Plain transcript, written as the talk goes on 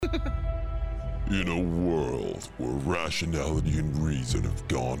In a world where rationality and reason have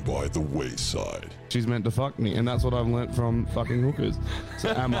gone by the wayside, She's meant to fuck me, and that's what I've learnt from fucking hookers. So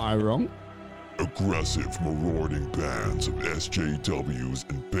am I wrong? aggressive, marauding bands of SJWs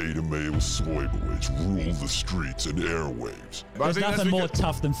and beta male soyboys rule the streets and airwaves. There's nothing more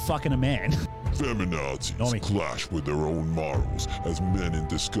tough than fucking a man. Feminazis Normie. clash with their own morals as men in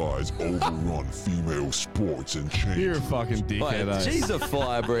disguise overrun female sports and change. You're a fucking dickhead, eh? She's a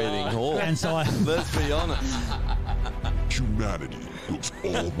fire-breathing whore. And so I, Let's be honest. Humanity looks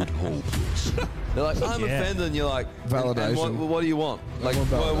all but hopeless. They're like, I'm Yeah. offended, and you're like, Validation. And what do you want? Like, want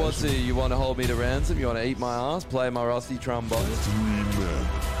validation. what's it? You want to hold me to ransom? You want to eat my ass? Play my rusty trombone? 3 men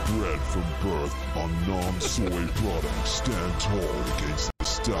bred from birth on non-soy products stand tall against the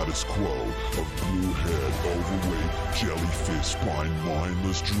status quo of blue-haired, overweight, jellyfish-spine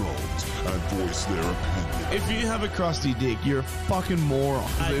mindless drones and voice their opinion. If you have a crusty dick, you're a fucking moron.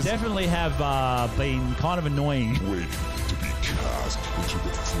 I There's- definitely have been kind of annoying. Waiting to be cast into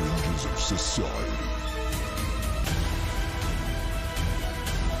the fringes of society.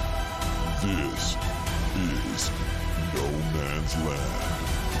 This is No Man's Land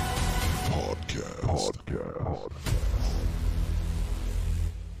Podcast.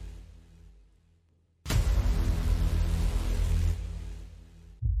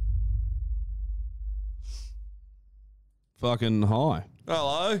 Fucking hi.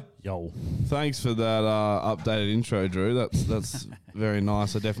 Hello. Yo. Thanks for that updated intro, Drew. That's very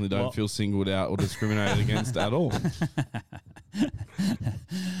nice. I definitely don't Well- feel singled out or discriminated against at all.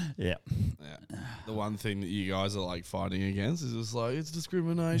 Yeah. Yeah. The one thing that you guys are like fighting against is just like, it's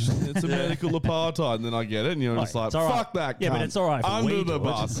discrimination, it's a medical apartheid, and then I get it, and you're just like, it's all right. fuck that. Yeah, but cunt. it's all right if Under we the do it.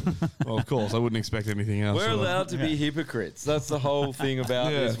 bus. Well, of course, I wouldn't expect anything else. We're would I? allowed to be hypocrites. That's the whole thing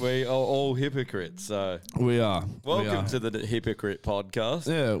about Yeah. this. We are all hypocrites. So We are. welcome to the Hypocrite Podcast.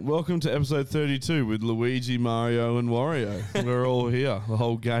 Yeah, welcome to episode 32 with Luigi, Mario, and Wario. We're all here. The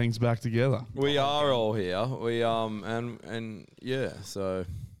whole gang's back together. We are all here. We and yeah. So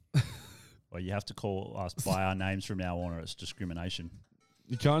Well, you have to call us by our names from now on, or it's discrimination.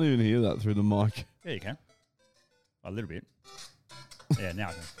 You can't even hear that through the mic. Yeah, you can. A little bit. Yeah, now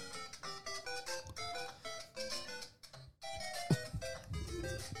I can.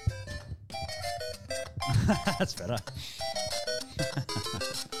 That's better.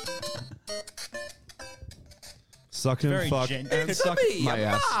 Suck and Very fuck gent- and It's suck my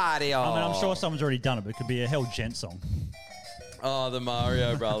ass. Mario. I mean, I'm sure someone's already done it, but it could be a hell gent song. Oh, the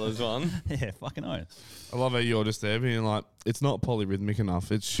Mario Brothers one. Yeah, fucking oath. I love how you're just there being like, it's not polyrhythmic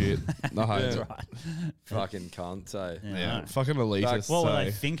enough. It's shit. No, That's That's right. Fucking cunt, eh? Yeah, no. fucking elitist. What were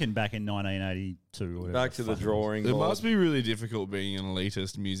they say. thinking back in 1982 or whatever? Back to the fuck it was? drawing It board. must be really difficult being an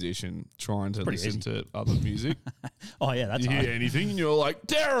elitist musician trying to Pretty listen easy. to other music. Oh, yeah, that's You hard. hear anything and you're like,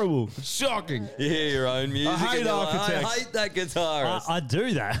 terrible, shocking. You hear your own music. hate and you're like, architects. I hate that guitarist. I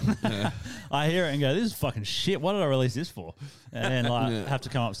do that. I hear it and go, this is fucking shit. What did I release this for? And then like have to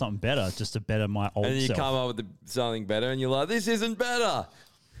come up with something better just to better my old and you self. come up with something better, and you're like, "This isn't better."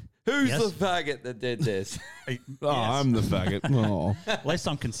 Who's Yes. the faggot that did this? Oh, Yes. I'm the faggot. Oh, At least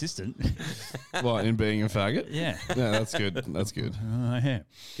I'm consistent. what, in being a faggot? Yeah. Yeah, that's good. That's good. Yeah.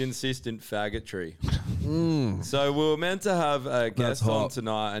 Consistent faggotry. So we were meant to have a guest on hot.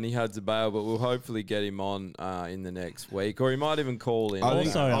 tonight, and he had to bail, but we'll hopefully get him on in the next week, or he might even call in. I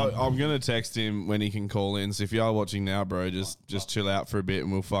think Also, I'm going to text him when he can call in. So if you are watching now, bro, just chill out for a bit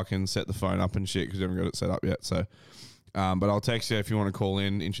and we'll fucking set the phone up and shit because we haven't got it set up yet. So, but I'll text you if you want to call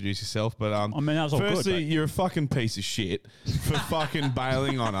in, introduce yourself. But I mean, that was all good, firstly, but- you're a fucking piece of shit for fucking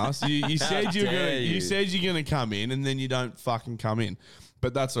bailing on us. You said you were dare gonna, you. you said you're gonna come in and then you don't fucking come in.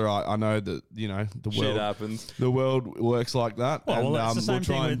 But that's all right. I know that the Shit world happens. The world works like that. Well, that's the same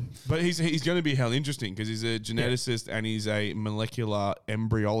thing and but he's going to be hell interesting because he's a geneticist and he's a molecular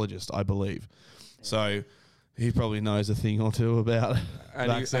embryologist, I believe. So he probably knows a thing or two about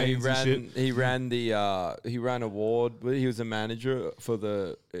And vaccines and shit. he ran a ward. He was a manager for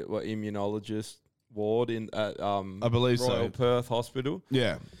the immunologist ward at I believe so. Royal Perth Hospital.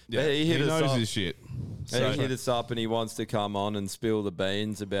 Yeah, yeah. He hit us knows up. his shit. And he hit us up, and he wants to come on and spill the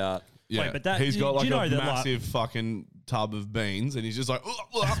beans about. Yeah, Wait, but that- he's got do like you know a that, like- massill fucking tub of beans, and he's just like,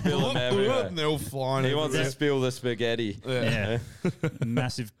 Spill 'em everywhere. and they're all flying. He wants to everywhere. spill the spaghetti. Yeah.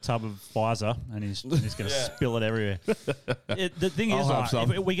 Massive tub of Pfizer, and he's going to spill it everywhere. The thing I'll is, have like,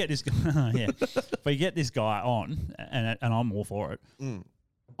 some. if we get this, if we get this guy on, and I'm all for it.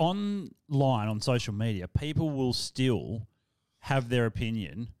 Online on social media, people will still have their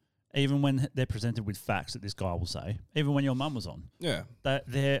opinion, even when they're presented with facts that this guy will say. Even when your mum was on, Yeah,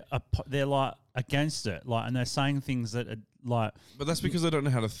 they're like against it, like, and they're saying things that are like. But that's because they don't know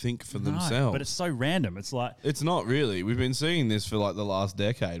how to think for No, themselves. but it's so random. It's like It's not really. We've been seeing this for like the last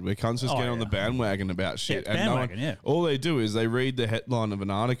decade, where cunts just Oh, get on yeah. the bandwagon about shit. Yeah, and no one- bandwagon, yeah. all they do is they read the headline of an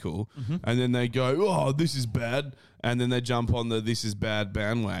article and then they go, oh, this is bad. And then they jump on the this is bad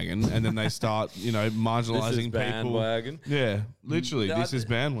bandwagon and then they start, marginalizing This is people. bandwagon. Yeah, literally, No, this is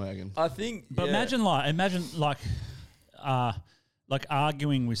bandwagon. I think. But yeah. imagine like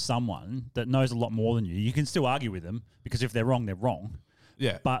arguing with someone that knows a lot more than you. You can still argue with them because if they're wrong, they're wrong.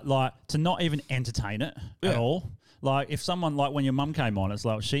 Yeah. But like to not even entertain it Yeah. at all. Like if someone like when your mum came on, it's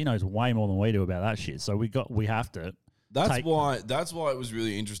like she knows way more than we do about that shit. So we have to. That's why it was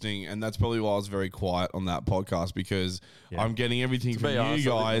really interesting, and that's probably why I was very quiet on that podcast, because Yeah. I'm getting everything from be you honest, I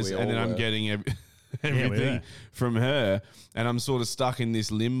think guys, we and then all I'm were. getting we everything were. from her, and I'm sort of stuck in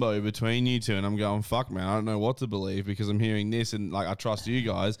this limbo between you two, and I'm going, fuck, man, I don't know what to believe, because I'm hearing this, and like I trust you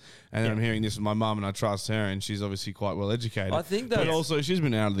guys, and then I'm hearing this from my mum, and I trust her, and she's obviously quite well educated. I think but that's- also she's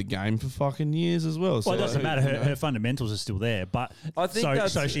been out of the game for fucking years as well. Well, it doesn't matter. you know. Her fundamentals are still there, but I think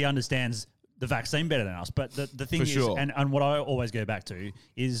that's- so she understands the vaccine better than us. But the thing For is, sure. and what I always go back to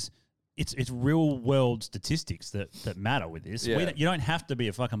is it's real world statistics that matter with this. Yeah. You don't have to be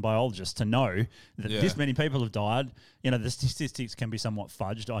a fucking biologist to know that Yeah. this many people have died. The statistics can be somewhat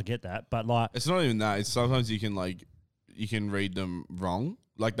fudged. I get that, but like, It's not even that. It's sometimes you can read them wrong.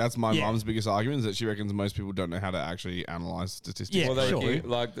 Like that's my Yeah. mum's biggest argument, is that she reckons most people don't know how to actually analyze statistics. Yeah, Well, they sure.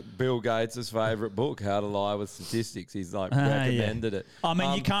 like Bill Gates' favorite book, How to Lie with Statistics. He's like yeah. recommended it. I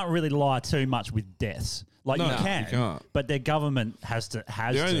mean, you can't really lie too much with deaths. Like No, you you can, can't. but their government has The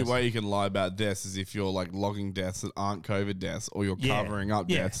to. only way you can lie about deaths is if you're like logging deaths that aren't COVID deaths, or you're Yeah. covering up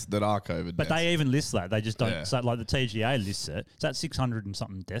Yeah. deaths that are COVID But deaths. they even list that. They just don't. Yeah. So like the TGA lists it. It's at 600 and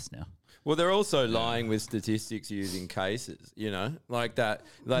something deaths now. Well, they're also lying with statistics using cases, like that.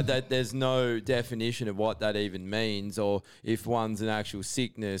 Like that, there's no definition of what that even means, or if one's an actual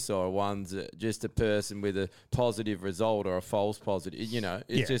sickness or one's just a person with a positive result or a false positive. It's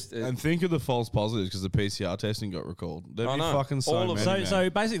Yeah. just. and think of the false positives, because the PCR testing got recalled. There'd I be know. fucking so All of many. them. man. So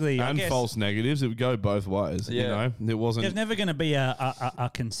basically, I and guess false negatives. It would go both ways. Yeah. It wasn't. there's never going to be a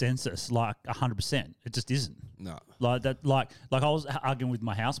consensus like 100%. It just isn't. No. Like that. Like I was arguing with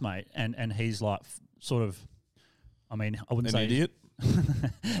my housemate, and he's like sort of. I mean, I wouldn't An say idiot.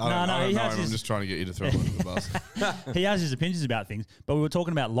 I don't he know has him. I'm his- just trying to get you to throw him under the bus. he has his opinions about things, but we were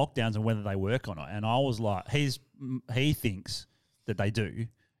talking about lockdowns and whether they work or not. And I was like, he thinks that they do,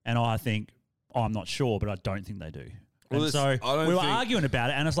 and I think I'm not sure, but I don't think they do. Well, And this- so I don't we were think- arguing about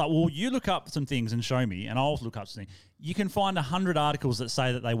it, and it's like, well, you look up some things and show me, and I'll look up something. You can find 100 articles that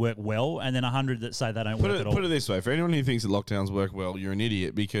say that they work well, and then 100 that say they don't work at all. Put it this way: for anyone who thinks that lockdowns work well, you're an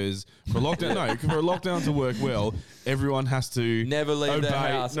idiot, because for a lockdown, for a lockdown to work well, everyone has to Never leave their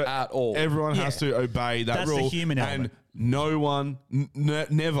obey- house at all. Everyone has Yeah. to obey that That's the rule. human and element. no one,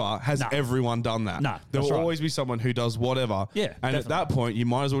 never has No. everyone done that. No, there that's will right. always be someone who does whatever. Yeah, and at that point, you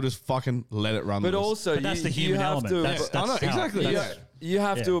might as well just fucking let it run. But loose. also, But that's you, the human you have element. to. That's I know, how- exactly, that's- yeah. You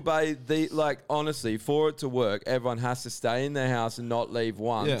have to Yeah. obey honestly, for it to work, everyone has to stay in their house and not leave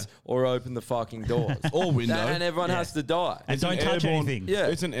once Yeah. or open the fucking doors. Or window. And everyone Yeah. has to die. And It's an don't touch airborne- anything. Yeah.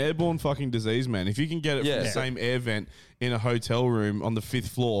 It's an airborne fucking disease, man. If you can get it Yeah. from the Yeah. same air vent in a hotel room on the 5th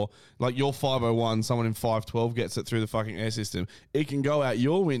floor, like your 501, someone in 512 gets it through the fucking air system, it can go out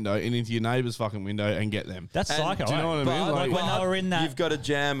your window and into your neighbour's fucking window and get them. That's And psycho. do you know what I eh? mean? Like when they were in that. You've got to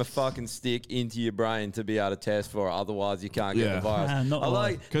jam a fucking stick into your brain to be able to test for it. Otherwise, you can't get Yeah. the virus. Not I really.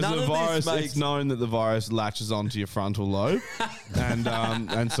 like Because none the of virus, this it's makes known that the virus latches onto your frontal lobe,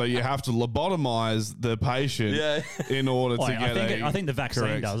 and so you have to lobotomize the patient Yeah. in order Oh, to yeah, get I think the vaccine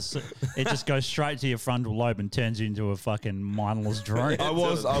correct. does. It just goes straight to your frontal lobe and turns you into a fucking mindless drone.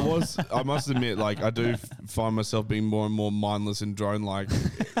 I must admit, like, I do find myself being more and more mindless and drone-like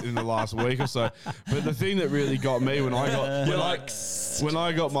in the last week or so. But the thing that really got me when I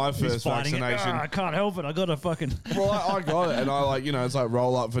got my He's first fighting it. vaccination, I can't help it. I got to fucking. well, I got it, and I like, it's like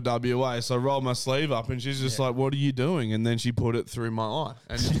roll up for WA. So I rolled my sleeve up, and she's just like, "What are you doing?" And then she put it through my eye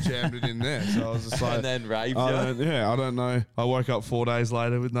and just jammed it in there. So I was just like, and then raped I you. don't know. I woke up 4 days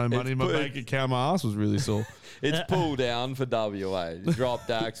later with no money in my put- bank account. My ass was really sore. It's pull down for WA. Drop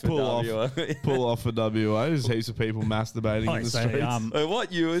dax for Pull off, WA. pull off for WA. There's heaps of people masturbating Oh, in the so, streets.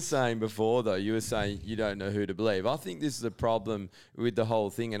 What you were saying before, though, you were saying you don't know who to believe. I think this is a problem with the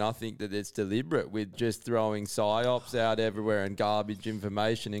whole thing, and I think that it's deliberate with just throwing psyops out everywhere and garbage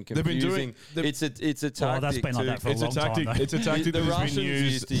information and They've been doing- confusing. It's a tactic. Well, that's been like that for a It's a long time, tactic. though. It's a tactic The that has Russians been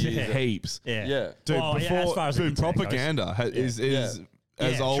used used to use it. heaps. Yeah. Yeah. Dude, Well, yeah, before as far as the internet goes. propaganda is as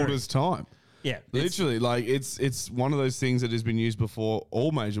Yeah, old true. as time. Yeah. Literally, like it's one of those things that has been used before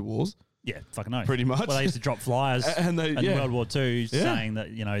all major wars. Yeah, fucking no. Pretty much. Well, they used to drop flyers And they- in yeah. World War II Yeah. saying that,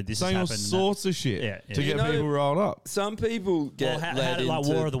 this saying all has happened. sorts of shit Yeah, yeah. to You get know- people riled up. Some people get Well, led how did, into like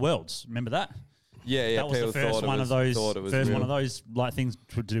War of the Worlds? Remember that? yeah. That was the people first thought it one was- of those. thought it was First real. one of those like things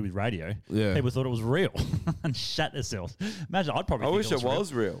to do with radio. Yeah. People thought it was real and shat themselves. Imagine, I'd probably. I think wish it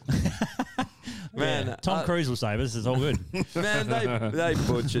was real. Man, Yeah. Tom Cruise will say this is all good. Man, they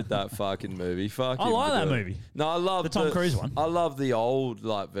butchered that fucking movie. Fuck. I him like for that doing it. movie. No, I love The Tom Cruise one. I love the old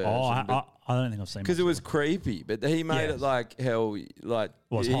version. Oh, I don't think I've seen because it much. was creepy, but he made Yeah. it like hell. Like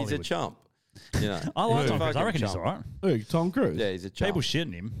Well, it's he's Hollywood. a chump. You know, I like He's a Tom Cruise. I fucking reckon he's chump. all right. Who, Tom Cruise? Yeah, he's a chump. People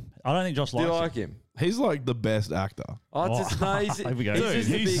shitting him. I don't think Josh Do likes you him. like him? He's like the best actor. Oh, Oh, just, no, he's, here we go. he's Dude, just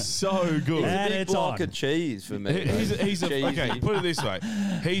a he's big, so good. he's a And big it's block on. of cheese for me. He's a Cheesy. okay. Put it this way,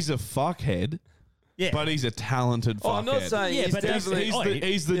 he's a fuckhead, Yeah. but he's a talented fuckhead. Oh, I'm not saying Yeah, he's but that's- definitely.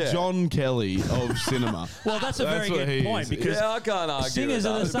 He's the Yeah. John Kelly of cinema. Well, that's a very what good he point is. because Yeah, I can't argue. singers with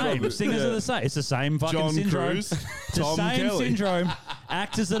are the that. same. Singers Yeah. are the same. It's the same fucking John syndrome. Cruise, It's the Tom same Kelly. syndrome.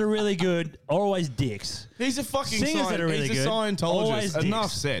 Actors that are really good are always dicks. He's a fucking Singers that are really he's a good, Scientologist. always Enough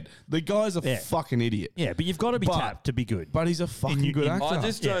dicks. said. The guy's a Yeah. fucking idiot. Yeah, but you've got to be But- tapped to be good. But he's a fucking you- good in- actor. I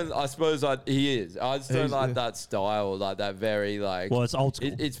just Yeah. don't. I suppose he is. I just don't He's- like that style, like that very like. Well, it's old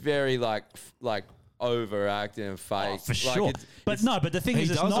school. It's very like overacting and fake. Oh, for Like, sure. it's- But it's- no, but the thing He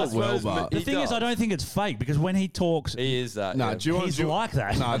is, it's does not. it well, but- the He thing is, I does. don't think it's fake because when he talks, he is that. Nah, yeah. do you want he's do you- like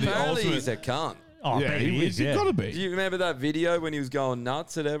that. Nah, the Apparently ultimate. he's a cunt. oh, yeah, maybe he is. He's Yeah. got to Do be. you remember that video when he was going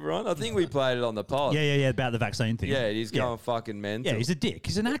nuts at everyone? I think we played it on the pod. Yeah, about the vaccine thing. Yeah, he's Yeah. going fucking mental. Yeah, he's a dick.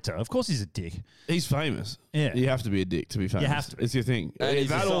 He's an actor. Of course, he's a dick. He's famous. Yeah. You have to be a dick to be famous. have to be. It's your thing. And he's a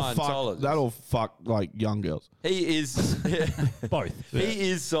That'll Scientologist. fuck like young girls. He is. Both. He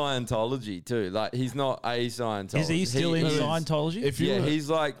is Scientology too. Like he's not a Scientologist. Is he still in is- Scientology? If you Yeah, were- he's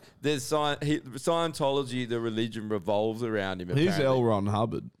like there's Scientology. The religion revolves around him. he's apparently. L. Ron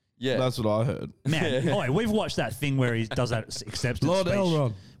Hubbard. Yeah. That's what I heard. Man, oh, we've watched that thing where he does that acceptance Lord speech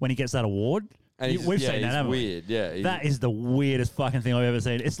Elron. when he gets that award. And he's, We've yeah, seen that, he's haven't we? weird. Yeah, he's, That is the weirdest fucking thing I've ever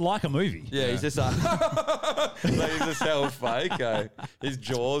seen. It's like a movie. yeah, he's just like, like he's just hell fake. His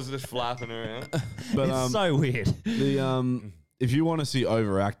jaws just flapping around. But It's so weird. if you want to see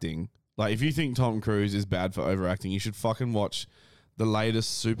overacting, like if you think Tom Cruise is bad for overacting, you should fucking watch the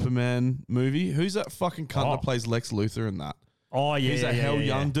latest Superman movie. Who's that fucking cunt Oh. that plays Lex Luthor in that? Oh, yeah. He's a yeah, hell yeah,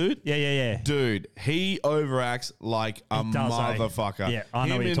 young yeah. dude. Yeah. Dude, he overacts like a He does, eh? motherfucker. Yeah, I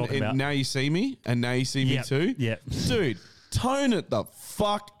know what you're talking about. Now You See Me and Now You See Me Yep, Too. yep. Dude, tone it the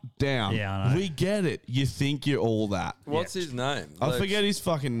fuck down. Yeah, I know. We get it. You think you're all that. What's his name? I forget his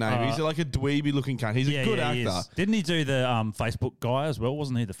fucking name. He's like a dweeby looking cunt. He's a good he actor. is. Didn't he do the Facebook guy as well?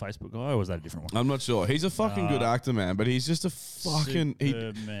 Wasn't he the Facebook guy or was that a different one? I'm not sure. He's a fucking good actor, man, but he's just a fucking...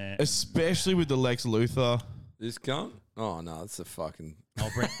 Superman. especially with the Lex Luthor. This cunt? Oh no, it's a fucking.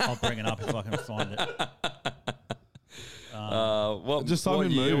 I'll bring it up if I can find it. What? Just type what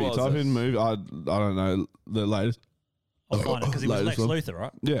in year movie. was Type it? in movie. I don't know. The latest. I'll find it because he was Lex Latest one. Luthor,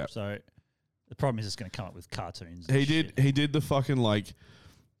 right? Yeah. So the problem is it's going to come up with cartoons. and He shit. did the fucking like...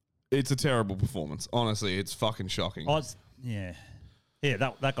 It's a terrible performance. Honestly, it's fucking shocking. Oh, yeah. Yeah,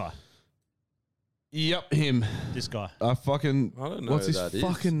 that guy. Yep, him. This guy. I fucking... I don't know What's who his that is.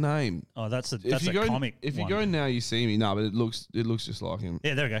 fucking name? Oh, that's a If comic. you one. go Now You See Me, no, but it looks just like him.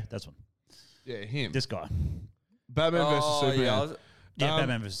 Yeah, there we go. That's one. Yeah, him. This guy. Batman versus Oh, Superman. yeah, I was- Yeah, Um,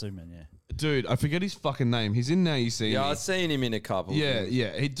 Batman vs Superman. Yeah. Dude, I forget his fucking name. He's in Now You See yeah, Me. I've seen him in a couple. Yeah, things.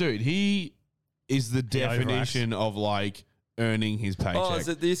 yeah. He is the definition of like earning his paycheck. Oh, is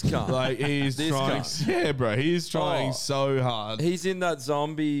it this cunt? Like he's This trying, cunt. yeah, bro. He is trying Oh. so hard. He's in that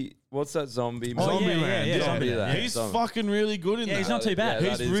zombie. What's that zombie? Oh, movie? yeah, Zombieland, yeah, Zombieland. He's Zombie. fucking really good in Yeah, that. he's not too bad. Yeah,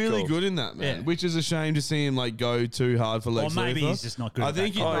 He's that is really cool. good in that, man. Yeah. Which is a shame to see him like go too hard for Lex Or maybe Luthor. he's just not good I at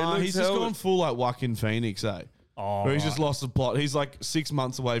think that he, kind. Oh, he nah, looks he's just hell- gone full like Joaquin Phoenix, eh? Oh, Where he's just right. lost the plot. He's like 6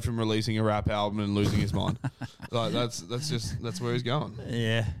 months away from releasing a rap album and losing his mind. Like that's where he's going.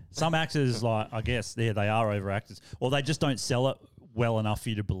 Yeah. Some actors, like, I guess, they are overactors. Or they just don't sell it well enough for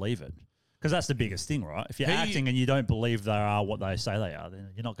you to believe it. Because that's the biggest thing, right? If you're acting and you don't believe they are what they say they are, then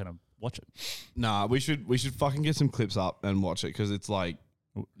you're not going to watch it. Nah, we should fucking get some clips up and watch it because it's like,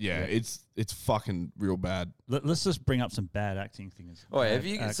 yeah, it's fucking real bad. Let's just bring up some bad acting things. Oh, have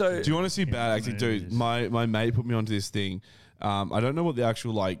you? So Do you want to see bad acting, dude? movies. My mate put me onto this thing. I don't know what the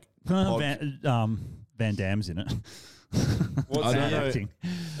actual like. Van Damme's in it. what's I don't Bad know. acting.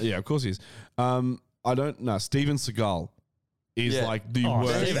 Yeah, of course he is. I don't know. Steven Seagal. is Yeah. like the Oh,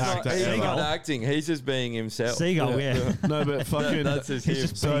 worst He's actor not, he's ever. not acting. He's just being himself. Seagull, yeah. No, but fucking. That's just He's him.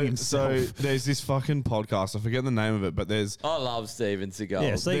 just being so himself. there's this fucking podcast. I forget the name of it, but there's I love Steven Seagal.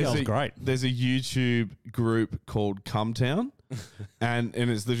 Yeah, Seagull's great. There's a YouTube group called Cumtown, and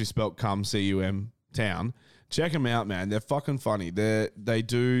it's literally spelled Cum CUM Town. Check them out, man. They're fucking funny. They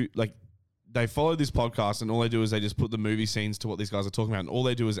do like. They follow this podcast, and all they do is they just put the movie scenes to what these guys are talking about, and all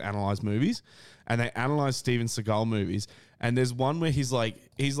they do is analyze movies, and they analyze Steven Seagal movies. And there's one where he's like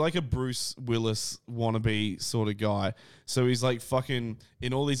a Bruce Willis wannabe sort of guy. So he's like fucking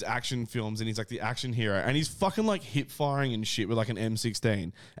in all these action films, and he's like the action hero, and he's fucking like hip firing and shit with like an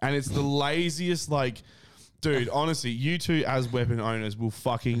M16, and it's the laziest like. Dude, honestly, you two as weapon owners will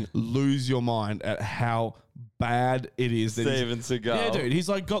fucking lose your mind at how bad it is. That Steven Seagal. Yeah, dude. He's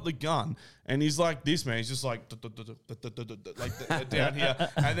like got the gun and he's like this, man. He's just like like down here.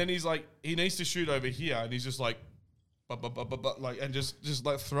 And then he's like, he needs to shoot over here. And he's just like, like, and just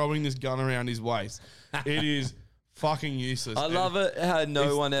like throwing this gun around his waist. It is fucking useless. I love it how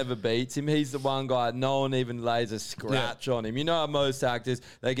no one ever beats him. He's the one guy, no one even lays a scratch on him. You know how most actors,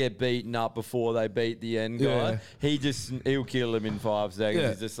 they get beaten up before they beat the end guy? Yeah. He'll kill him in 5 seconds. Yeah.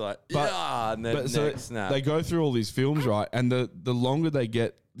 He's just like, But- yeah, and then But so next snap. they go through all these films, right? And the longer they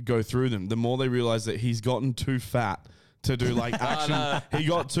go through them, the more they realize that he's gotten too fat to do like action. He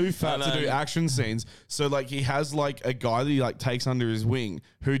got too fat to do action scenes. So like he has like a guy that he like takes under his wing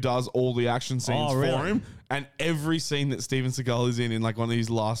who does all the action scenes for him. And every scene that Steven Seagal is in like one of his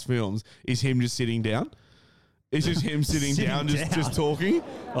last films is him just sitting down. It's just him sitting down, just talking.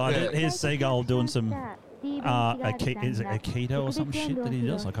 Oh, here's Seagull doing some is it Aikido or some shit that he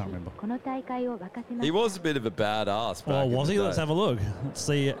does? I can't remember. He was a bit of a badass. Oh, was he? Let's have a look. Let's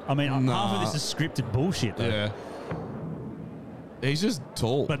see. I mean, half of this is scripted bullshit, though. Yeah. He's just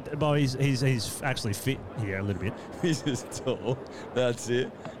tall. But he's actually fit here a little bit. He's just tall. That's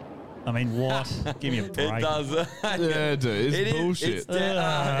it. I mean, what? Give me a break. It does. Yeah, dude. It's bullshit.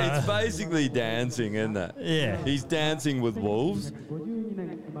 It's basically dancing, isn't it? Yeah. He's dancing with wolves.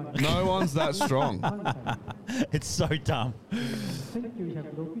 No one's that strong. It's so dumb.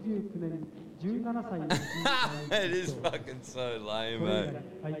 It is fucking so lame,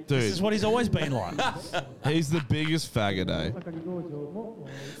 mate. This is Dude, what he's always been like. he's the biggest faggot, eh?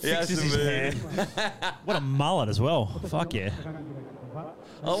 He has Fixes to his move. hair. What a mullet as well. Fuck yeah.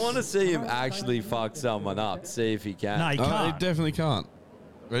 I want to see him actually fuck someone up. See if he can. No, he He can't. definitly can't.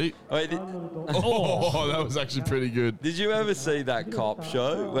 Ready? Wait, Oh, that was actually pretty good. did you ever see that cop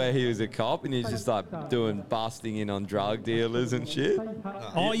show where he was a cop and he's just like doing busting in on drug dealers and shit?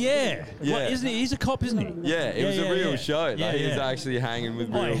 Oh yeah. Yeah. What, isn't he? He's a cop, isn't he? Yeah, it was a real show. Like, Yeah, he was yeah. actually hanging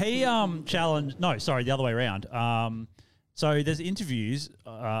with Oh, real. he challenged. No, sorry, the other way around. So there's interviews.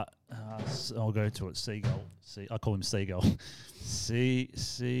 I'll go to it. Seagull. I call him Seagull.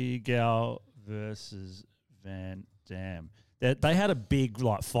 Seagull versus Van Damme. They had a big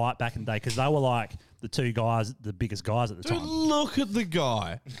like fight back in the day because they were like the two guys, the biggest guys at the Dude, time. look at the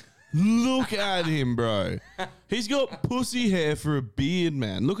guy. Look at him, bro. He's got pussy hair for a beard,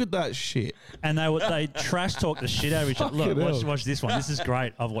 man. Look at that shit. And they trash talk the shit out of each other. Look, Fucking watch this one. This is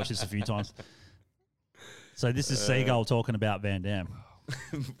great. I've watched this a few times. So this is Seagull talking about Van Damme.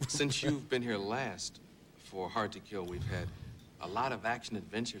 Since you've been here last for Hard to Kill, we've had a lot of action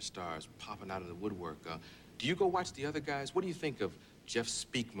adventure stars popping out of the woodwork. Do you go watch the other guys? What do you think of Jeff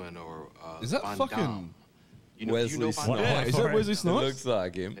Speakman or Is that Van fucking Damme? You know, Wesley do you know Van Snipes? Damme? Yeah, is that Wesley It Snipes? looks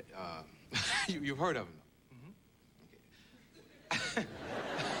like him. You've heard of him.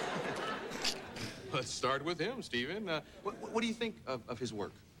 Let's start with him, Steven. What do you think of his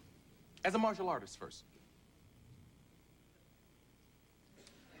work? As a martial artist first.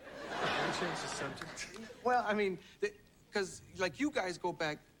 Can we change the subject? Well, I mean, because like you guys go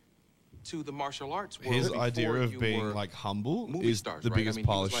back to the martial arts world. His idea before of you being were like humble movie is stars, the right? biggest I mean,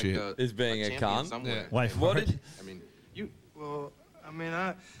 he pile was of like shit. Is being a champion cunt? somewhere. Wait for What it. did I mean, you. Well, I mean,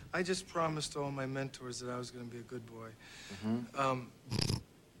 I just promised all my mentors that I was going to be a good boy.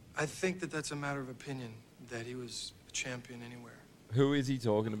 I think that that's a matter of opinion, that he was a champion anywhere. Who is he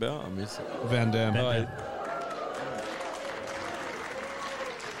talking about? I miss it. Van Damme. Oh,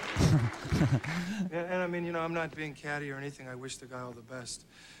 And I mean, you know, I'm not being catty or anything. I wish the guy all the best.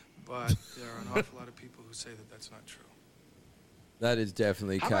 But there are an awful lot of people who say that that's not true. that is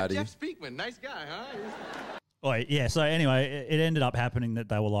definitely How about catty. Jeff Speakman? Nice guy, huh? Oh yeah. So anyway, it ended up happening that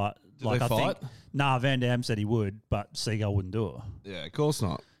they were like, Did I they think, fight? nah, Van Damme said he would, but Seagull wouldn't do it. Yeah, of course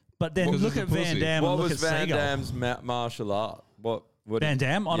not. But then Because look he's at a Van pussy. Damme What and look was at Van Seagull. Damme's martial art? What Van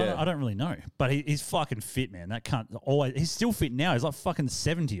Damme? I Yeah. don't really know. But he's fucking fit, man. That cunt always... He's still fit now. He's like fucking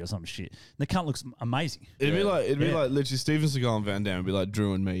 70 or some shit. The cunt looks amazing. It'd be like Yeah. literally Steven Seagal and Van Damme would be like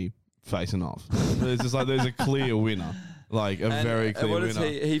Drew and me facing off. There's just like there's a clear winner, like a very clear what does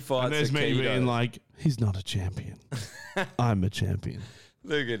winner. he fights and there's me Aikido. being like, he's not a champion. I'm a champion.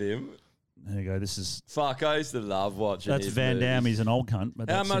 Look at him. There you go. This is... Fuck, I used to love watching That's his Van Damme. movies. He's an old cunt. But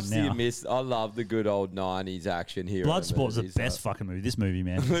How that's much him do you now. miss? I love the good old 90s action hero Bloodsport's the movies, best fucking movie. This movie,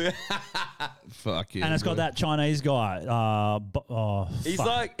 man. Fuck yeah. And it's got boy. that Chinese guy. He's fuck.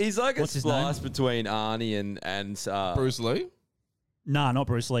 like a What's his name? splice between Arnie and Bruce Lee, Nah, not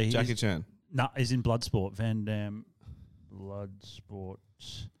Bruce Lee. Jackie Chan. Nah, he's in Bloodsport. Van Damme, Bloodsport.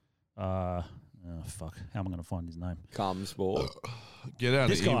 Fuck. How am I going to find his name? Cum Sport. Get out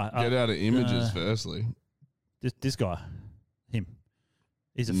This of guy, get out of images firstly. This guy, him.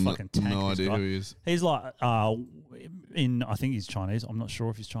 He's a fucking tank. No this idea guy. who he is. He's like I think he's Chinese. I'm not sure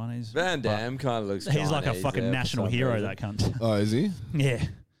if he's Chinese. Van but Damme kind of looks He's like a Chinese fucking there for national some hero, reason. that cunt. Oh, is he? Yeah.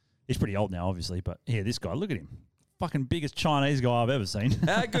 He's pretty old now, obviously, but yeah, this guy, look at him. Fucking biggest Chinese guy I've ever seen.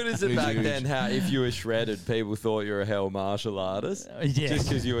 How good is it He's back huge. then how if you were shredded, people thought you were a hell martial artist? Yeah. Just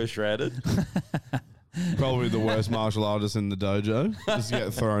because you were shredded? Probably the worst martial artist in the dojo. Just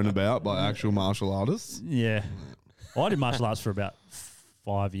get thrown about by actual martial artists. Yeah. Well, I did martial arts for about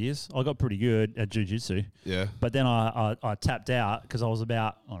 5 years. I got pretty good at jiu-jitsu. Yeah. But then I tapped out because I was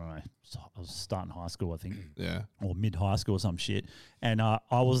about, I don't know, I was starting high school, I think, Yeah. or mid-high school or some shit. And I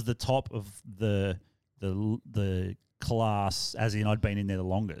was the top of the class, as in I'd been in there the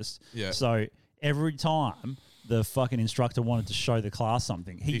longest. Yeah. So every time the fucking instructor wanted to show the class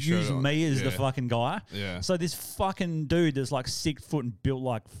something, he He showed used on- me as the yeah. fucking guy. Yeah. So this fucking dude that's like 6 foot and built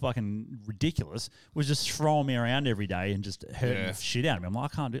like fucking ridiculous was just throwing me around every day and just hurting Yeah. the shit out of me. I'm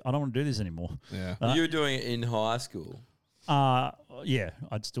like, I don't want to do this anymore. Yeah. You were doing it in high school. Yeah,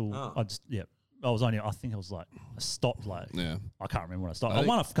 I was only, I think I was like, I stopped like, Yeah. I can't remember when I stopped. I I think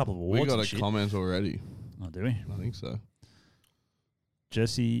won a couple of awards We got and a shit. comment already. Oh, do we? I think so.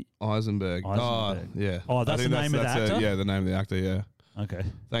 Jesse. Eisenberg. Eisenberg. Oh, yeah. Oh, I that's think the name of the actor? Yeah, the name of the actor, yeah. Okay.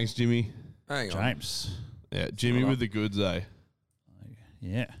 Thanks, Jimmy. Hang on. James. Yeah, Jimmy with the goods, eh?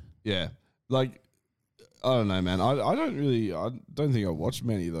 Yeah. Yeah. Like, I don't know, man. I don't think I watched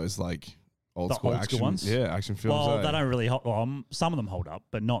many of those, like, old The school old school action ones? Yeah, action films. Well, eh? they don't really hold, some of them hold up,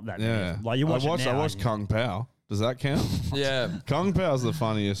 but not that many. Yeah. Like you watch I watched it now, I watched and Kung Pao. Does that count? Yeah. Kung Pao's the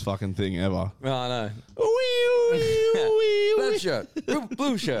funniest fucking thing ever. I know. Red shirt,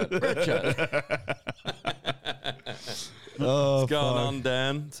 blue shirt, red shirt. Oh, What's going fuck. on,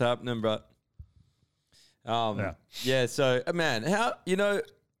 Dan? What's happening, bro? Yeah. Yeah, so, man,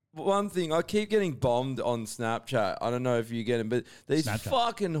 one thing, I keep getting bombed on Snapchat. I don't know if you get them, but these Snapchat.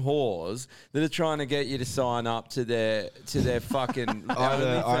 fucking whores that are trying to get you to sign up to their fucking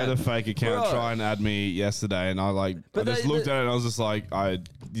I had a fake account Bro. try and add me yesterday, and I But just they- looked at it and I was just like,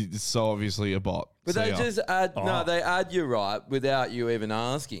 it's so obviously a bot. But See they ya. just add Oh. they add you right without you even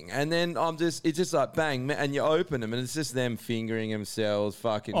asking, and then it's just like bang, and you open them, and it's just them fingering themselves,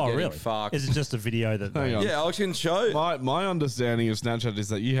 fucking Oh, getting really? fucked. Is it just a video that Hang on. Yeah, I can show you. My understanding of Snapchat is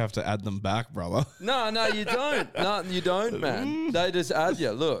that you have to add them back, brother. No, you don't. No, you don't, man. They just add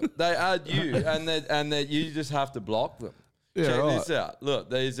you. Look, they add you, and you just have to block them. Yeah, Check right. this out. Look,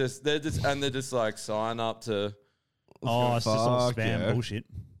 they're just like sign up to. Oh, it's just all Fuck spam yeah. bullshit.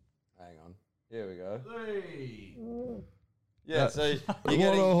 Hang on. Here we go. Yeah, so you're What a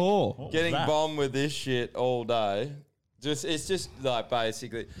getting, whore. What was getting that? bombed with this shit all day. It's just like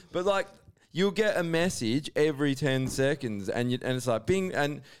basically, but like you'll get a message every 10 seconds, and it's like bing,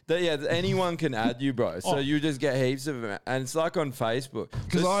 and anyone can add you, bro. So Oh. you just get heaps of them, and it's like on Facebook.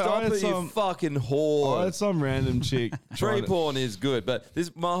 'Cause So I stop had it, you some- fucking I whore. had some random chick. Free trying to- porn is good, but this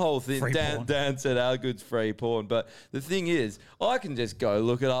my whole thing. Free Dan, porn. Dan said how good's free porn, but the thing is, I can just go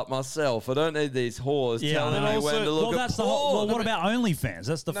look it up myself. I don't need these whores telling and me also- when to look Well, at that's the porn. whole. Well, what about OnlyFans?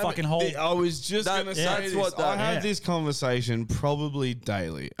 That's the No, fucking but whole. I was just That- going to say that's this. what that- I have yeah. this conversation probably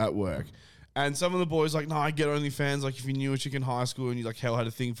daily at work. And some of the boys like, no, I get OnlyFans. Like, if you knew a chick in high school and you like hell had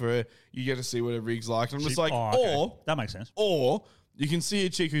a thing for her, you get to see what her rig's like. And I'm just like, Oh, okay. or that makes sense. you can see a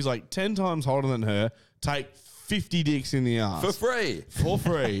chick who's like 10 times hotter than her take 50 dicks in the ass For free. for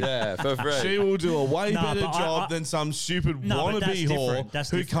free. Yeah, for free. She will do a way Nah, better but job I- than some stupid No, but that's wannabe whore different. That's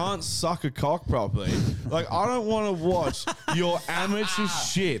who different. can't suck a cock properly. Like, I don't want to watch your amateur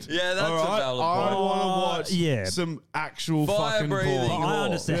shit. Yeah, that's a all right? valid I point. want to watch yeah. some actual Fire fucking breathing porn. I whore.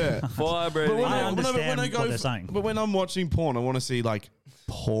 understand. Yeah. Fire But breathing. when I I, whore. understand but when I what they're saying. But when I'm watching porn, I want to see like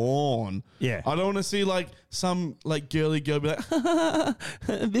porn. Yeah. I don't want to see like some like girly girl be like,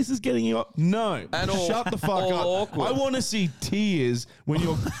 this is getting you up. No. And all- shut the fuck all up. awkward. I want to see tears when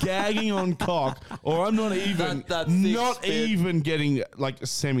you're gagging on cock, or I'm not even That thick not spit. even getting like a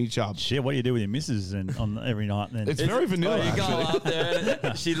semi chub. Shit, what do you do with your missus and on every night? Then It's very vanilla. Oh, you go actually. up there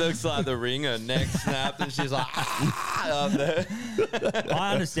and she looks like the ringer, neck snapped, and she's like, up there.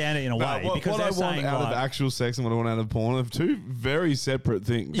 I understand it in a No, way what because I they're want saying out like, of actual sex and what I want out of porn are two very separate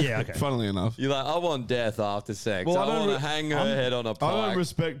things. Yeah, okay. Funnily enough. You're like, I want death after sex. Well, I I don't want to re- hang her I'm- head on a I pike. don't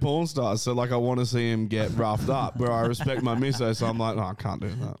respect porn stars, so like I want to see him get roughed up. Where I respect my misso, so I'm like, no, I can't do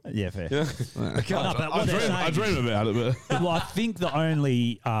that. yeah, fair. Yeah. No, but what they're saying I dream about it, but well, I think the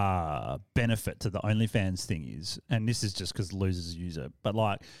only benefit to the OnlyFans thing is, and this is just because losers use it, but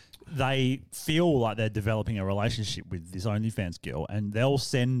like they feel like they're developing a relationship with this OnlyFans girl, and they'll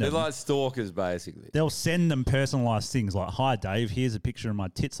send They're them. like stalkers, basically. They'll send them personalized things like, "Hi, Dave. Here's a picture of my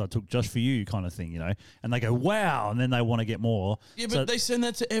tits I took just for you," kind of thing, you know. And they go, "Wow!" And then they want to get more. yeah, So- but they send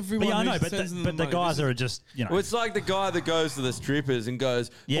that to But everyone. yeah, I who know, but sends them the money. guys This are just, you know. Well, it's like the guy that goes to the strippers and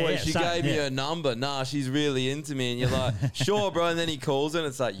goes, Yeah, boy, yeah, she same, gave me yeah. her number. Nah, she's really into me. And you're like, sure, bro. And then he calls and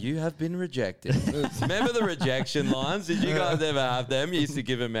it's like, you have been rejected. Remember the rejection lines? Did you guys ever have them? You used to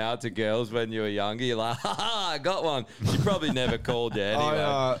give them out to girls when you were younger. You're like, ha ha, I got one. She probably never called you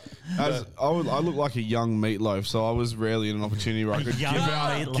anyway. I look like a young meatloaf, so I was rarely in an opportunity where I could give young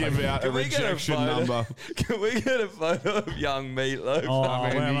out, give meatloaf. out a Can we get a rejection photo? number. Can we get a photo of young meatloaf? Oh, I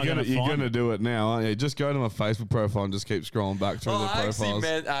where am I mean, gonna you're find gonna it? do it now, aren't you? Just go to my Facebook profile and just keep scrolling back through Oh, the I actually profiles.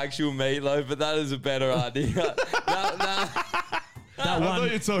 meant actual meatloaf, but that is a better idea. That I thought one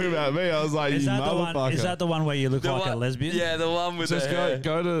you were talking about me. I was like, is you that the one? motherfucker. Is that the one where you look The like a one- lesbian? Yeah, the one with Just the hair.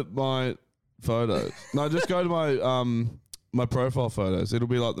 go to my photos. No, just go to my my profile photos. It'll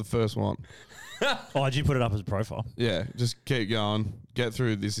be like the first one. Oh, did you put it up as a profile? Yeah, just keep going. Get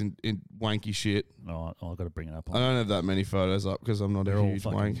through this in wanky shit. Oh, I've got to bring it up. I don't have that many photos up because I'm not They're a all huge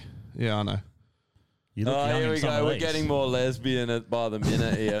fucking- wank. Yeah, I know. You look Oh, young here in we some go. of We're these. getting more lesbian by the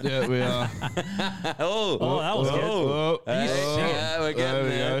minute here. Yeah, we are. Oh, that was good. Oh, Hey, oh, yeah, we're getting there we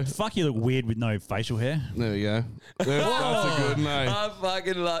there. go. Fuck, you look weird with no facial hair. There we go. That's a good name. I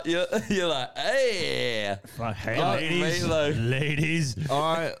fucking love you. You're like, hey. Like, hey, Oh, ladies, meatloaf. ladies.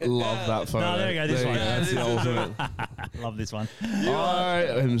 I love that photo. No, there we go, this one. That's the Yeah, this is ultimate. Love this one. I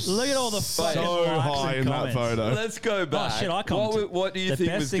am Look at all the so fucking likes high and in that comments. photo. Let's go back. Oh shit! I commented. What do you the think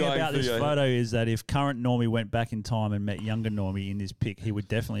best was thing going about through this your head? photo is that if current Normie went back in time and met younger Normie in this pic, he would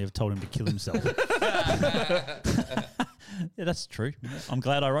definitely have told him to kill himself. Yeah, that's true. I'm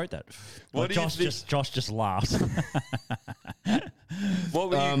glad I wrote that. What do you think- Josh just laughed. What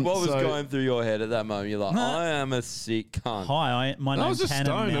was so- going through your head at that moment? You're like, I am a sick cunt. Hi, my I name's was just Hannah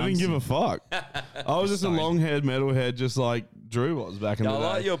stoned. I didn't give a fuck. I was just a long-haired metalhead, just like Drew was back in I the day.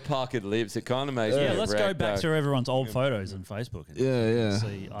 like your puckered lips. It kind of makes me Yeah, let's go erect, back though. to everyone's old photos on Facebook. And Yeah.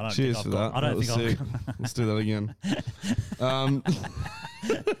 See, I don't Cheers think for I've got, that. I don't That think was I've sick. Let's do that again.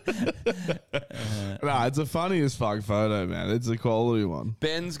 Nah, it's a funny as fuck photo, man. It's a quality one.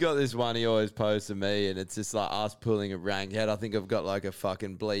 Ben's got this one he always posts of me, and it's just like us pulling a rank head. I think I've got like a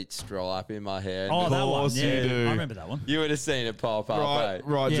fucking bleach stripe in my hair. Oh, that one. course you Yeah, do. I remember that one. You would have seen it pop up, eh?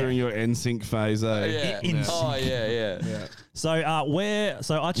 Right Yeah. during your NSYNC phase, eh? Yeah. In Oh, sync. yeah. So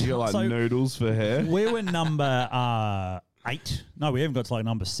I You got like so noodles for hair. we were number 8. No, we haven't got to like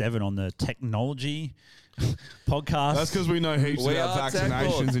number 7 on the technology podcast. That's because we know heaps We about are tech vaccinations,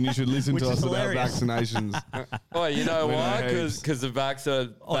 lords. and you should listen Which to is us about hilarious. vaccinations. Oh, you know We know why? heaps. Because the vax are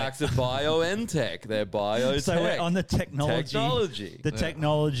bio and tech. They're biotech. So we're on the technology. The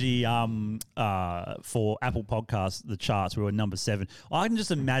technology for Apple Podcasts, the charts, we were number 7. I can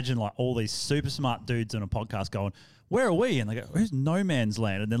just imagine like all these super smart dudes on a podcast going, where are we? And they go, where's No Man's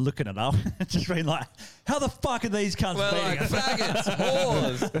Land? And then looking it up, just being like, how the fuck are these cunts We're beating like us? faggots,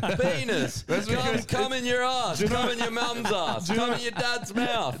 whores, penis. because Come in your ass. Come in your mum's ass. you Come know- in your dad's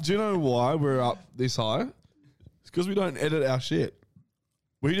mouth. Do you know why we're up this high? It's because we don't edit our shit.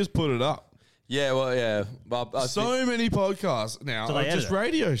 We just put it up. Yeah, well, yeah. But I So many podcasts now So are they just edit it.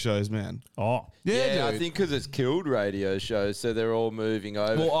 radio shows, man. Oh, Yeah, I dude. think because it's killed radio shows, so they're all moving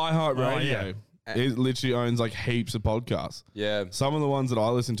over. Well, iHeartRadio. yeah. It literally owns like heaps of podcasts. yeah. Some of the ones that I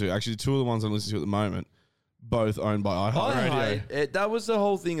listen to, actually, 2 of the ones I listen to at the moment, both owned by iHeartRadio. That was the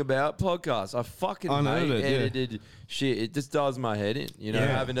whole thing about podcasts. I fucking I know hate it, yeah. edited shit. It just does my head in, you know,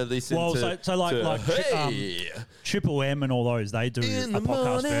 Yeah. having to listen Well, to. so like- to, like, hey, Triple M and all those, they do In a the podcast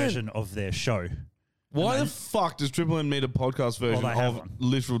morning. version of their show. Why the fuck does Triple M need a podcast version they have of one.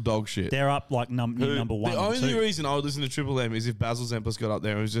 literal dog shit? They're up like number one. The and only two. reason I would listen to Triple M is if Basil Zemplis got up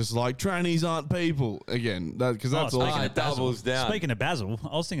there and was just like, trannies aren't people. Again, because that's all. speaking it of Basil, doubles down. Speaking of Basil,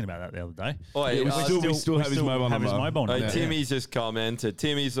 I was thinking about that the other day. Oi, we still have his mobile number. Hey, Yeah. Timmy's just commented.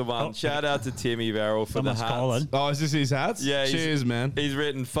 Timmy's the one. Oh. Shout out to Timmy Verrill for the Someone's hats. calling. Oh, is this his hats? Yeah, Cheers, man. He's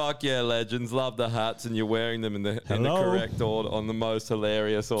written, "Fuck yeah, legends, love the hats," and you're wearing them in the Hello? correct order, on the most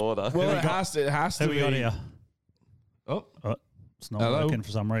hilarious order. Well, it has to Who be. we got here? Oh, It's not Hello? working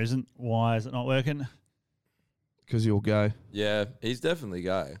for some reason. Why is it not working? because you're gay. Yeah, he's definitely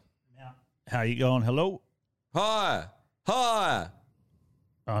gay. How you going? Hello? Hi, I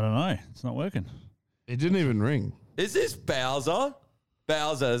don't know. It's not working. It didn't even ring. is this Bowser?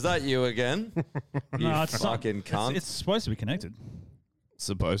 Bowser, is that you again? You No, it's not. fucking cunt. It's supposed to be connected. It's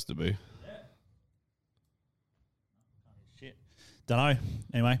supposed to be. Don't know.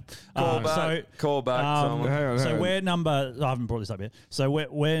 Anyway, Call back. Call back. Someone. Hang on, so hang on. we're number. I haven't brought this up yet. So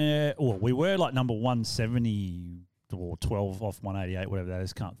we were like number 170 or 12 off 188, whatever that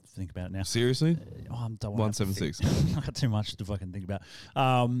is. Can't think about it now. Seriously? Oh, I'm don't wanna have to 176. think. I got too much to fucking think about.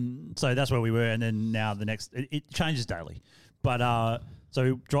 So that's where we were, and then now the next it changes daily. But so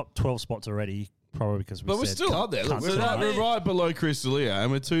we dropped 12 spots already, probably because we. But we're said still up there. Look, cunts we're, tonight. we're right below Chris D'Elia,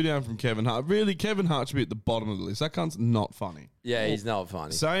 and we're 2 down from Kevin Hart. Really, Kevin Hart should be at the bottom of the list. That cunt's not funny. Yeah, he's not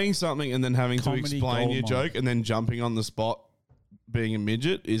funny. Saying something and then having to Comedy explain your goldmine. joke and then jumping on the spot being a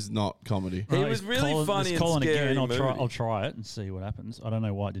midget is not comedy. He Right, was he's really calling- funny he's and calling scary again. moody. I'll try it and see what happens. I don't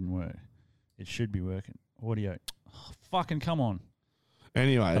know why it didn't work. It should be working. Audio. Oh, fucking come on.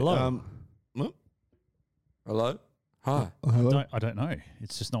 Anyway. Hello? What? Hello? Hi. Hello? I don't know.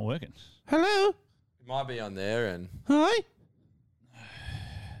 It's just not working. Hello? It might be on there and Hi?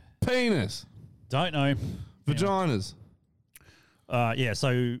 Penis. Don't know. Vaginas. Yeah.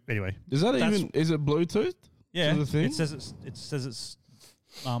 So anyway, Is that That's- even, is it Bluetooth? yeah. the thing? It says it's.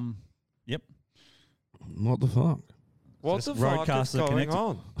 Yep. What the fuck? what Just the fuck is Roadcaster going connected.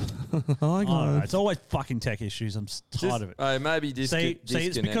 on? I don't know. It's always fucking tech issues. I'm tired of it. Maybe See,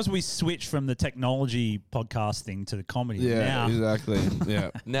 it's because we switched from the technology podcast thing to the comedy. Yeah, now, exactly.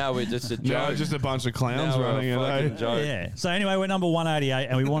 Yeah. now we're just a joke. No, just a bunch of clowns Now we're a running it. fucking eh? joke. Yeah. So anyway, we're number 188,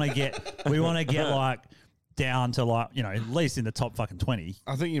 and we want to get like down to like at least in the top fucking 20.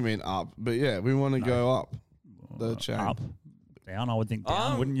 I think you mean up, but yeah, we want to go up the chain. Up, down. I would think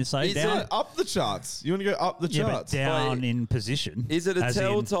down. Wouldn't you say is down? Yeah, up the charts. You want to go up the Yeah, but charts? down in position. Is it a as in,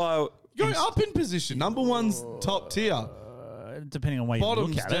 telltale? Go up in position. Number one's top tier. depending on where you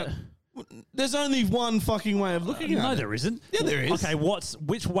Bottom's look at down. it. There's only one fucking way of looking at No, it. there isn't. Yeah, there is. Okay,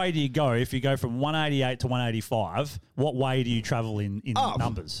 which way do you go if you go from 188 to 185? What way do you travel in Up.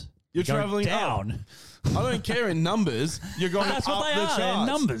 numbers? You're You go travelling down. I don't care in numbers. You're going That's up what they the are. They're charts.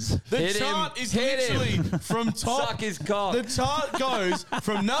 numbers. The Hit him. chart is Hit him. literally from top. Suck his cock. The chart goes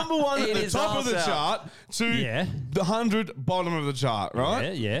from number one Eat at the his top of the arse out. chart to Yeah. the 100 bottom of the chart,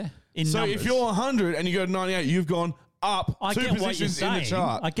 right? Yeah. In So numbers. if you're 100 and you go to 98, you've gone up I 2 get what you're positions in saying. the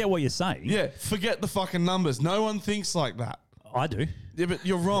chart. I get what you're saying. Yeah, forget the fucking numbers. No one thinks like that. I do. Yeah, but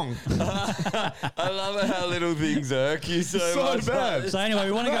you're wrong. I love how little things irk you so So much. bad. So anyway,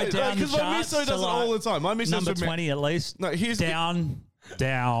 we want to go down the Because my charts miso to does it like all the time. My miso's number from 20 at least. No, here's down.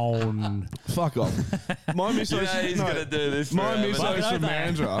 Fuck off. My miso's You know he's gonna do this My forever. miso's Fucking from over.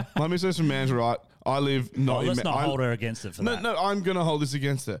 Mandurah. My miso's from Mandurah, right? I live not Oh, in. let's not I- hold her against it for No, that. no, I'm gonna hold this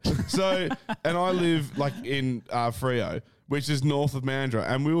against her. So, and I live like in Freo, which is north of Mandurah,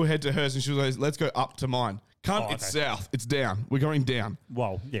 and we will head to hers, and she was like, "Let's go up to mine." Cunt, Oh, it's okay. south. It's down. We're going down.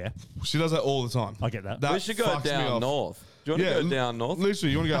 Well, yeah. She does that all the time. I get that. We should go fucks me down off. north. Do you want to go down north?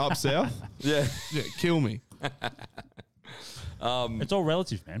 Literally, you want to go up south? Yeah. Yeah, kill me. It's all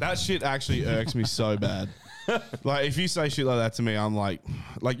relative, man. That shit actually irks me so bad. Like, if you say shit like that to me, I'm like,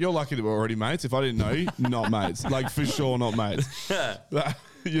 you're lucky that we're already mates. If I didn't know you, not mates. Like, for sure, not mates.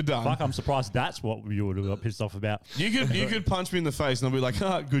 You're done. Fuck, I'm surprised that's what you would have got pissed off about. You could punch me in the face and I'll be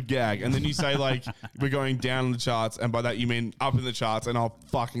like, good gag. And then you say, like, we're going down in the charts, and by that you mean up in the charts, and I'll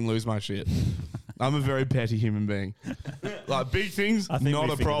fucking lose my shit. I'm a very petty human being. Like, big things, I think we not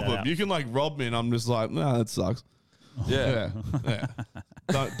a figured that problem. out. You can, like, rob me, and I'm just like, nah, that sucks. Yeah. Yeah.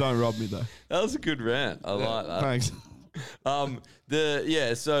 Don't rob me, though. That was a good rant. I like that. Thanks. So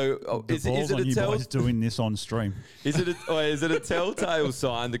The is balls it on a you tell? boys doing this on stream. Is it a telltale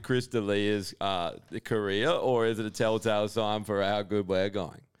sign to Chris D'Elia's career, or is it a telltale sign for how good we're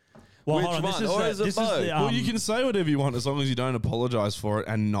going? Well, Which hold on. one? This is Or the, is it this is both? the, Well, you can say whatever you want as long as you don't apologize for it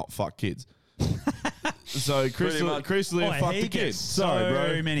and not fuck kids. So Pretty much. Chris D'Elia Boy, fucked he the gets kids. so Sorry,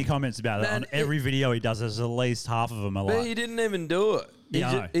 bro. many comments about it. Man, On every video he does, there's at least half of them are But like, he didn't even do it. Yeah,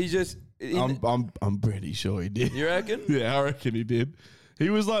 I know. He just I'm pretty sure he did. You reckon? Yeah, I reckon he did. He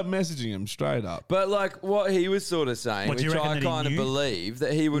was like messaging him straight up. But like what he was sort of saying, What, do you which reckon I that he kind of knew? believe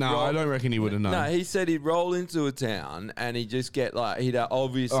that he would. No, roll, I don't reckon he would have known. No, he said he'd roll into a town and he'd just get like he'd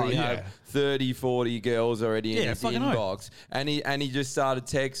obviously Oh, yeah. have 30, 40 girls already in Yeah, his fucking inbox, and he just started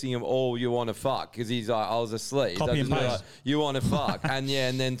texting them all, "You want to fuck?" Because he's like, I was asleep. Copy So and just be paste. like, you want to fuck, and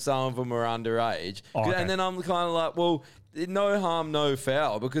then some of them were underage, Oh, okay. and then I'm kind of like, well. No harm, no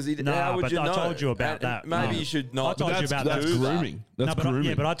foul, because how would but you know? I told you about And that. Maybe No. you should I not. told you about that's that. grooming. That's no, but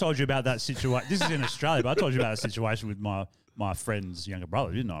grooming. but I told you about that situation. This is in Australia, but I told you about a situation with my friend's younger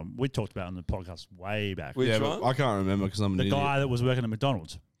brother, didn't I? We talked about it on the podcast way back. Which yeah, but one? I can't remember because I'm an The idiot. guy that was working at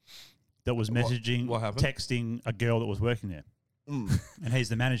McDonald's that was messaging, what happened? texting a girl that was working there. And he's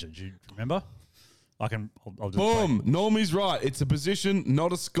the manager. Do you remember? I'll just Boom. Normie's right. It's a position,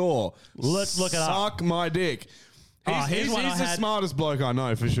 not a score. Let's look it up. Suck my dick. Ah, here's He's one I the had. smartest bloke I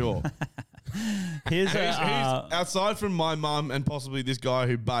know for sure. Here's He's, a, outside from my mum and possibly this guy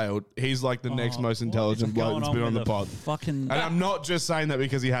who bailed, he's like the next most intelligent bloke that's been on the pod. Fucking And I'm not just saying that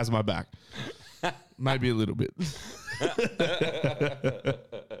because he has my back. Maybe a little bit.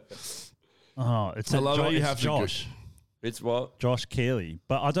 it's I love how you it's have to go- Josh. It's what? Josh Keeley,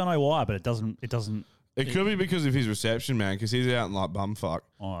 but I don't know why. But it doesn't. It could be because of his reception, man, because he's out in like bumfuck.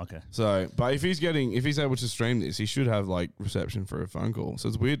 Oh, okay. So, but if he's able to stream this, he should have like reception for a phone call. So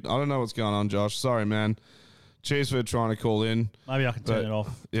it's weird. I don't know what's going on, Josh. Sorry, man. Cheers for trying to call in. Maybe I can turn But, it off.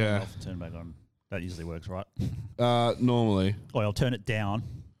 Turn yeah. it off, turn it back on. That usually works, right? Normally, Or I'll turn it down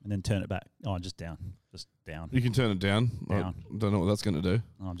and then turn it back. Oh, just down. Just down. you can turn it down. Down. I don't know what that's going to do.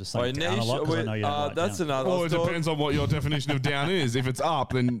 Oh, I'm just Oh, saying down a niche, lot because I know you don't like that's down. another. Well, it depends on what your definition of down is. If it's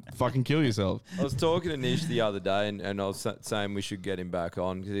up, then fucking kill yourself. I was talking to Nish the other day, and I was saying we should get him back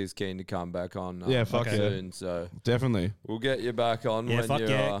on because he was keen to come back on. Yeah, fuck yeah. soon. So Definitely. we'll get you back on Yeah, when fuck you're.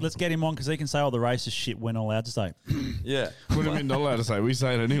 yeah. Let's get him on because he can say all the racist shit we're not allowed to say. Yeah. What do you mean not allowed to say? We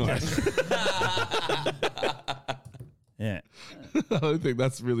say it anyway. Yeah. I don't think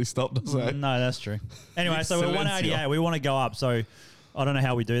that's really stopped us. Eh? No, that's true. Anyway, so we're Silencio. 188. We want to go up. So I don't know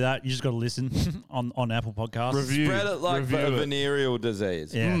how we do that. You just got to listen on Apple Podcasts. Review. Spread it like Review a it. venereal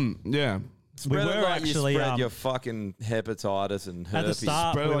disease. Yeah. Yeah. Spread We it were like actually, you spread um, your fucking hepatitis and At the herpes.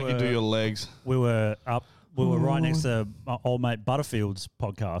 start, Spread it we like you do were- your legs. We were up. We were right next to old mate Butterfield's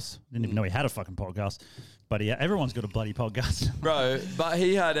podcast. Didn't even know he had a fucking podcast. But yeah, everyone's got a bloody podcast. Bro, but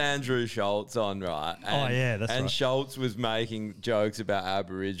he had Andrew Schultz on, right? And, yeah, that's And right. Schultz was making jokes about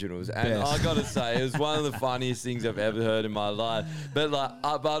Aboriginals. And Best. I got to say, it was one of the funniest things I've ever heard in my life. But like,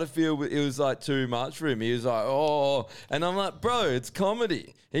 Butterfield, it was like too much for him. He was like, oh. And I'm like, bro, it's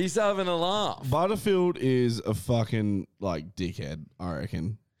comedy. He's having a laugh. Butterfield is a fucking like dickhead, I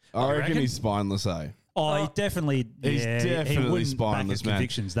reckon. I reckon he's spineless, eh? Oh, he definitely. He's yeah, he definitely wouldn't back spineless, his man.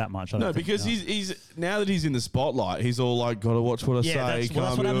 convictions that much. I No, don't think, because no. he's now that he's in the spotlight, he's all like, "Gotta watch what I Yeah, say." that's, well,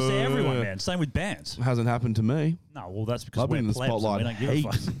 that's can't what be- happens to everyone, man. Same with bands. Hasn't happened to me. No, well, that's because I've we're been in the plebs and spotlight we don't give a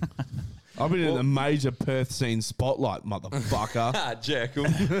heaps. fuck. I've been in a major Perth scene spotlight, motherfucker. Ah, Jekyll.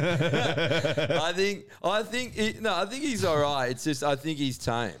 I think he's all right. It's just I think he's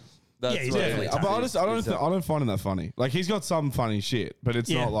tame. That's Yeah, he's what definitely it tame. is. But I He's don't find him that funny. Like he's got some funny shit, but it's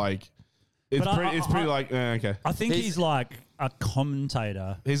Yeah. not like it's But pretty. It's pretty like okay. I think He's- he's like a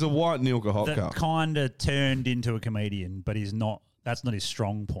commentator He's a white Nilka hot that cup. kind of turned into a comedian, but he's not. That's not his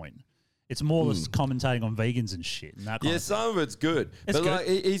strong point. It's more just commentating on vegans and shit. And that kind Yeah, of some of it's good, It's but good.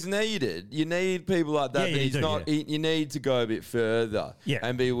 like he's needed. You need people like that. Yeah, but yeah, you he's do, not. yeah. You need to go a bit further. Yeah.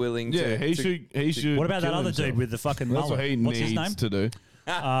 and be willing. Yeah, to, he to- should. He should. What about that kill other himself. dude with the fucking That's mullet? what he What's his name? needs to do.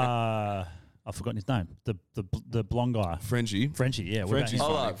 I've forgotten his name. The blonde guy. Frenchie. Frenchie, yeah. what about Frenchie's him? I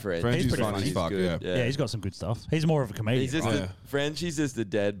funny. like Fred. Frenchie's He's pretty funny funny. as fuck. good, Yeah. Yeah, he's got some good stuff. He's more of a comedian. He's just right? Yeah. Frenchie's just a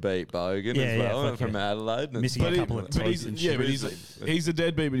deadbeat bogan Yeah, as yeah, well fuck from yeah. Adelaide. And Missing it's- a couple of but toes and shit. but he's a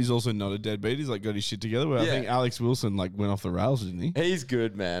deadbeat, but he's also not a deadbeat. He's like got his shit together. Where Yeah. I think Alex Wilson like went off the rails, didn't he? He's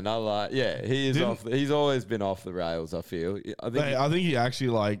good, man. I like. Yeah, he is Didn't- off. He's always been off the rails. I feel. I think. I think he actually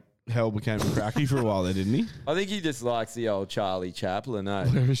like hell became cracky for a while there, didn't he? I think he just likes the old Charlie Chaplin. Eh?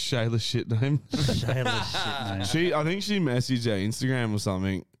 Where is Shayla's shit name? Shayla's shit, man. I think she messaged her Instagram or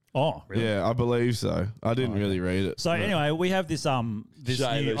something. Oh, really? Yeah, I believe so. I didn't really read it. So but- anyway, we have this this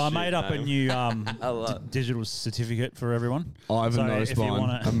Shayla's new. I shit made up a name. new love- digital certificate for everyone. Ivan So No if you Spine,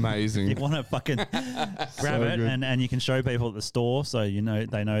 wanna- amazing. You want to fucking grab So it good. and you can show people at the store so they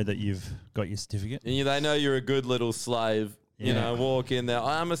know that you've got your certificate. And they know you're a good little slave. You Yeah. know, walk in there.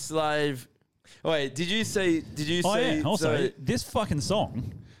 I'm a slave. Wait, did you see? Oh yeah. Also, so- this fucking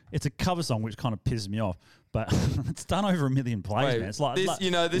song it's a cover song, which kind of pisses me off. But it's done over 1 million plays, man. It's like this,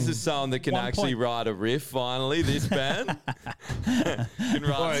 this is someone that can actually 1 write a riff. Finally, this band can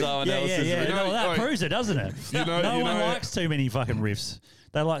write someone else's riff. No, that proves it, doesn't it? No one likes too many fucking riffs.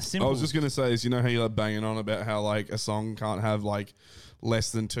 They like simple. I was just gonna say is, how you're like banging on about how like a song can't have like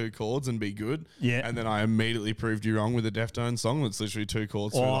less than 2 chords and be good. Yeah. And then I immediately proved you wrong with a Deftones song that's literally 2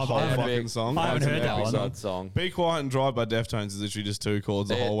 chords through the whole fucking song. I haven't heard that one. Song. Be Quiet and Drive by Deftones is literally just 2 chords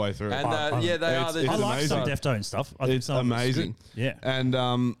the whole way through. And they are. It's I like amazing. some Deftones stuff. I think It's some of it's amazing. good. Yeah.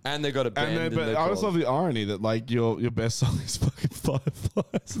 And they got a bend. but I just love the irony that like your best song is fucking Fireflies.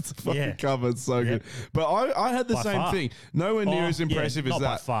 It's a fucking cover. It's so good. But I had the By same far. thing. Nowhere near as impressive as not that.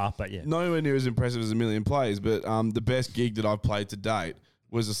 by far, but yeah. Nowhere near as impressive as 1 million plays. But the best gig that I've played to date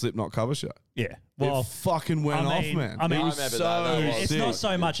was a Slipknot cover show. Yeah. Well, it fucking went off, man. I mean, it was I remember so that was it's sick. not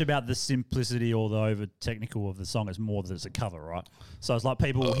so much about the simplicity or the over technical of the song. It's more that it's a cover, right? So it's like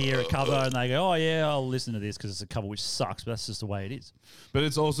people will hear a cover and they go, "Oh yeah, I'll listen to this because it's a cover," which sucks, but that's just the way it is. But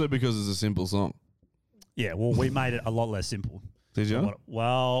it's also because it's a simple song. Yeah. Well, we made it a lot less simple. Did you?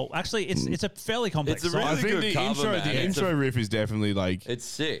 Well, actually, it's a fairly complex It's a song. I really think good the cover, intro, man. the It's intro riff is definitely like It's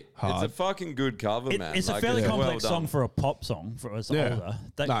sick. Hard. It's a fucking good cover, man. It's a Like, fairly it's complex well song done. for a pop song for us Yeah. older.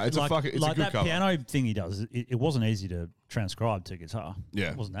 No, it's a like good that cover. piano thing he does. It wasn't easy to transcribe to guitar.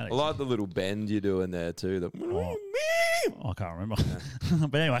 Yeah. It wasn't that I easy. like the little bend you're doing there too. I can't remember.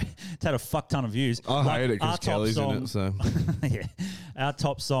 But anyway, it's had a fuck ton of views. I hate it our because top Kelly's song- in it. So yeah, our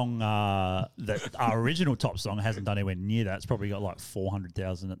top song, that our original top song hasn't done anywhere near that. It's probably got like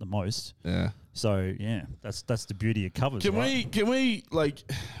 400,000 at the most. yeah. So yeah, that's the beauty of covers. Can right? we like?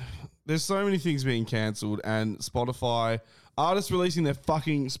 There's so many things being cancelled, and Spotify artists releasing their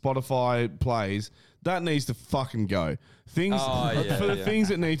fucking Spotify plays. That needs to fucking go. Things for the things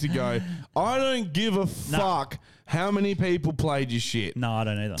that need to go. I don't give a fuck how many people played your shit. No, I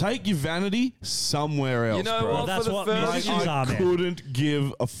don't either. Take your vanity somewhere else, You know bro. what? That's for the what first musicians I are, man. couldn't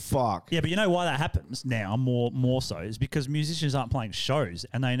give a fuck. Yeah, but you know why that happens now more so is because musicians aren't playing shows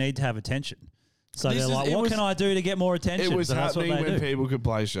and they need to have attention. So This they're is- like, it what was- can I do to get more attention? It was So that's what happening they when do. people could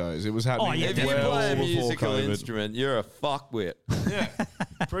play shows. It was happening yeah, If you definitely. play a before musical COVID. instrument, you're a fuckwit. Yeah,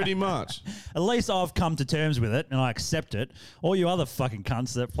 pretty much. At least I've come to terms with it and I accept it. All you other fucking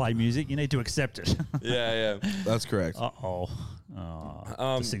cunts that play music, you need to accept it. Yeah. That's correct.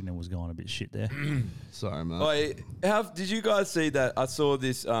 The signal was going a bit shit there. Sorry, man. Wait, did you guys see that? I saw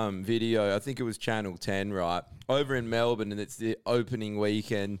this video. I think it was Channel 10, right? Over in Melbourne, and it's the opening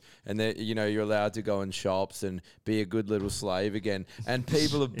weekend, and you're allowed to go in shops and be a good little slave again. And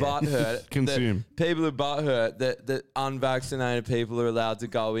people are butthurt. Consume. People are butthurt that unvaccinated people are allowed to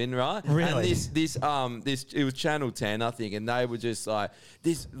go in, right? Really? And this it was Channel 10, I think, and they were just like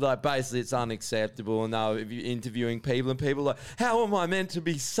this, like basically it's unacceptable. And they were interviewing people, and people were like, how am I meant to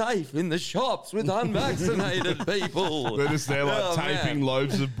be safe in the shops with unvaccinated people? They're just there like Oh, taping man.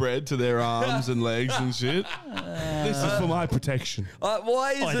 loaves of bread to their arms and legs and shit. This is for my protection.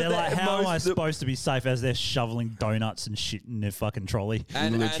 Why is it They're like, that how am I most of the- supposed to be safe as they're shoveling donuts and shit in their fucking trolley?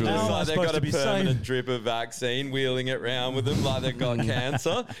 And Literally. How am I they've supposed got to a be permanent safe? drip of vaccine, wheeling it around with them like they've got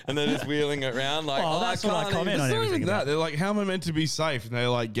cancer, and they're just wheeling it around like, Oh, that's what I can't comment even- on It's not everything even that. about. They're like, how am I meant to be safe? And they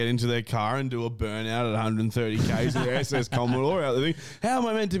like get into their car and do a burnout at 130 k's in their SS Commodore out there. How am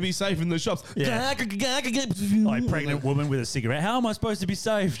I meant to be safe in the shops? Yeah. Like pregnant woman with a cigarette. How am I supposed to be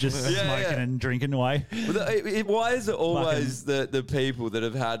safe? Just Yeah, smoking yeah. and drinking away. Why is it always the people that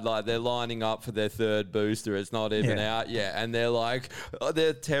have had like they're lining up for their third booster? It's not even Yeah. out yet, and they're like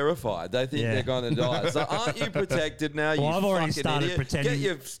they're terrified. They think Yeah. they're going to die. So aren't you protected now? You I've already fucking started idiot? pretending- Get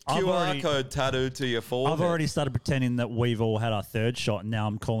your I've QR already- code tattooed to your forehead. I've already started pretending that we've all had our third shot, and now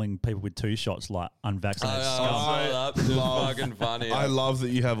I'm calling people with 2 shots like unvaccinated scum. That's just fucking funny. I love that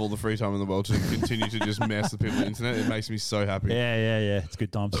you have all the free time in the world to continue to just mess with people on the internet. It makes me so happy. Yeah. It's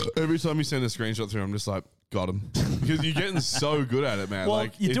good times. Every time you send a screenshot through, I'm just like, got him. Because you're getting so good at it, man. Well,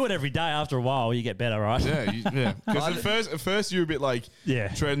 like, you do it every day. After a while, you get better, right? Yeah. Because at first you're a bit like Yeah.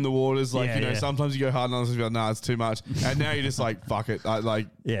 treading the waters. Like, Yeah. sometimes you go hard and others you're like, nah, it's too much. And now you're just like, fuck it.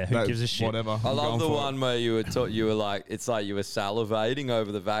 Yeah, who gives a shit? Whatever. I I'm love going the for it. one where you were like, it's like you were salivating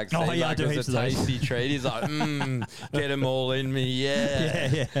over the vaccine. Oh, yeah, I like do it was heaps a of those. tasty treat. He's like, get them all in me, yeah.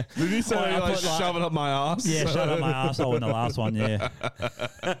 Yeah. Did you say I like put, like- shove it up my ass? Yeah, shut up my asshole in the last one, yeah.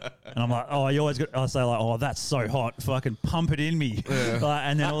 And I'm like, oh, you always got, I say like, oh, that's so hot, fucking pump it in me. Like,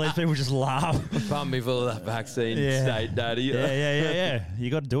 and then all these people just laugh. Pump me full of that vaccine, Yeah. state daddy. Yeah. You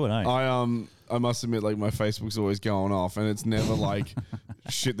got to do it, eh? I must admit, like my Facebook's always going off, and it's never like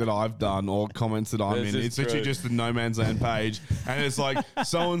shit that I've done or comments that I'm This in. is It's literally true. just the no man's land page, and it's like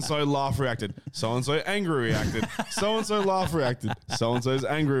so and so laugh reacted, so and so angry reacted, so and so laugh reacted, so and so's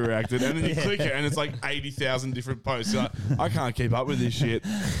angry reacted, and then you click it, and it's like 80,000 different posts. You're like, I can't keep up with this shit.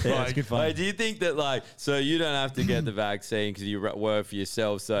 Yeah, it's good fun. Wait, do you think that so you don't have to get the vaccine because you work for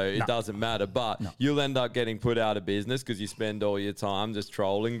yourself, so it doesn't matter, but you'll end up getting put out of business because you spend all your time just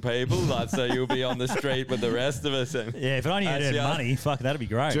trolling people, so you'll be on the street with the rest of us. And Yeah, if only you had money, fuck, that'd be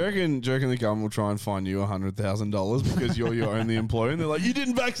great. Do you reckon the government will try and fine you $100,000 because you're your only employee? And they're like, you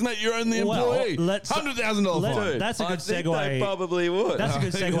didn't vaccinate your only employee. $100,000 fine. Dude, That's a good I think segue. They probably would. That's a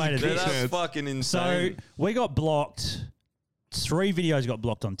good segue to this. That's fucking So insane. we got blocked. 3 videos got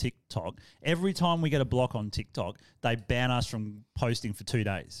blocked on TikTok. Every time we get a block on TikTok, they ban us from posting for 2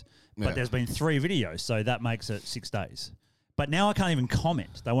 days. But Yeah. there's been 3 videos, so that makes it 6 days. But now I can't even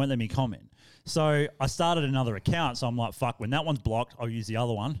comment. They won't let me comment. So I started another account. So I'm like, fuck, when that one's blocked, I'll use the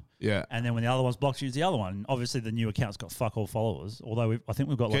other one. Yeah. And then when the other one's blocked, use the other one. Obviously, the new account's got fuck all followers. Although I think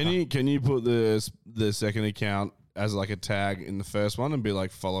we've got Can you put the second account as like a tag in the first one and be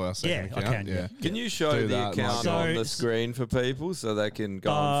like, follow our second Yeah, I account? can, yeah. Can you show Do the that, account like- on the So- screen for people so they can go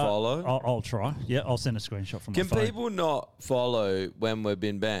and follow? I'll try. Yeah, I'll send a screenshot from Can my phone. people not follow when we've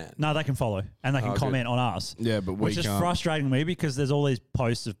been banned? No, they can follow and they can Oh, good. comment on us. Yeah, but we which is can't. frustrating me because there's all these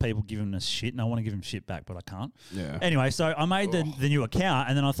posts of people giving us shit, and I want to give them shit back, but I can't. Yeah. Anyway, so I made the new account,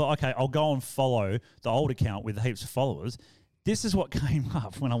 and then I thought, okay, I'll go and follow the old account with heaps of followers. This is what came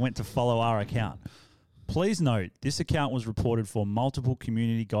up when I went to follow our account. Please note, this account was reported for multiple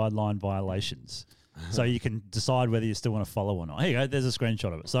community guideline violations. So you can decide whether you still want to follow or not. Here you go. There's a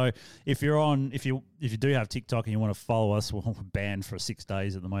screenshot of it. So if you do have TikTok and you want to follow us, we're banned for 6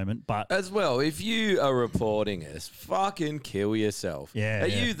 days at the moment. But As well, if you are reporting us, fucking kill yourself. Yeah, Are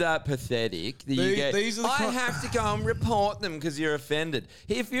yeah. you that pathetic that you get, these are the I have to go and report them because you're offended.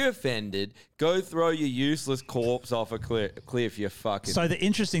 If you're offended, go throw your useless corpse off a cliff, you fucking... So the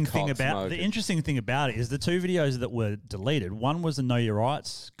interesting thing cock about smoking. it is the 2 videos that were deleted. One was the Know Your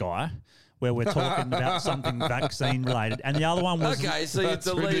Rights guy, where we're talking about something vaccine related, and the other one was Okay, so you That's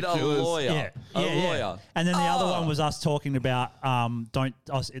delete a ridiculous. lawyer. A lawyer. And then the other one was us talking about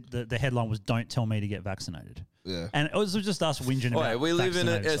the headline was "Don't tell me to get vaccinated." Yeah. And it was just us whinging Wait, about. we live in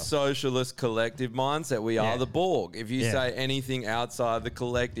vaccinated a stuff. socialist collective mindset. We Yeah. are the Borg. If you Yeah. say anything outside the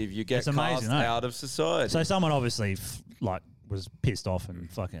collective, you get It's amazing, cast eh? out of society. So someone obviously was pissed off and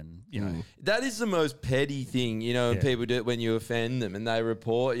fucking That is the most petty thing, when Yeah. people do it when you offend them and they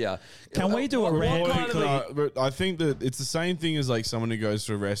report you. Can we do a rant kind of quickly? But I think that it's the same thing as like someone who goes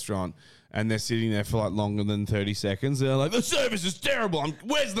to a restaurant and they're sitting there for like longer than 30 seconds. They're like, the service is terrible.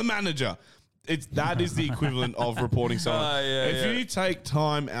 Where's the manager? That is the equivalent of reporting someone. If you take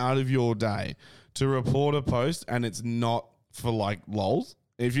time out of your day to report a post and it's not for like lols,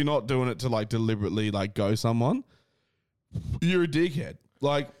 if you're not doing it to like deliberately like go someone, you're a dickhead.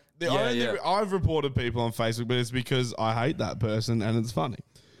 Like I've reported people on Facebook, but it's because I hate that person and it's funny.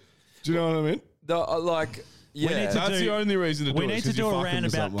 Do you know what I mean? need to That's the only reason to do We it. need is to 'cause do you're a fucking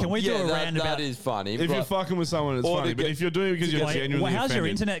with roundabout. someone. Can we do a that roundabout? is funny. If you're fucking with someone, it's Or to funny. But get- if you're doing it because you're genuinely Well, how's your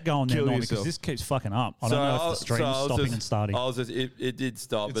offended, internet going there, kill Norm? Because yourself. this keeps fucking up. I don't know if the stream's stopping and starting. It did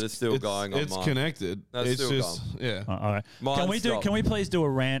stop, but it's still going on. It's mine. connected. That's It's still just yeah. All right. Mine's stopped. Can we please do a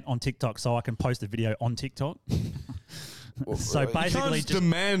rant on TikTok so I can post a video on TikTok? So You can't basically, just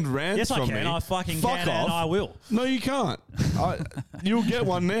demand rants yes, I from can. me. I fucking Fuck can, off. and I will. No, you can't. You'll get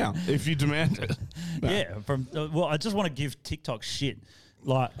one now if you demand it. Yeah. Well, I just want to give TikTok shit.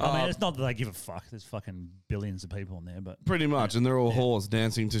 Like, I mean, it's not that they give a fuck. There's fucking billions of people on there, but Pretty much, and they're all whores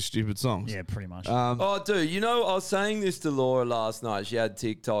dancing to stupid songs. yeah, pretty much. Oh, dude, I was saying this to Laura last night. She had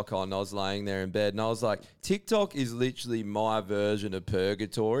TikTok on. I was laying there in bed, and I was like, TikTok is literally my version of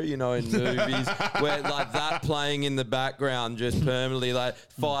purgatory, in movies where, like, that playing in the background just permanently, like,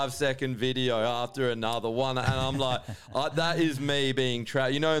 5-second video after another one. And I'm like, that is me being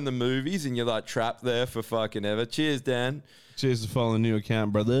trapped. In the movies, and you're, like, trapped there for fucking ever. Cheers, Dan. Cheers to following the new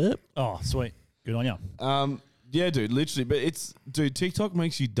account, brother. Oh, sweet. Good on you. Yeah, dude, literally. But TikTok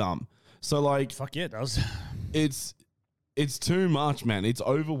makes you dumb. So like, Fuck yeah, it does. it's too much, man. It's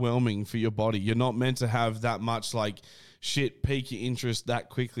overwhelming for your body. You're not meant to have that much like shit pique your interest that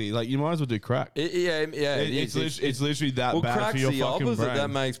quickly. Like you might as well do crack. It's literally that Well, bad for crack's your the fucking opposite. brain. That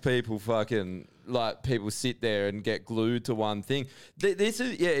makes people fucking people sit there and get glued to one thing.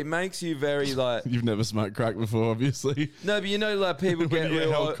 It makes you very like. You've never smoked crack before, obviously. No, but like people When get you get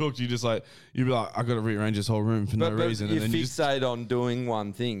real. hell cooked, you'd be like, I got to rearrange this whole room for no But reason. you And then you just, fixate on doing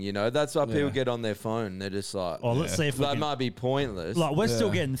one thing. That's why people Yeah. get on their phone. They're just like, Oh, let's see if we that can, might be pointless. like we're still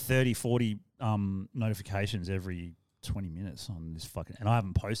Yeah. getting 30, 40 notifications every 20 minutes on this fucking, and I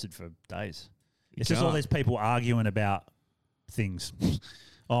haven't posted for days. It's just can't. all these people arguing about things.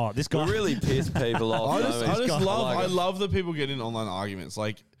 Oh, this guy We really piss people off. I love that people get in online arguments.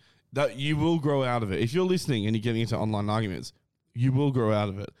 Like that, you will grow out of it. If you're listening and you're getting into online arguments, you will grow out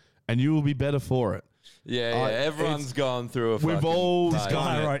of it, and you will be better for it. Yeah, everyone's gone through a We've fucking all phase.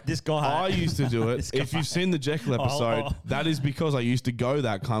 done it. This guy. I used to do it. This guy. If you've seen the Jekyll episode, that is because I used to go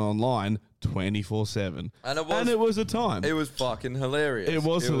that kind of online 24/7, And it was a time. It was fucking hilarious. It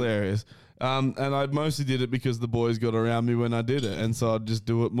was hilarious. And I mostly did it because the boys got around me when I did it, and so I'd just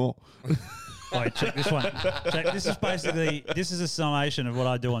do it more. Wait, check this one. This is basically a summation of what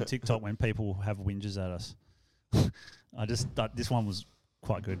I do on TikTok when people have whinges at us. I just thought this one was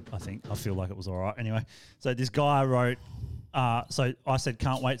quite good. I feel like it was all right. Anyway, so this guy wrote. So I said,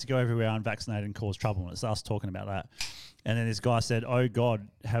 can't wait to go everywhere unvaccinated and cause trouble. And it's us talking about that. And then this guy said, oh, God,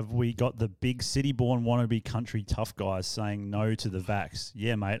 have we got the big city-born wannabe country tough guys saying no to the vax?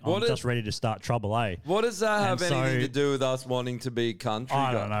 Yeah, mate, I'm just ready to start trouble, eh? What does that have anything to do with us wanting to be country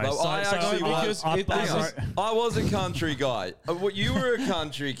I guys? don't know. I was a country guy. You were a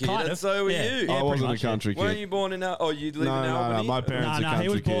country kid, Kind and of, so were yeah. you. I wasn't a country Weren't kid. you born in Oh, you live in No, Albany? my parents are No, country he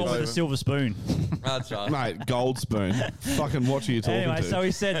was born kids. with a silver spoon. That's right. Mate, gold spoon. Fucking what are you talking Anyway, to? so he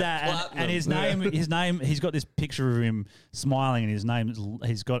said that, and his name, he's got this picture of him smiling, and his name,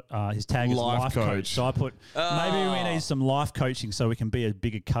 he's got his tag is Life life coach. coach. So I put maybe we need some life coaching so we can be a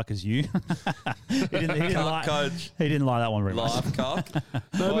bigger cuck as you. he didn't Coach. He didn't like that one very much. Life cock.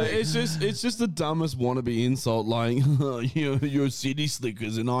 No, but it's just the dumbest wannabe insult. Like you're city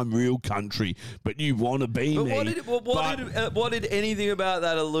slickers and I'm real country, but you want to be But me. what did anything about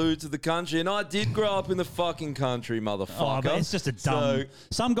that allude to the country? And I did grow up in the fucking country, motherfucker. Oh, but it's just a dumb.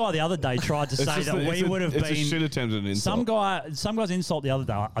 Some guy the other day tried to say that we would have It's been. a shit attempt at an insult. Some guy's insult the other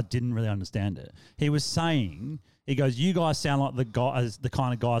day, I didn't really understand it. He was saying, he goes, "You guys sound like the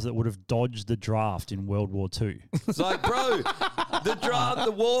kind of guys that would have dodged the draft in World War II." It's like, bro,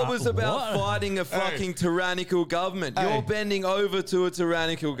 the war was about fighting a fucking tyrannical government. You're bending over to a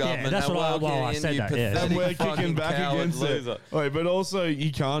tyrannical government. that's and what I in, said you that, yeah. pathetic And we're fucking kicking back coward against loser. it. Wait, but also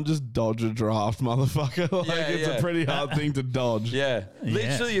you can't just dodge a draft, motherfucker. Like Yeah, it's yeah. a pretty hard thing to dodge. Yeah.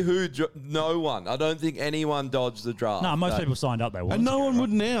 Literally no one. I don't think anyone dodged the draft. No, most people signed up. They And no one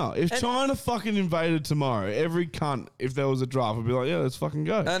would now. If China fucking invaded tomorrow, every cunt, if there was a draft, would be like, yeah, let's fucking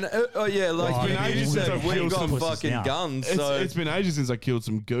go. And like been you ages since said, I've we've killed got some fucking now. guns. So It's been ages since I killed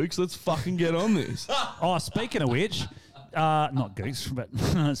some gooks. Let's fucking get on this. Oh, speaking of which, not goose, but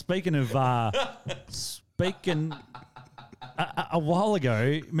speaking of a while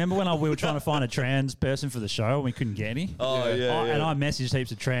ago, remember when we were trying to find a trans person for the show and we couldn't get any? And I messaged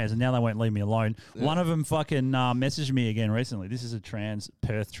heaps of trans and now they won't leave me alone. One of them fucking messaged me again recently. This is a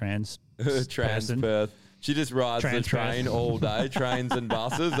Perth trans person. Perth. She just rides Trans the train Perth. all day, trains and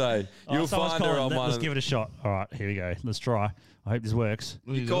buses. You'll Someone's find her calling. on one. Let's of give it a shot. All right, here we go. Let's try. I hope this works.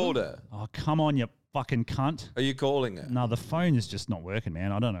 You called her. Oh, come on, you fucking cunt. Are you calling her? No, the phone is just not working,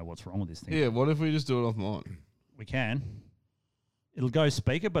 man. I don't know what's wrong with this thing. Yeah, what if we just do it off mine? We can. It'll go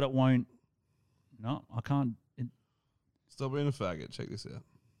speaker, but it won't. No, I can't. Stop being a faggot. Check this out.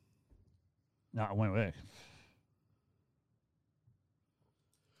 No, it won't work.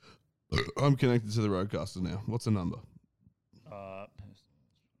 I'm connected to the roadcaster now. What's the number?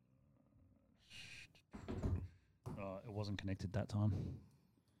 It wasn't connected that time.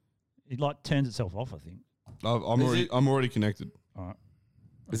 It like turns itself off, I think. I'm already connected. All right.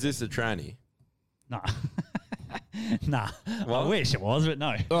 Is this a tranny? Nah. Nah. What? I wish it was, but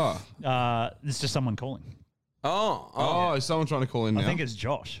no. Oh, It's just someone calling. oh, is someone trying to call in now? I think it's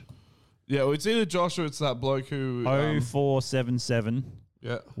Josh. Yeah, well, it's either Josh or it's that bloke who. 0477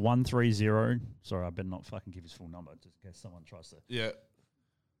 Yeah. 130. Sorry, I better not fucking give his full number just in case someone tries to. Yeah.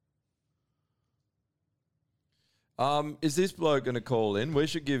 Is this bloke going to call in? We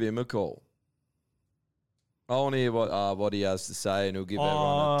should give him a call. I want to hear what he has to say, and he'll give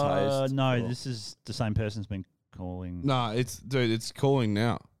everyone a taste. No, this is the same person's been calling. Nah, it's calling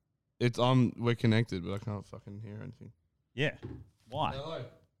now. We're connected, but I can't fucking hear anything. Yeah. Why? Hello. Hey,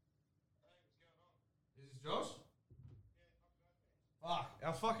 what's going on? Is this Josh? Fuck,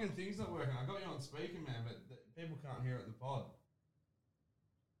 our fucking thing's not working. I got you on speaker, man, but people can't hear it in the pod.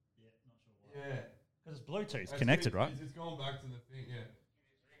 Yeah, not sure why. Yeah. Because it's Bluetooth connected, right? It's gone back to the thing, yeah.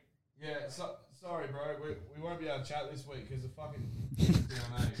 Yeah, sorry, bro. We won't be able to chat this week because the fucking thing's down,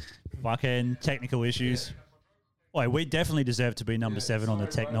 eh? Fucking technical issues. Wait, we definitely deserve to be number 7 on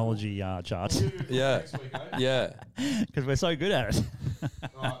the sorry, bro. technology charts. Yeah. Next week, eh? Yeah. Because we're so good at it.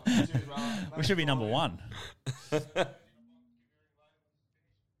 Alright, cheers, bro. We should be number 1.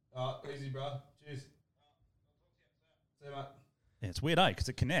 Easy, bro. Cheers. Yeah, it's weird, because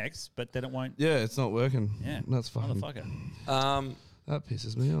it connects, but then it won't. Yeah, it's not working. Yeah, That's fucking. motherfucker. That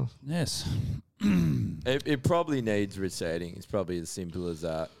pisses me off. Yes, It probably needs resetting. It's probably as simple as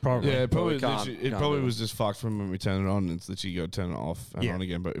that. probably. Yeah, it probably can't- literally- it can't probably do it. was just fucked from when we turn it on. It's literally you got to turn it off and Yeah. on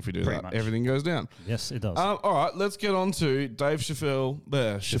again. But if we do Pretty that, much. everything goes down. Yes, it does. All right, let's get on to Dave Chappelle.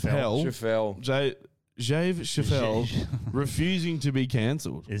 Chappelle. Dave Chappelle refusing to be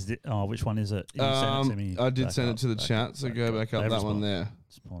cancelled. Is it? Oh, which one is it? You sent it to me I did back send up, it to the back chat, up, so back go up. back up They've that one responded. there.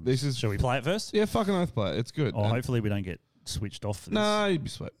 Responded. This is- Shall we play it first? Yeah, fucking oath play it. It's good. Or And- hopefully we don't get switched off for this. No, you'd be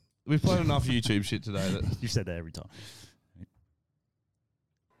sweet. We've played enough YouTube shit today. That You've said that every time.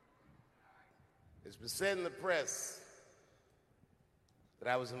 It's been said in the press that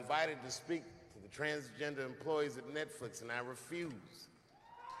I was invited to speak to the transgender employees at Netflix, and I refused.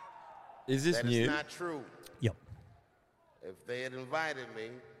 Is this That new? is not true. Yep. If they had invited me,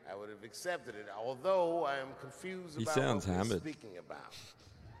 I would have accepted it, although I am confused He about sounds what we're hammered. speaking about.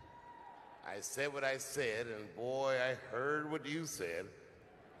 I said what I said, and boy, I heard what you said.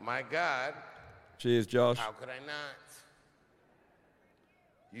 My God, Cheers, Josh. how could I not?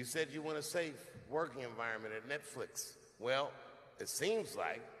 You said you want a safe working environment at Netflix. Well, it seems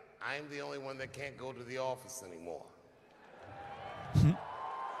like I'm the only one that can't go to the office anymore.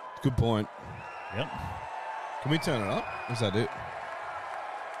 good point. Yep. Can we turn it up? Is that it?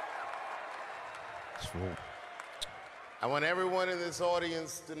 Sure. I want everyone in this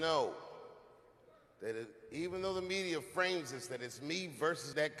audience to know that even though the media frames this, that it's me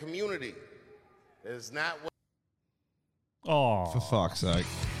versus that community, that is not what. Oh, For fuck's sake.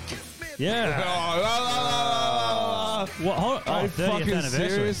 yeah. What? Hold, Are you 30th fucking anniversary.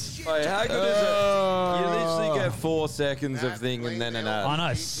 serious? Wait, how good is it? You literally get 4 seconds of not thing and then an ad. I know,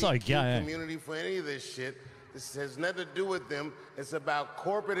 it's so LGBTQ gay, eh? community for any of this shit. This has nothing to do with them. It's about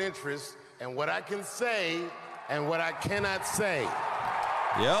corporate interests and what I can say and what I cannot say.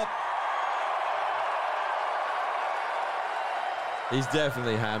 Yep. He's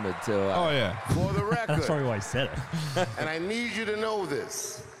definitely hammered too. Oh, yeah. For the record, That's probably why he said it. and I need you to know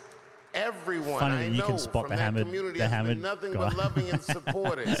this. Everyone Funny I that you know can spot from the that hammered- community the has hammered been nothing guy. but loving and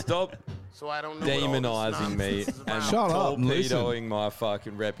supportive. Stop So I don't know what all this demonizing me nonsense is and about. Shut up and listen. torpedoing my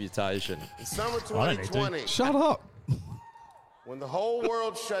fucking reputation. In summer I don't need to. 2020, Shut up. when the whole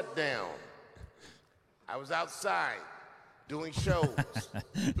world shut down, I was outside doing shows.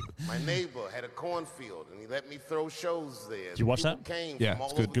 My neighbor had a cornfield, and he let me throw shows there. Did you watch People that? came Yeah, from all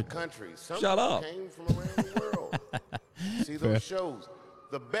it's good. over the country. Some Shut people up. came from around the world. See those shows.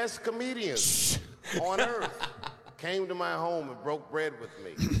 The best comedians on earth came to my home and broke bread with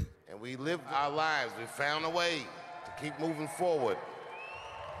me. And we lived our lives. We found a way to keep moving forward.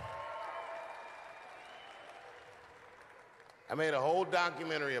 I made a whole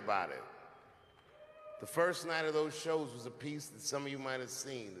documentary about it. The first night of those shows was a piece that some of you might have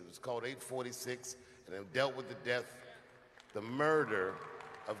seen. It was called 846, and it dealt with the murder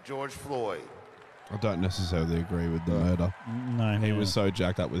of George Floyd. I don't necessarily agree with the murder. No, He was so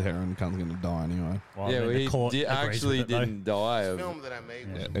jacked up with heroin, cunt's going to die anyway. Well, Yeah, I mean, well, the he court agrees actually with it, though. didn't die The of. film that I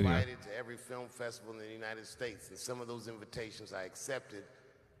made was anyway. invited to every film festival in the United States, and some of those invitations I accepted.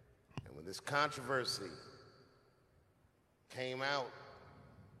 And when this controversy came out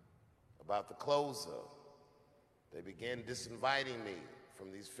about the closer, they began disinviting me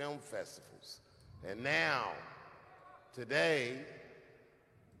from these film festivals. And now, today,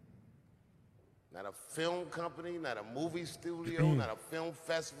 not a film company, not a movie studio, not a film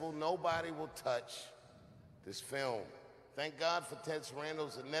festival, nobody will touch this film. Thank God for Ted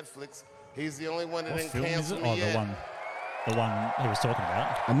Sarandos at Netflix. He's the only one that What didn't film is cancel it? me Oh, yet. the one he was talking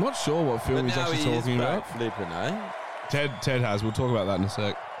about. I'm not sure what film But he's now actually he is talking back about. flipping, eh? Ted has. We'll talk about that in a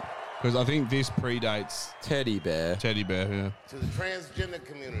sec. Because I think this predates Teddy bear. Teddy Bear. Yeah. To the transgender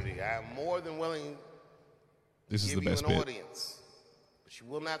community, I am more than willing This to is give the best you an bit. audience, but you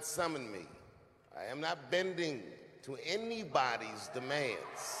will not summon me. I am not bending to anybody's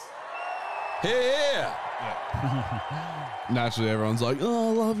demands. Here. Naturally, everyone's like, "Oh,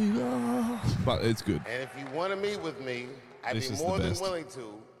 I love you," but it's good. And if you want to meet with me, I'd This be is the more than best. willing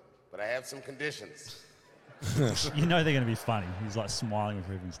to, but I have some conditions. You know they're going to be funny. He's like smiling with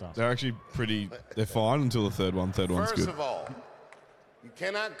and stuff. They're actually pretty. They're fine until the third one. Third one's First good. of all, you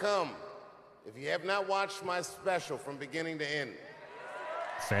cannot come if you have not watched my special from beginning to end.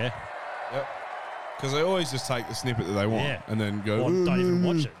 Fair. Because they always just take the snippet that they want Yeah. and then go. Or don't even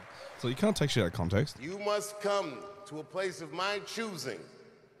watch it. So you can't take shit out of context. You must come to a place of my choosing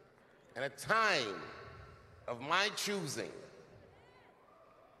and a time of my choosing.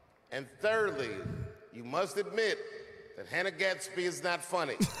 And thirdly, you must admit that Hannah Gadsby is not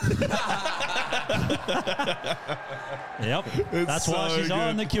funny. Yep. That's why so she's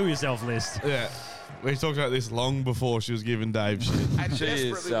on good. the kill yourself list. Yeah. We talked about this long before she was giving Dave shit. I She is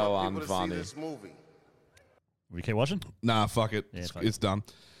desperately so want people unfunny. to see this movie. We keep watching? Nah, fuck it. Yeah, It's, fuck it's done.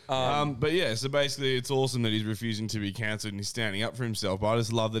 But yeah, so basically it's awesome that he's refusing to be cancelled and he's standing up for himself. But I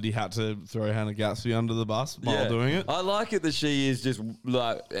just love that he had to throw Hannah Gadsby under the bus while doing it. I like it that she is just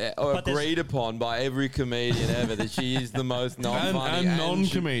like agreed upon by every comedian ever that she is the most non-funny and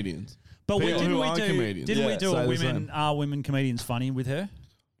non-comedians. But we, People didn't who we aren't do, comedians. didn't we Yeah, do say a the same. women comedians funny with her?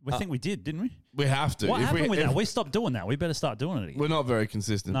 I think we did, didn't we? We have to. What If happened with if- that? We stopped doing that. We better start doing it again. We're not very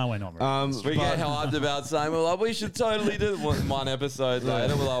consistent. No, we're not very We get hyped about saying, well, we should totally do one episode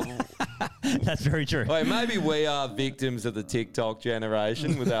later. We're like, That's very true. wait, maybe we are victims of the TikTok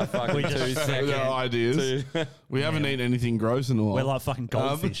generation with our fucking We just- 2 With second our ideas. We haven't eaten anything gross in a while. We're like fucking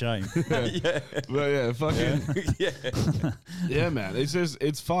goldfish, eh? But yeah, fucking yeah, man. It's just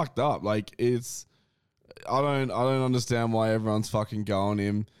it's fucked up. Like I don't understand why everyone's fucking going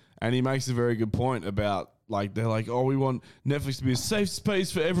him. And he makes a very good point about like they're like, oh, we want Netflix to be a safe space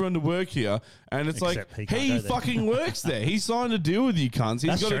for everyone to work here, and it's Except he like can't he go there. fucking works there. He signed a deal with you cunts.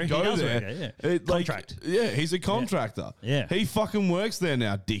 He's That's got true. to He go does there. work there, yeah. Like, Contract. yeah, he's a contractor. Yeah. He fucking works there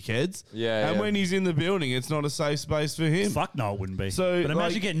now, dickheads. Yeah, And yeah. when he's in the building, it's not a safe space for him. Fuck no, it wouldn't be. So, but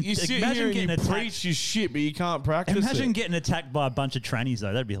imagine like, getting you sit imagine here and getting you attacked. preach your shit, but you can't practice Imagine it. getting attacked by a bunch of trannies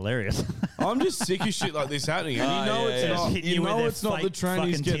though. That'd be hilarious. I'm just sick of shit like this happening, and you know yeah, it's yeah. not. Just hitting You you with know their it's not the fake trannies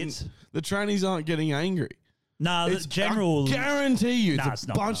fucking getting. tits. The trannies aren't getting angry. No, the It's general. I guarantee you, Nah, it's it's a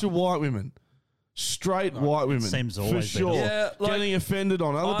not, bunch no. of white women. Straight white women, seems for always been sure. Yeah, like, getting offended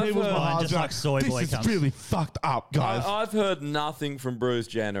on other I've people's heard- behalves. just like soy this boy is cunts. really fucked up, guys. I've heard nothing from Bruce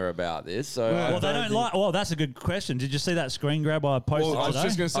Jenner about this. So Well, they don't like. Well, that's a good question. Did you see that screen grab I posted well, I was today?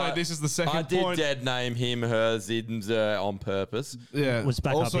 just going to say, this is the second I did point. dead name him, her, Zids on purpose. Yeah. Was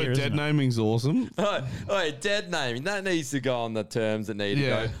back up also, here, isn't dead it? naming's awesome. Wait, dead naming. That needs to go on the terms that need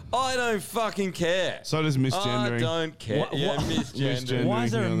Yeah. to go. I don't fucking care. So does misgendering. I don't care. What- Yeah, what- misgendering. Why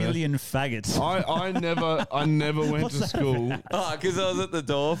is there a on there. million faggots? I never went What's to that school. Oh, because I was at the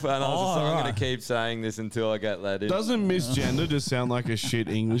door and I was just like, I'm right. going to keep saying this until I get let in. Doesn't misgender just sound like a shit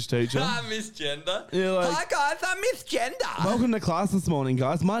English teacher? Ah, misgender. Yeah, like- Hi guys, I'm misgender. Welcome to class this morning,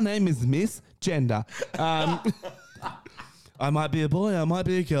 guys. My name is Miss Gender. I might be a boy, I might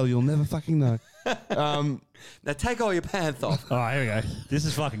be a girl. You'll never fucking know. Now take all your pants off. All right, here we go. This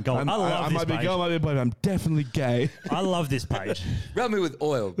is fucking gold. I love I this might be a page. girl, I might be a boy, but I'm definitely gay. I love this page. Rub me with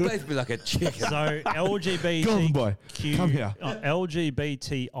oil. Bathe me like a chicken. So LGBTQ. Golden boy, come here.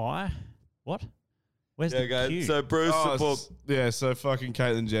 LGBTI. What? Where's the Okay, Q? so Bruce Oh, support. yeah, so fucking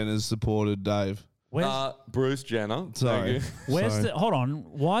Caitlyn Jenner's supported Dave. Where's, Bruce Jenner. Sorry. Thank you. where's sorry. the? Hold on.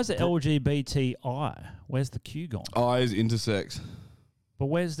 Why is it LGBTI? Where's the Q gone? I is intersex. But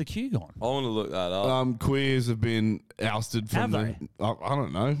where's the Q gone? I want to look that up. Queers have been ousted from Have I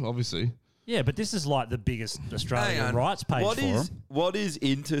don't know, obviously. Yeah, but this is like the biggest Australian rights page What for is 'em. what is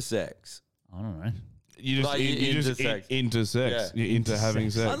intersex? I don't know. You just, Like you just intersex. intersex. Yeah. You're into having I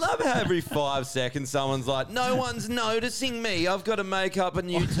sex. love how every 5 seconds someone's like, "No one's noticing me. I've got to make up a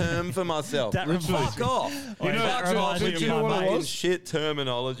new term for myself." That reminds Fuck me- off! You know, that reminds me of my what it mate. was? Shit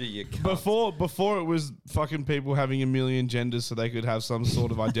terminology. You cunt. Before it was fucking people having a million genders so they could have some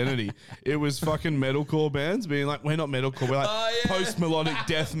sort of identity. It was fucking metalcore bands being like, we're not metalcore, we're like Oh, yeah. post melodic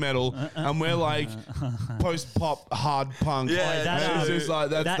death metal, and we're like post pop hard punk. Yeah, And that, it's just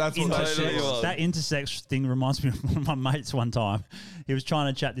like that's what that intersex- shit was. was. That intersex thing reminds me of one of my mates one time. He was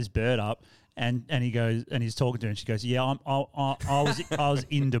trying to chat this bird up, and he goes, and he's talking to her, and she goes, "Yeah, I was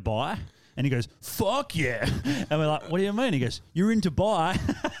in Dubai." And he goes, "Fuck yeah!" And we're like, "What do you mean?" He goes, "You're in Dubai."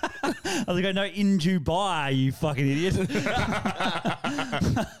 I was like, "No, in Dubai, you fucking idiot."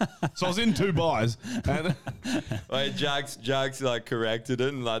 So I was in two buys, and Wait, Jags like corrected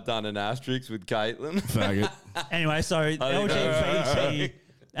it and like done an asterisk with Caitlin. faggot. Anyway, so LGBT,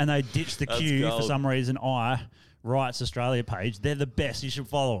 and they ditched the That's Q for gold. some reason. Rights Australia page. They're the best. You should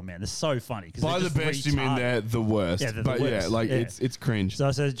follow them, man. They're so funny. 'cause By they're the just best, you mean retarded. they're the worst. Yeah, they're the but yeah, worst. like Yeah. it's cringe. So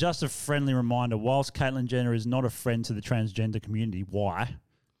it says, just a friendly reminder, whilst Caitlyn Jenner is not a friend to the transgender community, why?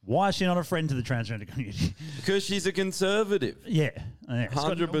 Why is she not a friend to the transgender community? Because she's a conservative. Yeah. It's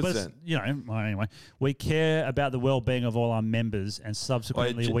got- 100%. but it's, you know, well, anyway, we care about the well-being of all our members, and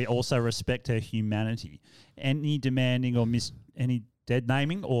subsequently Wait, we also respect her humanity. Any demanding or any dead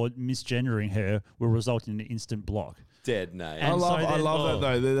naming or misgendering her will result in an instant block. Dead name. And I love so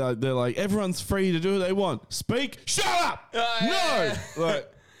then- that though. They're like everyone's free to do what they want. Speak. Shut up. Oh, no. yeah.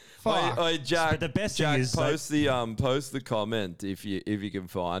 Like, Fuck. Oi, Jack. But the best thing Jack, is post the comment if you can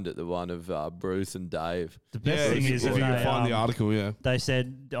find it, the one of Bruce and Dave. The best thing is if that you can they, find the article, yeah. they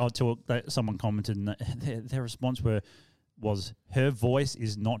said, someone commented, and their response was, her voice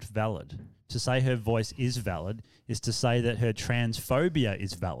is not valid. To say her voice is valid is to say that her transphobia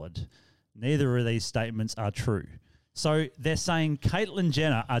is valid. Neither of these statements are true. So they're saying Caitlyn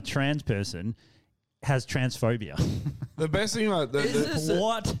Jenner, a trans person, has transphobia. The best thing, like,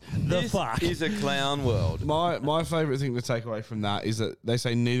 What the fuck? This is a clown world. my favorite thing to take away from that is that they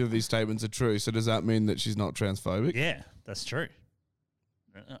say neither of these statements are true. So does that mean that she's not transphobic? Yeah, that's true.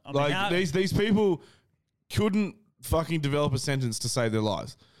 I mean, Like these people couldn't fucking develop a sentence to save their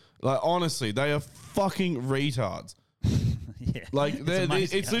lives. Like honestly, they are fucking retards. yeah, Like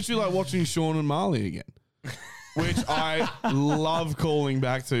it's literally like watching Sean and Marley again. Which I love calling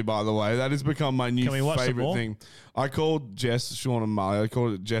back to, by the way. That has become my new Can we watch some favorite more? thing. I called Jess, Sean and Marley. I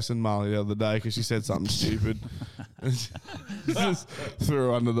called it Jess and Marley the other day because she said something stupid. Just threw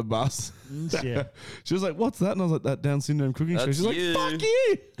her under the bus. Yeah. She was like, "What's that?" And I was like, "That Down syndrome cooking show." That's She's you. like, "Fuck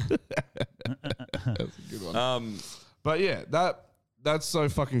you." That's a good one. But yeah, that's so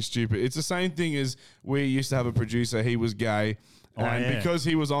fucking stupid. It's the same thing as we used to have a producer. He was gay. And yeah. because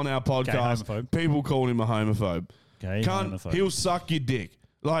he was on our podcast, homophobe. people called him a homophobe. Gay Cunt, homophobe. he'll suck your dick.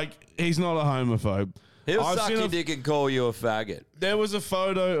 Like, he's not a homophobe. He'll I've suck seen your a- dick and call you a faggot. There was a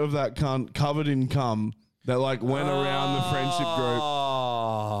photo of that cunt covered in cum that, like, went around the friendship group.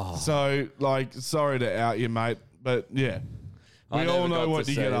 Oh. So, like, sorry to out you, mate. But, yeah. I We all never know got what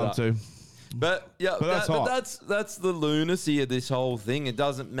to you get see up that. to. But yeah, But that's hot. that's the lunacy of this whole thing. It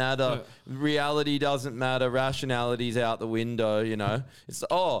doesn't matter. Reality doesn't matter. Rationality's out the window. You know, it's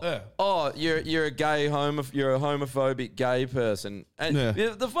you're a gay you're a homophobic gay person. And Yeah.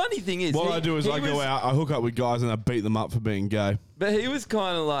 the funny thing is, What I do is I go out, I hook up with guys, and I beat them up for being gay. But he was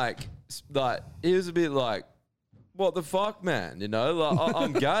kind of like he was a bit like, what the fuck, man? You know, like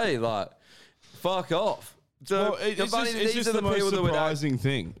I'm gay. Like, fuck off. So Well, the funny thing, it's these just are the most people that would act- surprising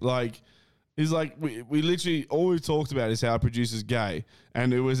thing. Like, is like we literally all we've talked about is how our producer's gay,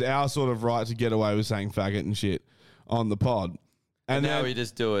 and it was our sort of right to get away with saying faggot and shit on the pod. And now then- we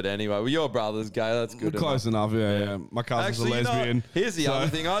just do it anyway. Well, your brother's gay. That's good. Close enough, yeah. My cousin's Actually, a lesbian. here's the so- other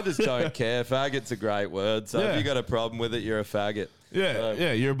thing. I just don't care. Faggot's a great word. So Yeah. if you got a problem with it, you're a faggot. Yeah, So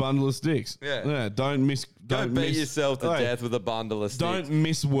yeah, you're a bundle of sticks. Yeah. Don't Don't beat yourself to Hey, death with a bundle of Don't sticks.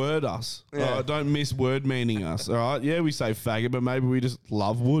 misword us. Yeah. Don't misword meaning us. All right. Yeah, we say faggot, but maybe we just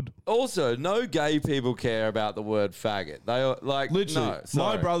love wood. Also, no gay people care about the word faggot. They are like Literally, no. my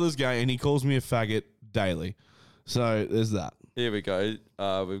sorry. brother's gay, and he calls me a faggot daily. So there's that. Here we go.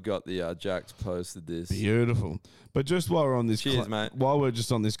 We've got the Jack's posted this. Beautiful. But just while we're on this, Cheers, mate. While we're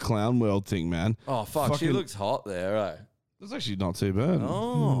just on this clown world thing, man. Oh fuck, she fucking- looks hot there, eh? That's actually not too bad.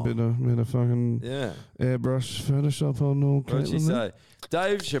 Oh. Bit of fucking Yeah. airbrush Photoshop on all. What'd she Caitlin there. say?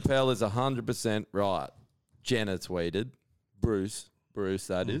 Dave Chappelle is 100% right. Jenner tweeted. Bruce,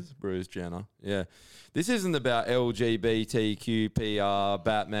 that is. Bruce Jenner. Yeah. This isn't about LGBTQPR,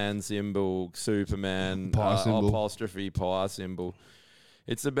 Batman symbol, Superman, Pie symbol. apostrophe pie symbol.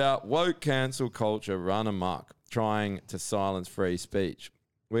 It's about woke cancel culture run amok, trying to silence free speech.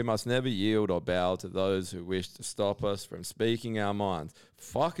 We must never yield or bow to those who wish to stop us from speaking our minds.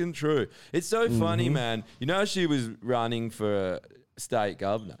 Fucking true. It's so funny, man. You know, she was running for state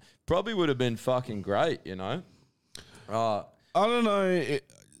governor. Probably would have been fucking great, you know? I don't know.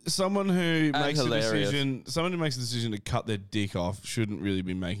 Someone who makes hilarious. someone who makes a decision to cut their dick off shouldn't really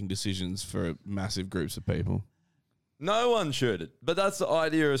be making decisions for massive groups of people. No one should. But that's the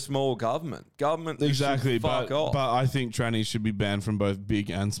idea of small government. Government should Exactly, fuck but off. I think trannies should be banned from both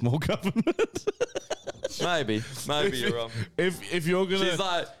big and small government. Maybe you're wrong. If you're gonna, She's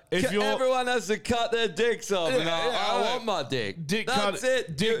like, if you're everyone has to cut their dicks off, and I want my dick. That's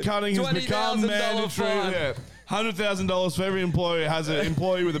it. Dick cutting has become $20,000 mandatory. fine. Yeah. $100,000 for every employee who has an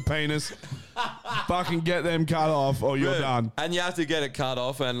employee with a penis. Fucking get them cut off, or you're Good. done. And you have to get it cut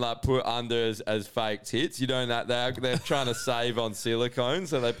off and like put under as fake tits. You don't that they're trying to save on silicone,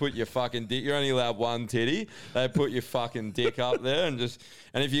 so they put your fucking dick. You're only allowed one titty. They put your fucking dick up there and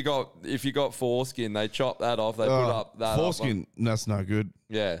if you got foreskin, they chop that off. They put up that foreskin. That's no good.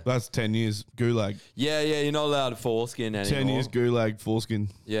 Yeah. That's 10 years gulag. Yeah. You're not allowed foreskin anymore. 10 years gulag foreskin.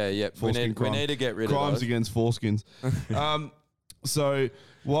 Yeah. We Foreskin crime. need to get rid Crimes of those. against foreskins. So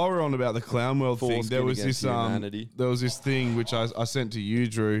while we're on about the clown world thing, Foreskin there was against this humanity. there was this thing which I sent to you,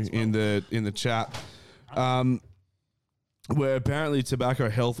 Drew, in the chat, where apparently tobacco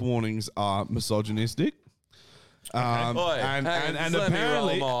health warnings are misogynistic. Oi, And hang on, and just let me roll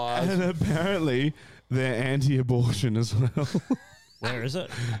apparently my eyes. and apparently they're anti-abortion as well. Where is it?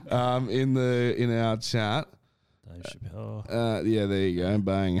 In our chat. Dave Chappelle. Yeah, there you go.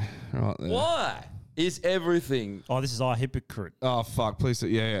 Bang. Right there. Why is everything? Oh, this is our hypocrite. Oh, fuck. Please.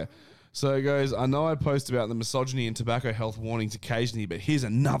 Yeah. So it goes, I know I post about the misogyny and tobacco health warnings occasionally, but here's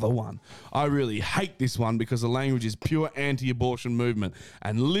another one. I really hate this one because the language is pure anti-abortion movement.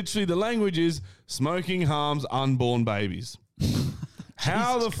 And literally the language is smoking harms unborn babies.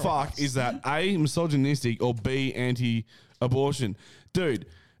 How the fuck is that A, misogynistic, or B, anti-abortion? Dude,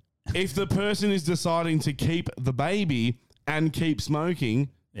 if the person is deciding to keep the baby and keep smoking...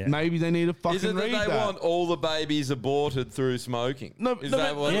 Yeah. Maybe they need to fucking Is it that read they that. want all the babies aborted through smoking? No, is no,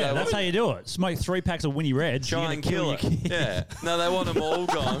 that what Yeah, they that's want? how you do it. Smoke 3 packs of Winnie Reds. Try you're and gonna kill your it. kid. Yeah. No, they want them all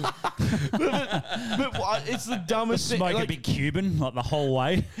gone. But it's the dumbest thing. Smoke Like, a big Cuban like the whole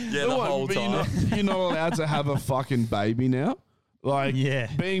way. Yeah, the what, whole but time. you're not allowed to have a fucking baby now. Like, Yeah.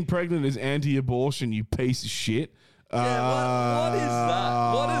 being pregnant is anti-abortion, you piece of shit. Yeah, what is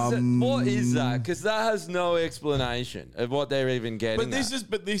that? What is that? Because that has no explanation of what they're even getting. But this at. is-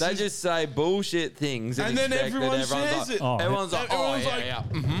 but this they is- just say bullshit things, And then expect that everyone everyone's shares like, it. Oh, everyone's like, oh everyone's yeah,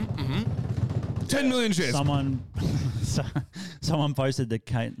 like- yeah. 10 million shares. Someone posted the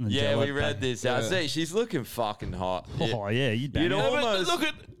Kate and the Yeah, Jello we read pack. this. I see. She's looking fucking hot. Oh yeah, you don't. You know- No, but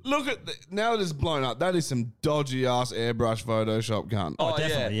almost- look at now that it's blown up. That is some dodgy ass airbrush Photoshop cunt. Oh,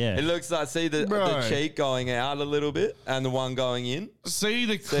 definitely, yeah. It looks like, see the Bro. cheek going out a little bit and the one going in. See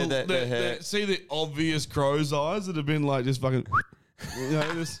the hair. see the obvious crow's eyes that have been like just fucking. You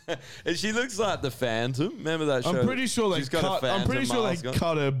know, just, And she looks like the Phantom. Remember that show? I'm pretty sure they She's got a cut. I'm pretty Phantom sure mask they on.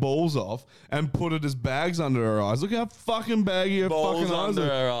 cut her balls off and put it as bags under her eyes. Look how fucking baggy her balls fucking eyes under are.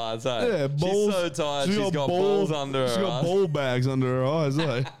 her eyes. Hey? Yeah, balls. She's so tired. She's got balls under She's her got eyes. ball bags under her eyes.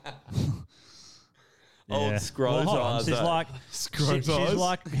 Eh? Old scrote hold on, eyes. She's eh? like, Scrote she's eyes.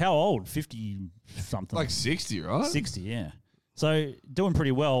 like how old? 50 something. Like 60, right? 60, yeah. So doing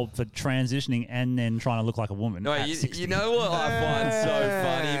pretty well for transitioning and then trying to look like a woman. No, at you 60. know what I find so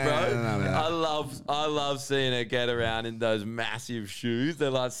funny, bro? No. I love seeing her get around in those massive shoes. They're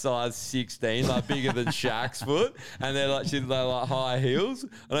like size 16, like bigger than Shaq's foot, and they're like high heels.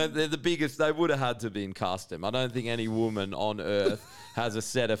 They're the biggest. They would have had to been custom. I don't think any woman on earth has a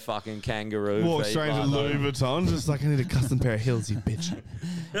set of fucking kangaroo Walk feet. straight to like Louis that. Vuitton, just like I need a custom pair of heels, you bitch.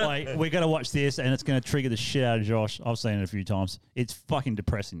 Like, we're going to watch this and it's going to trigger the shit out of Josh. I've seen it a few times. It's fucking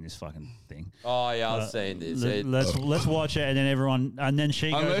depressing, this fucking thing. Oh yeah, I've seen this. Let's watch it and then everyone, and then she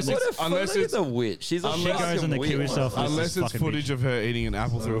Unless goes and, it's- unless look at it's- the witch. She's a she goes fucking and witch. kill herself. with Unless this it's fucking footage bitch. of her eating an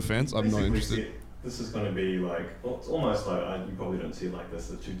apple through a fence, I'm not Basically, interested. This is going to be like, well, it's almost like, you probably don't see it like this,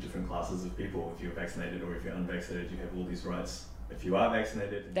 the two different classes of people. If you're vaccinated or if you're unvaccinated, you have all these rights. If you are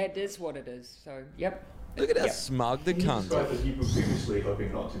vaccinated, That is what it is. So, yep. Look at how Yep. smug the you cunt described is. the people previously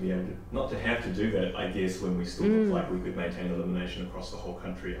hoping not to be able to, not to have to do that. I guess when we still looked like we could maintain elimination across the whole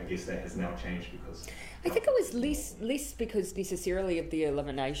country, I guess that has now changed because I think it was less because necessarily of the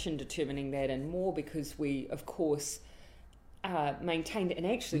elimination determining that, and more because we, of course, maintained, and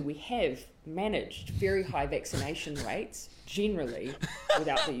actually we have managed very high vaccination rates generally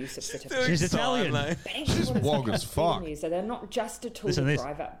without the use of certificates. She's Italian. But actually She's what it's wog become as clear to fuck. me is that they're not just a tool Listen to to this.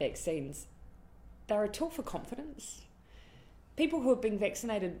 drive up vaccines. They're a tool for confidence. People who have been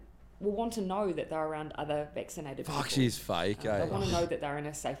vaccinated will want to know that they're around other vaccinated people. Fuck, she's fake. They Eh? want to know that they're in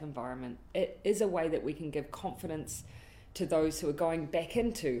a safe environment. It is a way that we can give confidence to those who are going back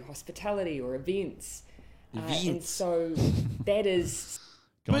into hospitality or events. And Events. so that is...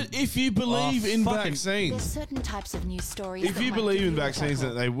 But if you believe in fucking- There's vaccines, certain types of news stories. if you believe in vaccines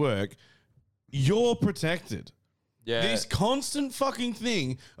that they work, you're protected. Yeah. This constant fucking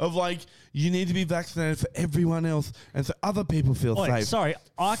thing of like, you need to be vaccinated for everyone else and so other people feel Wait, safe. sorry,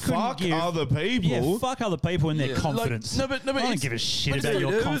 I couldn't Fuck give other people. Yeah, fuck other people and their Yeah. confidence. no, but I don't it's- give a shit but about dude,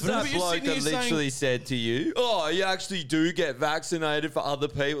 your Who was confidence. that But you're bloke sitting that here saying- literally said to you, "Oh, you actually do get vaccinated for other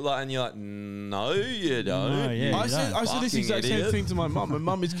people," like, and you're like, "No, you don't." No, yeah. I you said, don't. I said this Fucking exact same idiot. thing to my mum. My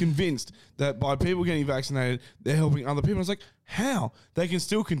mum is convinced that by people getting vaccinated, they're helping other people. I was like, how? They can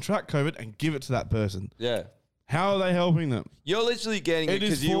still contract COVID and give it to that person. Yeah. How are they helping them? You're literally getting it It is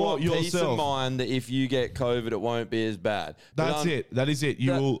because you for want peace of yourself. mind that if you get COVID, it won't be as bad. But That's it. That is it.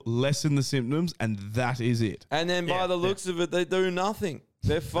 You that- will lessen the symptoms, and that is it. And then by Yeah, the looks of it, they do nothing.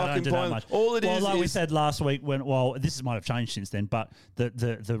 They're They don't fucking do that pointless. much. All it well, is like we is said last week, this might have changed since then, but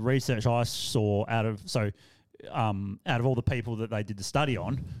the research I saw out of all the people that they did the study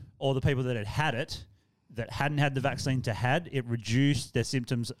on, all the people that had it, that hadn't had the vaccine it reduced their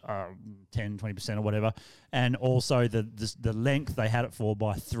symptoms 10, 20% or whatever, and also the length they had it for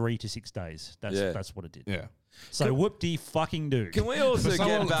by 3 to 6 days. That's what it did. Yeah. So whoop-de-fucking-do. Can we also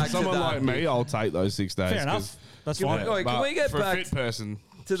get back to someone that? like me, I'll take those 6 days. Fair enough. That's Can fine. can we get for back a fit person?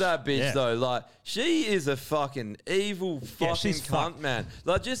 to that bitch Yeah. though? Like, she is a fucking evil fucking she's cunt, fucked. man.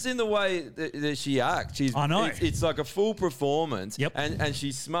 Like, just in the way that she acts, I know. It's like a full performance. Yep. And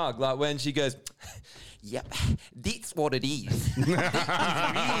she's smug. Like when she goes, "Yep, that's what it is. That's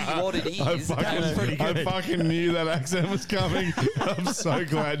really what it is." I fucking knew that accent was coming. I'm so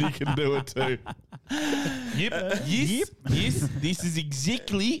glad you can do it too. Yep. Yes. This is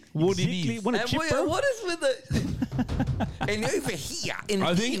exactly what it is. What a And chipper. what is with the and over here? And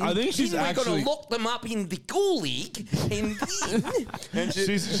I think she's then we're actually- gonna lock them up in the gulag, and then and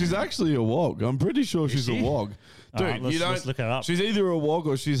She's actually a wog. I'm pretty sure she's a wog. Dude, Alright, let's look her up. She's either a wog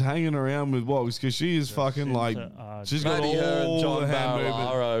or she's hanging around with wogs because she is fucking like she's got maybe her and all John the hand movement.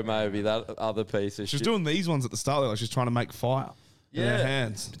 Barrow, maybe that other piece of She's shit. doing these ones at the start, like she's trying to make fire in her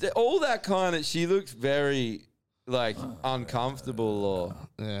hands. All that kind of. She looks very like uncomfortable, or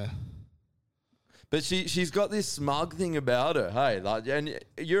Yeah. but she's got this smug thing about her. Hey, like, and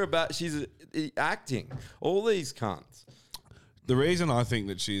she's acting. All these cunts. The reason I think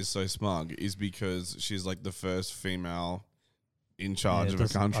that she is so smug is because she's like the first female in charge of a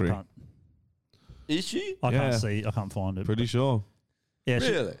country. Is she? I Yeah. can't see. I can't find it. Pretty sure. Yeah,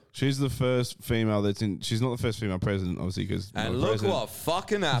 Really? She's the first female that's in. She's not the first female president, obviously, because. And look what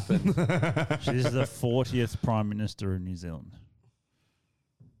fucking happened. she's the 40th Prime Minister of New Zealand.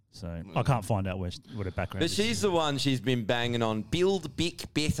 So I can't find out what her background But is. she's the one she's been banging on. Build Bic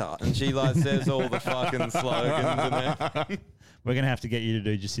better, and she like says all the fucking slogans and that. We're going to have to get you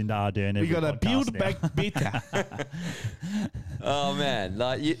to do Jacinda Ardern. We got to build back better. Oh man,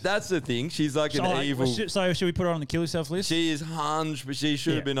 like that's the thing. She's like an evil. So should we put her on the kill yourself list? She is hunch, but she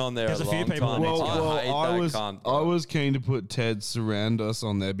should have been on there There's a a few long people time. that need to Well, I hate I that was cunt. I was keen to put Ted Sarandos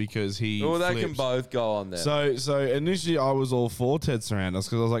on there because he. Well, they can flips. both go on there. So initially I was all for Ted Sarandos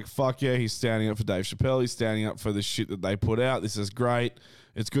because I was like, fuck yeah, he's standing up for Dave Chappelle. He's standing up for the shit that they put out. This is great.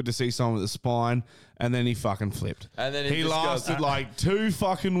 It's good to see someone with a spine. And then he fucking flipped. And then he just lasted goes, like 2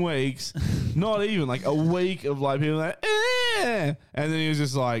 fucking weeks. Not even like a week of like people like, eh. And then he was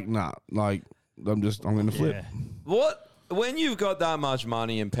just like, nah, like I'm going to flip. Yeah. What? When you've got that much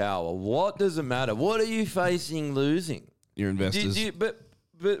money and power, what does it matter? What are you facing losing? Your investors.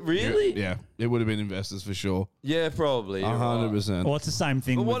 But really? Yeah, it would have been investors for sure. Yeah, probably. you're right. 100%. Well, it's the same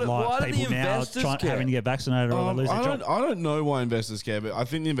thing But with why like do the people now investors care? having to get vaccinated or they lose their job. I don't know why investors care, but I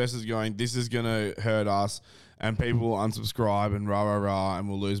think the investors are going, this is going to hurt us, and people will unsubscribe and rah, and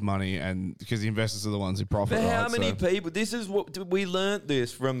we'll lose money, and because the investors are the ones who profit. But how right? many So- people? This is what we learnt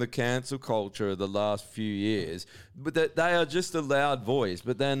this from the cancel culture of the last few years. But that they are just a loud voice,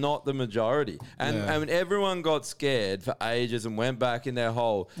 but they're not the majority. And Yeah. and everyone got scared for ages and went back in their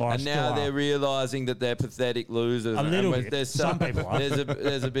hole. Oh, I and still now are. they're realizing that they're pathetic losers. A little and bit. there's Some people are.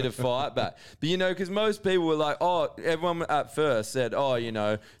 there's a bit of fight back. But you know, because most people were like, oh, everyone at first said, oh, you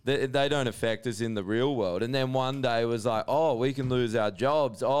know, they don't affect us in the real world. And then one day it was like, oh, we can lose our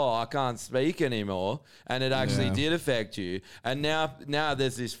jobs. Oh, I can't speak anymore. And it actually Yeah. did affect you. And now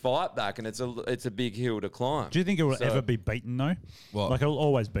there's this fight back, and it's a big hill to climb. Do you think it will So- ever be beaten though? What? Like it'll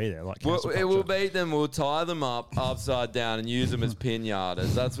always be there. Like Well, cancel it will culture. beat them. We'll tie them up upside down and use them as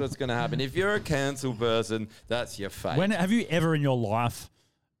pinatas. That's what's going to happen. If you're a cancel person, that's your fate. When have you ever in your life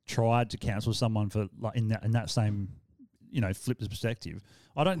tried to cancel someone for like in that same flip perspective?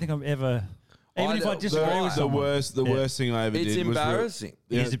 I don't think I've ever. Even if I disagree with the someone, worst thing I ever It's did was embarrassing.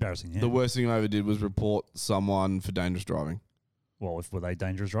 It is embarrassing. Yeah. the worst thing I ever did was report someone for dangerous driving. Well, were they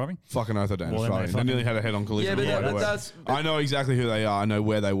dangerous driving? Fucking oath of dangerous Well, then they driving. They nearly had a head-on collision. Yeah, but on the way to work. that's- I know exactly who they are. I know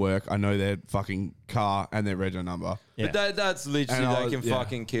where they work. I know their fucking car and their rego number. Yeah. But that's literally And I they was- can yeah.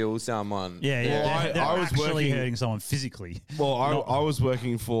 fucking kill someone. Yeah, yeah. Well, they're I was actually working- hurting someone physically. Well, Not- I was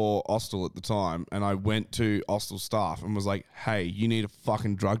working for Austell at the time, and I went to Austell staff and was like, "Hey, you need to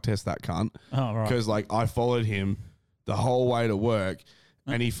fucking drug test that cunt." Oh, right. Because like I followed him the whole way to work,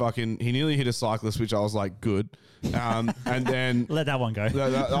 and he nearly hit a cyclist, which I was like, good. And then Let that one go.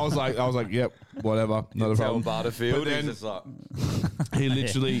 I was like, yep, whatever, not a Tell problem. Butterfield, But then- he's just like,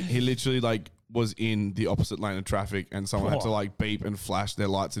 He literally like was in the opposite lane of traffic, and someone had to Oh. like beep and flash their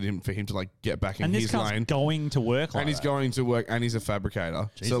lights at him for him to like get back in And this his cunt's lane. going to work like And he's that. going to work, and he's a fabricator.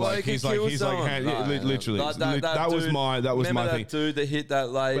 So Well, like he he's can like kill he's like someone. hand- No, literally like that was dude- my remember my that thing. dude that hit that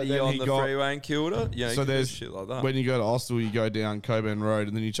But lady then on he the got- freeway and killed her. Yeah, So there's shit like that. when you go to Austell, you go down Coburn Road,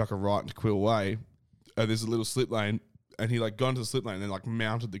 and then you chuck a right into Quill Way, and there's a little slip lane, and he like got into the slip lane and then like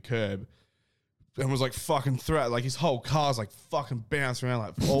mounted the curb. And was like fucking threat, like his whole car's like fucking bounced around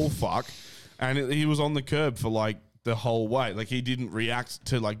like oh fuck, and he was on the curb for like the whole way. Like, he didn't react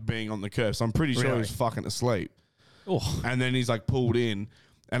to like being on the curb. So I'm pretty sure he was fucking asleep. Oh. And then he's like pulled in.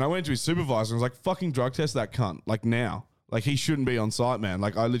 And I went to his supervisor and was like, fucking drug test that cunt. Like, now. Like, he shouldn't be on site, man.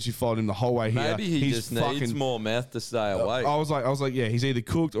 Like, I literally followed him the whole way here. Maybe he He's just needs more meth to stay awake. I was like, yeah, he's either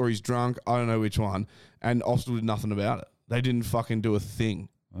cooked or he's drunk. I don't know which one. And Austell did nothing about it. They didn't fucking do a thing.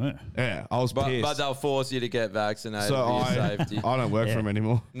 Yeah, I was pissed. But they'll force you to get vaccinated So for your safety. I don't work for him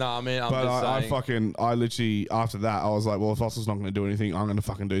anymore. No, I mean, I'm But just saying. I literally, after that, I was like, well, if Austell's not going to do anything, I'm going to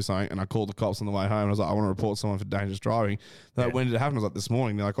fucking do something. And I called the cops on the way home. And I was like, I want to report someone for dangerous driving. They're like, when did it happen? I was like, this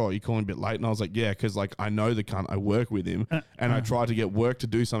morning. They're like, oh, you're calling a bit late. And I was like, yeah, because like I know the cunt. I work with him. And I tried to get work to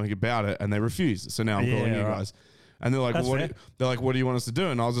do something about it. And they refused. So now I'm calling you guys. And they're like, That's well, fair. what do you want us to do?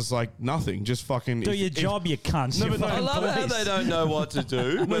 And I was just like, nothing. Just fucking Do your job, you cunts. No, you but no, I fucking love how police. they don't know what to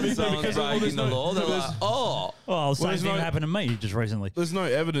do when someone's breaking the law. They're like, oh. Well, same there's thing no- happened to me just recently. There's no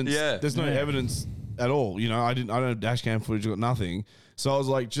evidence. Yeah. There's no evidence at all. You know, I don't have dash cam footage, got nothing. So I was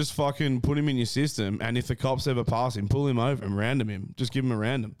like, just fucking put him in your system. And if the cops ever pass him, pull him over and random him. Just give him a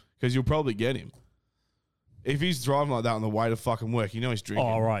random because you'll probably get him. If he's driving like that on the way to fucking work, you know he's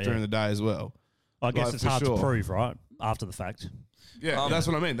drinking during the day as well. I guess Like, it's for hard sure. to prove, right? After the fact. Yeah, that's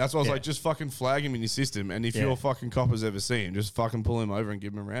what I mean. That's why I was like, just fucking flag him in your system. And if your fucking coppers ever see him, just fucking pull him over and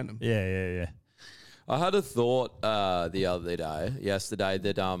give him a random. Yeah. I had a thought yesterday,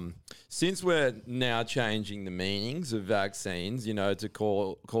 that since we're now changing the meanings of vaccines, you know, to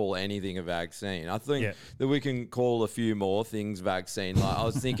call anything a vaccine, I think that we can call a few more things vaccine. Like I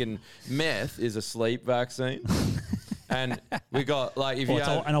was thinking meth is a sleep vaccine. And we got like if you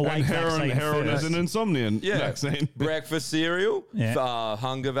have an awake vaccine heroin is first. an insomnia vaccine. breakfast cereal,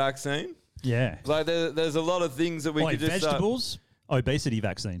 hunger vaccine. Yeah. Like there's a lot of things that we Wait, could just vegetables? Obesity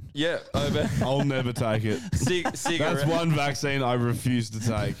vaccine. Yeah, I'll never take it. Cigarette. That's one vaccine I refuse to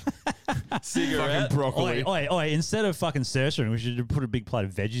take. Cigarette. Fucking broccoli. Oi, instead of fucking searching, we should put a big plate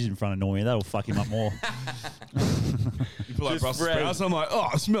of veggies in front of Normie. That'll fuck him up more. You put like Just Brussels bread. sprouts. I'm like, oh,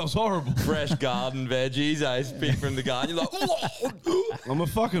 it smells horrible. Fresh garden veggies, pick from the garden. You're like, I'm a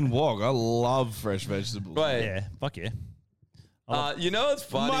fucking wog. I love fresh vegetables. wait. Yeah, fuck yeah. You know what's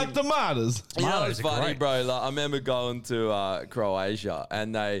funny? My tomatoes. You know Tomatoes what's are funny, great. bro? Like, I remember going to Croatia,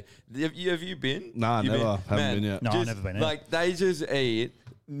 and have you been? Nah, You never. Haven't Man, been yet. No, I've just, never been either. Like, they just eat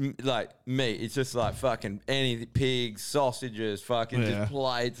like meat. It's just like fucking any pigs, sausages, fucking Yeah. just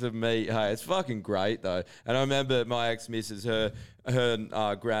plates of meat. Hey, it's fucking great though. And I remember my ex-missus, her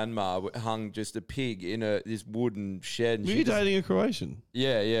grandma hung just a pig in this wooden shed. And Were she you just- dating a Croatian?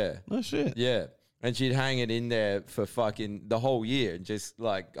 Yeah. Oh, shit. Yeah. And she'd hang it in there for fucking the whole year. And just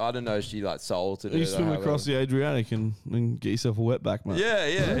like, I don't know, she like salted it. You or swim however. across the Adriatic and get yourself a wetback, mate.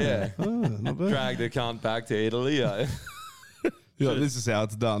 Yeah. Oh, not bad. Drag the cunt back to Italy. You're like, this is how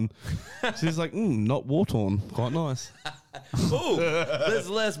it's done. She's like, not war torn. Quite nice. Ooh, there's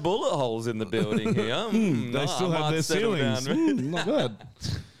less bullet holes in the building here. They still have their ceilings. Not bad.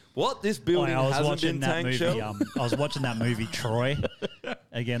 What? This building I was hasn't watching been that tank movie. shell? I was watching that movie Troy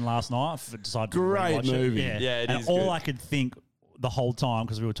again last night. Decided to Great rewatch movie. It. Yeah, it and is all good. I could think the whole time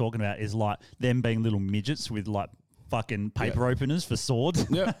because we were talking about is like them being little midgets with like fucking paper openers for swords.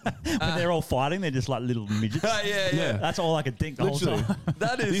 Yeah. When they're all fighting, they're just like little midgets. Yeah. That's all I could think the Literally. whole time.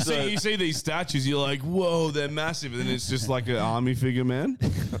 That is You see these statues, you're like, whoa, they're massive. And then it's just like an army figure, man.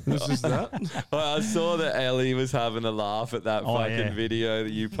 It's just that. I saw that Ellie was having a laugh at that fucking yeah. video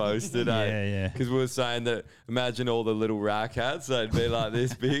that you posted. Yeah. Because we were saying that imagine all the little rat cats, they'd be like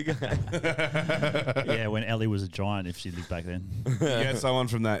this big. Yeah, when Ellie was a giant, if she lived back then. You get someone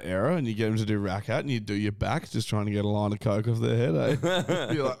from that era and you get them to do rack hat and you do your back just trying to get a line of coke off their head,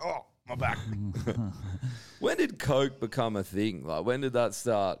 eh? You're like, oh, my back. When did Coke become a thing? Like, when did that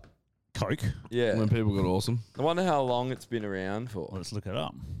start? Coke. Yeah. When people got awesome. I wonder how long it's been around for. Let's look it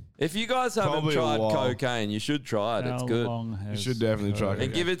up. If you guys haven't Probably a tried while. cocaine, you should try it. It's How good. long You has should definitely try Coke-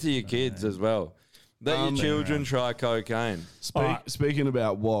 And give it to your kids as well. Let your children try cocaine. Speaking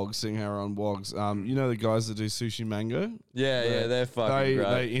about wogs, seeing how we're on wogs, you know the guys that do Sushi Mango? Yeah, they're fucking They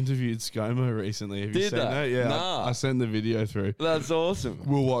great. interviewed ScoMo recently. Have you Did seen they? that? Yeah, Nah. I sent the video through. That's awesome.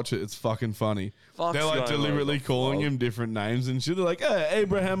 We'll watch it. It's fucking funny. Fuck They're like ScoMo, deliberately the calling fuck. him different names and shit. They're like, hey,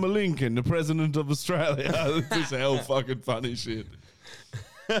 Abraham Lincoln, the president of Australia. It's just hell fucking funny shit.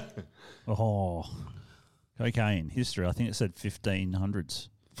 Oh, cocaine history. I think it said 1500s.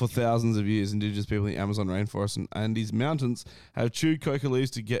 For thousands of years, indigenous people in the Amazon rainforest and Andes mountains have chewed coca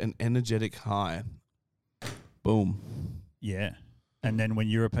leaves to get an energetic high. Boom. Yeah, and then when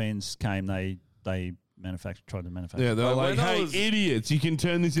Europeans came, they tried to manufacture. Yeah, they're But like, when I hey, was- idiots, you can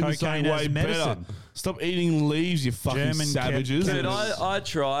turn this into Cocaine something as way medicine. better. Stop eating leaves, you fucking German savages. Dude, I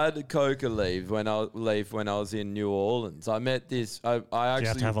tried coca leaf when I was in New Orleans. I met this. I Do you actually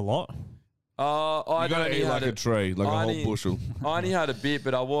have to have a lot? I You gotta only eat had like a tree, like a I whole only- bushel. I only had a bit,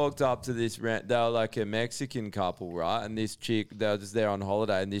 but I walked up to this rent. They were like a Mexican couple, right? And this chick, they were just there on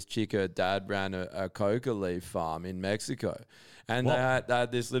holiday, and this chick, her dad ran a coca leaf farm in Mexico. And they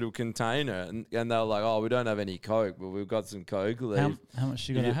had this little container, and they were like, "Oh, we don't have any coke, but we've got some coca leaf." How much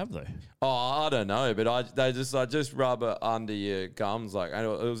you got to have though? Oh, I don't know, but I just rub it under your gums, like, and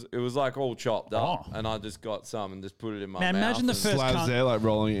it was like all chopped up, and I just got some and just put it in my Man, mouth. imagine the and- first Slabs cunt- there, like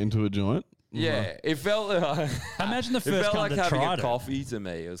rolling it into a joint. Yeah, it felt like Imagine the it first felt cunt like that having tried a it. coffee to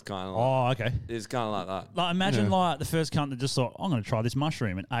me. It was kind of like, Oh, okay. it's kind of like that. Like imagine like the first cunt that just thought, I'm going to try this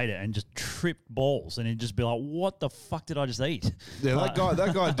mushroom and ate it and just tripped balls and he'd just be like, what the fuck did I just eat? Yeah, that guy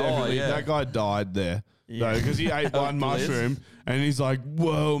definitely, yeah. that guy died there. Yeah. Because he ate one Bliss. mushroom and he's like,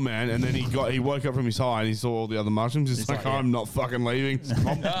 whoa, man. And then he woke up from his high and he saw all the other mushrooms. He's like, like, yeah. I'm not fucking leaving.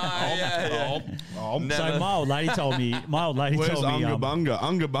 Yeah. So Never- my old lady told me, Where's Unga Bunga?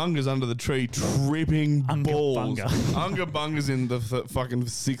 Unga Bunga's under the tree tripping Unga balls. Bunga. Unga Bunga's in the fucking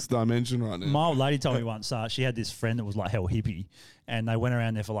sixth dimension right now. my old lady told me once she had this friend that was like hell hippie and they went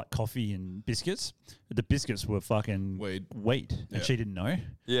around there for like coffee and biscuits. The biscuits were fucking Weed. and Yeah. she didn't know.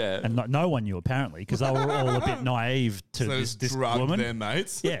 Yeah. And no one knew apparently because they were all a bit naive to So this just drugged woman. their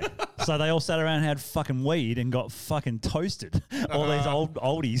mates. Yeah. So they all sat around and had fucking weed and got fucking toasted. All these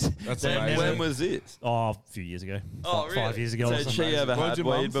oldies. That's that amazing. never- When was this? Oh, a few years ago. Oh, Five really? years ago So or had something. she ever What'd had your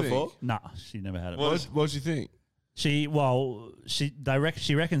mum weed think? before? Nah, she never had it. What'd you think? She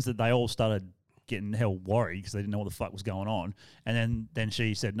reckons that they all started getting hell worried because they didn't know what the fuck was going on, and then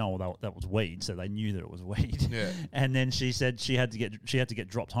she said no, that was weed, so they knew that it was weed. Yeah. And then she said she had to get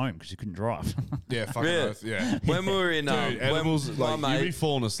dropped home because she couldn't drive. Yeah, fucking Really? oath, yeah. When we were in Dude, when edibles, my like, you be mate,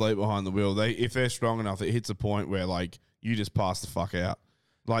 falling asleep behind the wheel. If they're strong enough, it hits a point where, like, you just pass the fuck out.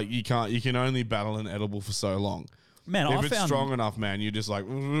 Like, you can only battle an edible for so long. Man, If I it's found strong enough, man, you're just like,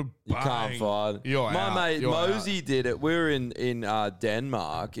 you can't fight. My mate Mosey did it. We were in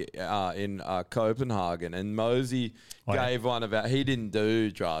Denmark, in Copenhagen, and Mosey gave one of our. He didn't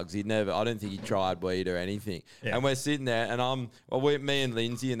do drugs. I don't think he tried weed or anything. Yeah. And we're sitting there, and me and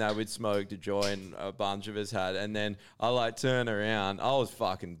Lindsay and that we'd smoked a joint. A bunch of us had, and then I like turn around. I was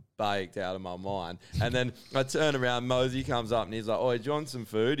fucking baked out of my mind. And then I turn around, Mosey comes up and he's like, "Oh, do you want some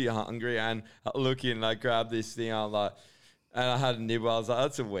food? Are you hungry?" And I look in and I grab this thing. I'm like, and I had a nibble. I was like,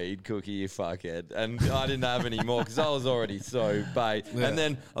 "That's a weed cookie, you fuckhead." And I didn't have any more because I was already so baked. Yeah. And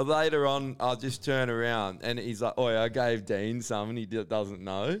then later on, I'll just turn around and he's like, "Oh, I gave Dean some and he doesn't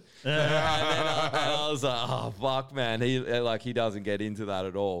know." And then I was like, "Oh, fuck, man." He doesn't get into that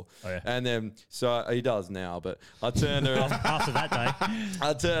at all. Oh, yeah. And then, so he does now, but I turn around. after that day.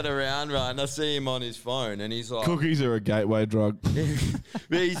 I turn around, right, and I see him on his phone, and he's like, Cookies are a gateway drug.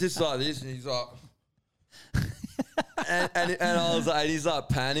 he's just like this, and he's like, and I was like, he's like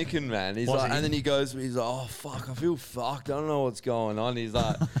panicking, man. He's Was like, he? and then he goes, he's like, "Oh fuck, I feel fucked. I don't know what's going on." He's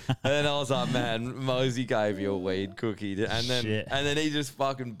like, and then I was like, "Man, Mosey gave you a weed cookie," and then Shit. he just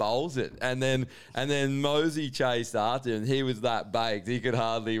fucking bowls it, and then Mosey chased after him. He was that baked, he could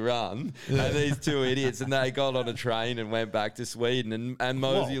hardly run, and these two idiots, and they got on a train and went back to Sweden, and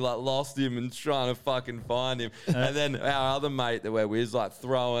Mosey Whoa. like lost him and trying to fucking find him, and then our other mate that we're with was like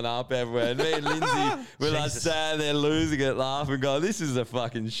throwing up everywhere, and me and Lindsay were like Jesus. standing there losing it, laughing, going, "This is a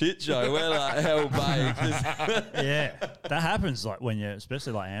fucking shit show." We're like hell baked. Yeah, that happens like when you're,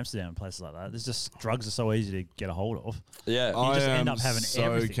 especially like Amsterdam and places like that. There's just drugs are so easy to get a hold of. Yeah. You just I end am up having so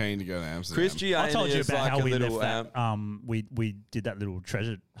everything. keen to go to Amsterdam. Christiania I told you is about like how a we little left that. We did that little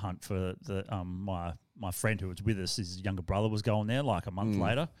treasure hunt for the my friend who was with us. His younger brother was going there like a month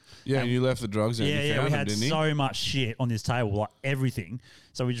later. Yeah, and you left the drugs there. Yeah, and you yeah. found We them, had didn't so much shit on this table, like everything.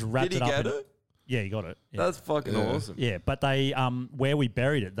 So we just wrapped Did he it up. get and- it? Yeah, he got it. Yeah. That's fucking Yeah. awesome. Yeah, but they where we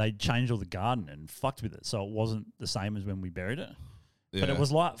buried it, they changed all the garden and fucked with it, so it wasn't the same as when we buried it. But Yeah. it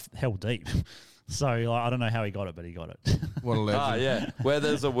was like hell deep. So like, I don't know how he got it, but he got it. What a legend. Ah, yeah. Where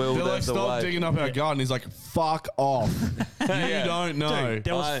there's a will, They're like, there's a stop way. digging up our garden. He's like, fuck off. You Yeah. don't know. Dude,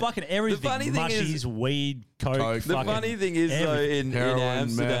 there was I- fucking the everything. funny thing Mushies, is- weed, coke. The fucking funny thing is, though, in Heroin,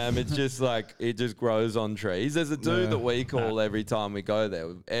 Amsterdam, meth. it's just like it just grows on trees. There's a dude that we call every time we go there.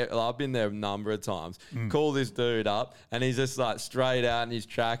 I've been there a number of times. Call this dude up, and he's just like straight out in his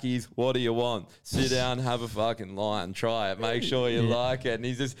trackies. What do you want? Sit down, have a fucking line, try it, make sure you like it. And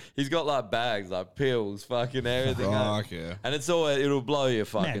he's got like bags, like pills, fucking everything. Fuck yeah. And it'll blow your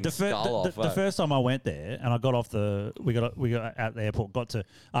fucking Man, the skull off. the first time I went there and I got off we got at the airport, got to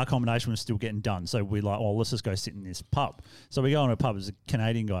our accommodation was still getting done. So we like, let's just go sit in this pub. So we go in a pub, there's a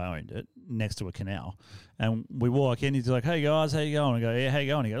Canadian guy owned it next to a canal. And we walk in, he's like, hey guys, how you going? I go, yeah, how you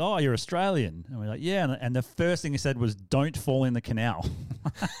going? He goes, oh, you're Australian. And we're like, yeah. And the first thing he said was, don't fall in the canal.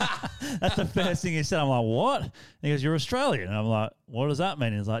 That's the first thing he said. I'm like, what? And he goes, you're Australian. And I'm like, what does that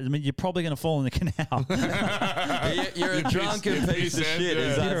mean? He's like, I mean, you're probably going to fall in the canal. You're a drunken piece of shit.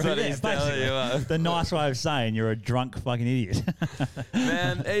 Is that what he's telling you? The nice way of saying you're a drunk fucking idiot.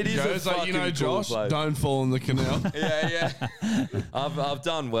 Man, it is Joe's a like, fucking cool Josh, place. don't fall in the canal. Yeah. I've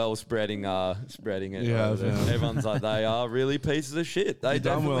done well spreading it. Yeah, over there. yeah. Everyone's like, they are really pieces of shit. They You've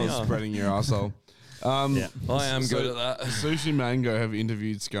done well definitely are. spreading your asshole. I am good at that. Sushi Mango have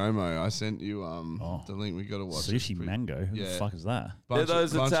interviewed ScoMo. I sent you the link. We got to watch. Sushi It's pretty- Mango? Who the fuck is that? They're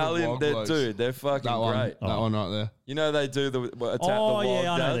those bunch of Italian, wog blokes. they're fucking That one, great. that one right there. You know they do the attack the Oh, wild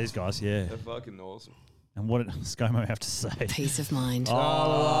yeah, I know dads? these guys, yeah. They're fucking awesome. And what did ScoMo have to say? Peace of mind. La,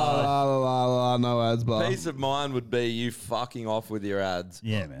 la, la, la, la, no ads, bar. Peace of mind would be you fucking off with your ads.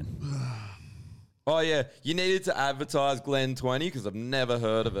 Yeah, man. Oh, yeah. You needed to advertise Glen 20 because I've never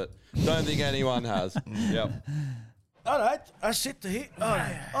heard of it. Don't think anyone has. Yep. All right, I sit here. All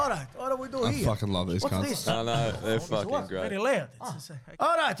right. What do we do I here? fucking love these What's cunts. this? I know. They're fucking What? great. Very loud.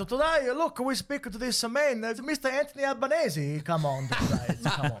 All right, so today, look, we speak to this man, Mr. Anthony Albanese. Come on, today.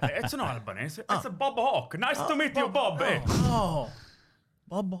 Come on. It's not Albanese. It's a Bob Hawke. Nice to meet you, Bob. Oh,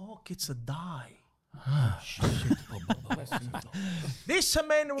 Bob Hawke, it's a die. This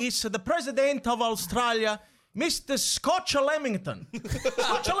man is the president of Australia, Mr. Scotch Lemington.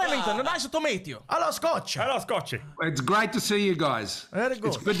 Scotch Lemington, nice to meet you. Hello, Scotch. Hello, Scotchy. It's great to see you guys. Very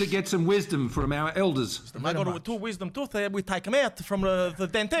good. It's good to get some wisdom from our elders. I got two wisdom tooth. We take them out from the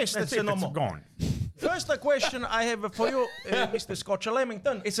dentist. That's it. It's gone. First question I have for you, Mr. Scotch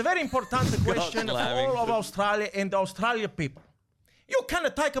Lemington. It's a very important question for all of Australia and the Australian people. You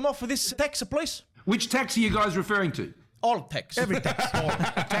can take them off for this tax, please? Which tax are you guys referring to? All tax. Every tax.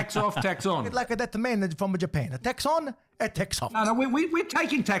 Tax off, tax on. Like that man from Japan. A tax on, a tax off. No, we're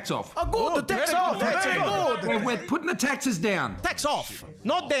taking tax off. Oh, good. The tax off. Very good. We're putting the taxes down. Tax off.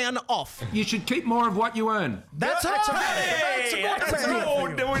 Not down, off. You should keep more of what you earn. That's right. That's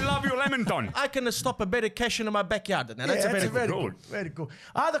good. We love you, Leamington. I can stop a better cash in my backyard. Now. That's very good. Very good.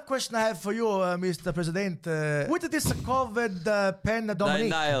 Other question I have for you, Mr. President. With this COVID pandemic,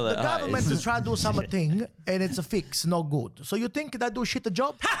 nail it. the government is trying to do something, and it's a fix, no good. So you think that do shit a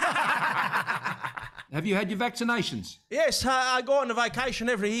job? Have you had your vaccinations? Yes, I go on a vacation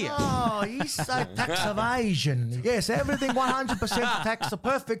every year. Oh, Eastside tax evasion. Yes, everything 100% tax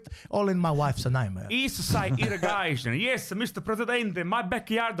perfect, all in my wife's name. East side irrigation. Yes, Mr. President, in my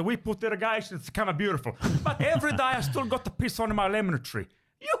backyard we put irrigation. It's kind of beautiful. But every day I still got to piss on my lemon tree.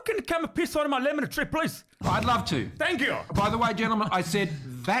 You can come and piss on my lemon tree, please. I'd love to. Thank you. By the way, gentlemen, I said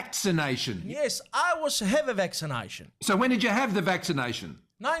vaccination. Yes, I have a vaccination. So when did you have the vaccination?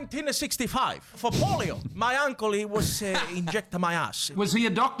 1965 for polio. My uncle, he was injecting my ass. Was he a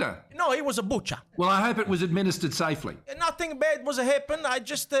doctor? No, he was a butcher. Well, I hope it was administered safely. Nothing bad was happened. I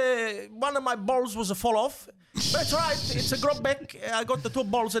just one of my balls was a fall off. That's right. It's a grub back. I got the two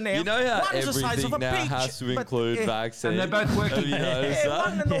balls in there. You know how one is the size of a everything now peach, has to but, include vaccine? And they're both working. Have you noticed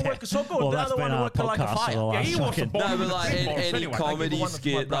that? one don't work so good. Well, the that's other been one our working like a podcast for the fire. last he was fucking- born No, with but the like three balls any anyway. comedy one of my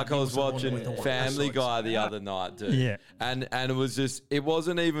skit, like I brothers was watching with the one. Family Guy the other night, dude. Yeah. And it was just, there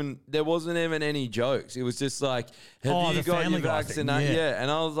wasn't even any jokes. It was just like, have you the got Family your Guy thing, vaccination? yeah. Yeah.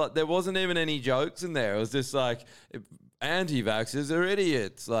 And I was like, there wasn't even any jokes in there. It was just like, anti-vaxxers are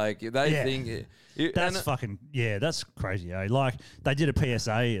idiots. Like they Yeah. think. That's crazy, eh? Like, they did a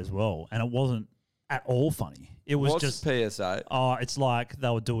PSA as well, and it wasn't at all funny. It was What's just PSA? Oh, it's like they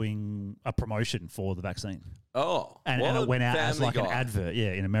were doing a promotion for the vaccine. Oh, And what it went out as Family like an Guy? advert,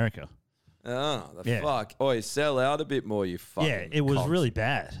 in America. Oh, the Yeah. fuck. Oh, you sell out a bit more, you fucking Yeah, it was cocks. really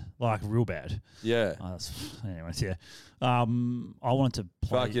bad, like real bad. Yeah. Anyways, yeah. I wanted to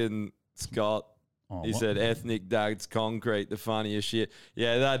play. Fucking Scott. Oh, He what? said ethnic dads concrete, the funniest shit.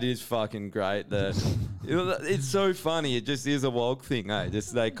 Yeah, that is fucking great. It's so funny. It just is a wog thing, eh?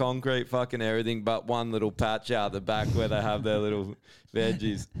 Just they concrete fucking everything but one little patch out the back where they have their little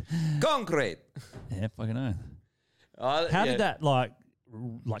veggies. Concrete. Yeah, fucking know. How How did that like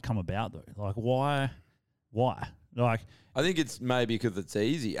come about though? Like, why Why? Like, I think it's maybe because it's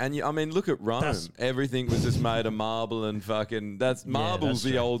easy. And I mean, look at Rome. Everything was just made of marble and fucking. Marble's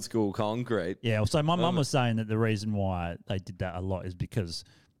the old school concrete. Yeah. So my mum was saying that the reason why they did that a lot is because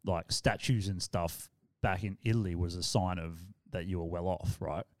like statues and stuff back in Italy was a sign of that you were well off,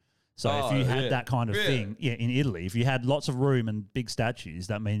 right? So if you had that kind of thing, in Italy, if you had lots of room and big statues,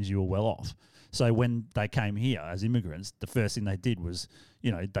 that means you were well off. So when they came here as immigrants, the first thing they did was,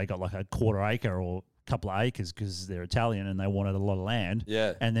 they got like a quarter acre or couple of acres because they're Italian and they wanted a lot of land.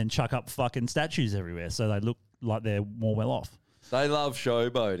 Yeah. And then chuck up fucking statues everywhere so they look like they're more well off. They love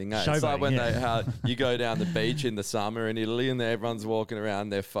showboating, eh? It's like when you go down the beach in the summer in Italy and everyone's walking around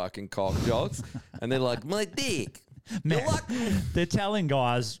their fucking cock jocks and they're like, my dick. Man, the Italian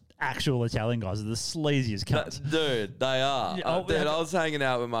guys, actual Italian guys, are the sleaziest cunts. Dude, they are. Dude, I was hanging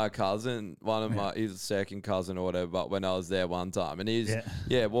out with my cousin, he's a second cousin or whatever, but when I was there one time, and he's,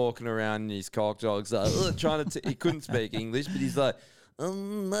 walking around in his cock dogs, like, trying to, he couldn't speak English, but he's like,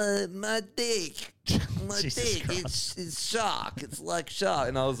 my dick, it's shark, it's like shark.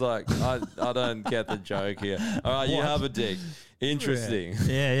 And I was like, I don't get the joke here. All right, you have a dick. Interesting.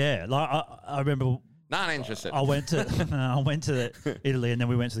 Yeah. Like, I remember... Not interested. I went to Italy and then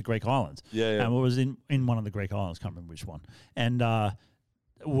we went to the Greek islands. Yeah. And we was in one of the Greek islands, can't remember which one. And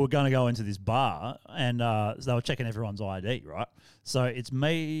we're going to go into this bar and so they were checking everyone's ID, right? So it's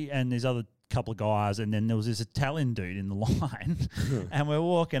me and these other couple of guys and then there was this Italian dude in the line and we're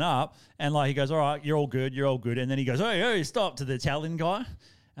walking up and like he goes, all right, you're all good. And then he goes, hey, stop, to the Italian guy.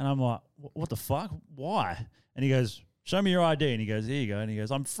 And I'm like, what the fuck? Why? And he goes, show me your ID. And he goes, here you go. And he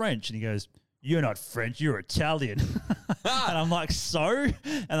goes, I'm French. And he goes, you're not French, you're Italian. And I'm like, so?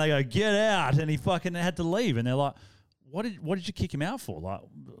 And they go, get out. And he fucking had to leave. And they're like, what did you kick him out for? Like,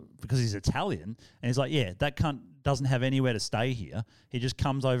 because he's Italian. And he's like, yeah, that cunt doesn't have anywhere to stay here. He just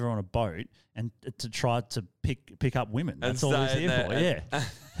comes over on a boat and to try to pick up women. That's all he's here for. Yeah.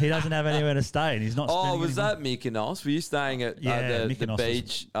 He doesn't have anywhere to stay and he's not Oh, was that Mykonos? Were you staying at the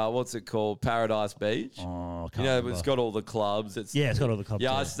beach? What's it called? Paradise Beach? Oh, I can't remember. It's got all the clubs. It's got all the clubs.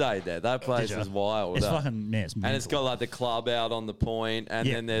 Yeah, I stayed there. That place is wild. It's fucking, it's and it's got like the club out on the point and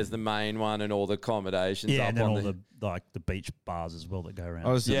then there's the main one and all the accommodations up and then on all the beach bars as well that go around.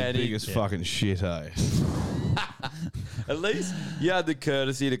 I was the biggest fucking shit, eh? At least you had the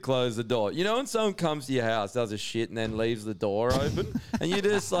courtesy to close the door. You know when someone comes to your house, does a shit, and then leaves the door open, and you're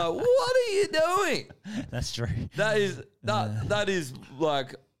just like, "What are you doing?" That's true. That is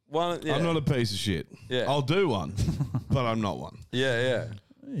like one. Yeah. I'm not a piece of shit. Yeah, I'll do one, but I'm not one. Yeah.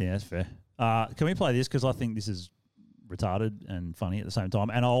 Yeah, that's fair. Can we play this because I think this is retarded and funny at the same time,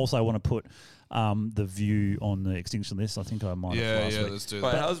 and I also want to put the View on the extinction list. I think I might have last week. Let's do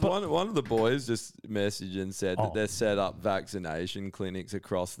Wait, that. one of the boys just messaged and said that they're set up vaccination clinics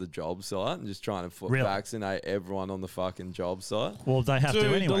across the job site and just trying to vaccinate everyone on the fucking job site. Well, they have to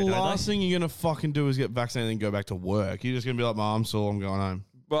anyway. The last thing you're gonna fucking do is get vaccinated and go back to work. You're just gonna be like, "My arm's sore, I'm going home."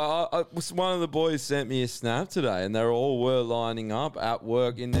 Well, one of the boys sent me a snap today, and they all were lining up at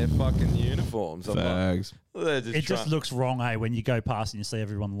work in their fucking uniforms. Fags. It just looks wrong, hey, when you go past and you see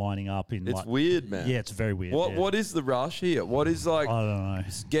everyone lining up in. It's weird, man. Yeah, it's very weird. What is the rush here? What is like? I don't know.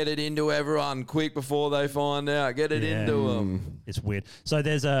 Get it into everyone quick before they find out. Get it into them. It's weird. So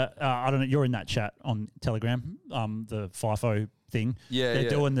there's I don't know. You're in that chat on Telegram. The FIFO thing. Yeah, they're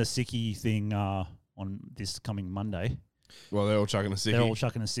doing the sickie thing on this coming Monday. Well, they're all chucking a sickie. They're all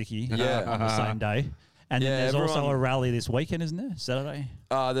chucking a sickie on the same day. And Yeah, then there's also everyone- a rally this weekend, isn't there? Saturday?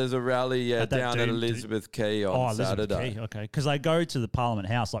 There's a rally At that down at dude- Elizabeth Quay on Elizabeth Saturday. Quay, okay. Because they go to the Parliament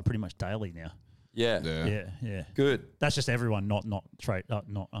House like pretty much daily now. Yeah. Yeah. Good. That's just everyone, not trade,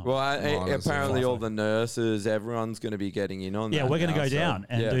 not. Well, apparently all the nurses, everyone's going to be getting in on that. Yeah, we're going to now, go so, down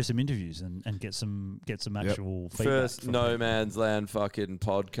and yeah. do some interviews and get some actual feedback. First from No people. Man's Land fucking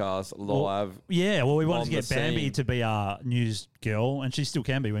podcast live. Well, we wanted on to get the Bambi scene. to be our news girl, and she still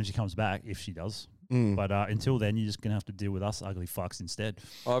can be when she comes back, if she does. But until then, you're just going to have to deal with us ugly fucks instead.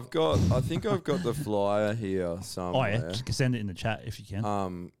 I think I've got the flyer here somewhere. Oh, yeah. Just send it in the chat if you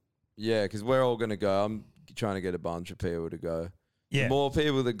can. Yeah, because we're all going to go. I'm trying to get a bunch of people to go. Yeah. The more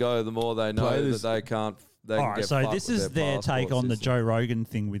people that go, the more they know that they can't. They All can right, get so fucked this with is their passport take on the system. Joe Rogan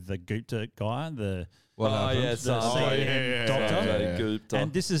thing with the Gupta guy, the yeah, CNN doctor. yeah. Gupta.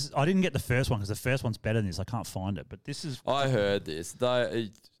 And this is, I didn't get the first one because the first one's better than this. I can't find it, but this is. I heard this.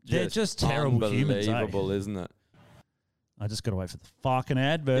 They're just terrible humans, eh? Unbelievable, isn't it? I just got to wait for the fucking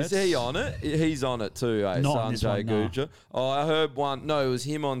adverts. Is he on it? He's on it too, eh? Not on this Sanjay one, no. Gupta. Oh, I heard one. No, it was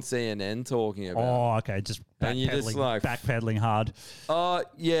him on CNN talking about it. Oh, okay. Just And you just backpedaling hard.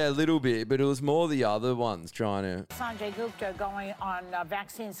 Yeah, a little bit, but it was more the other ones trying to. Sanjay Gupta going on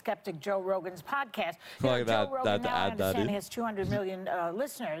vaccine skeptic Joe Rogan's podcast. Like Joe that- Rogan that now, I ad that understand, is. has 200 million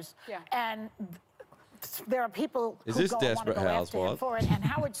listeners, and there are people Is who this want to Desperate go after him Housewives? for it, and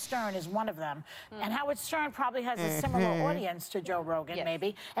Howard Stern is one of them. And Howard Stern probably has a similar audience to Joe Rogan,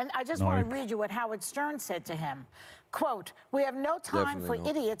 maybe. And I just want to read you what Howard Stern said to him. Quote, "We have no time Definitely for not.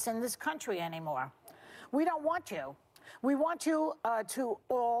 idiots in this country anymore. We don't want you. We want you to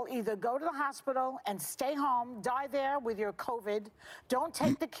all either go to the hospital and stay home, die there with your COVID. Don't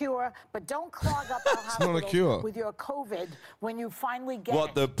take the cure, but don't clog up our not a hospitals cure. with your COVID when you finally get What,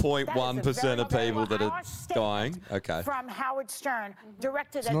 it." the That is a 0.1% of very people that are harsh statement dying? Okay. From Howard Stern,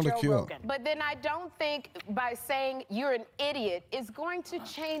 directed It's at not a Joe cure. Rogan. But then I don't think by saying you're an idiot is going to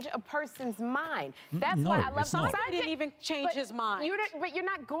change a person's mind. That's No, why I love it's not. Sanjay didn't even change his mind. But you're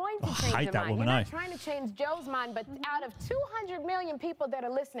not going to change hate your that mind. woman, You're eh? not trying to change Joe's mind, but out of 200 million people that are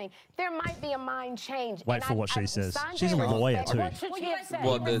listening, there might be a mind change. Wait And for what she says. Sanjay She's a lawyer, too. What should she have said?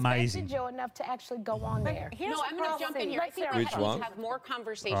 What, He the- respected Amazing. Joe enough to actually go on there. No, I'm going to jump in here. I think Which we one? need to have more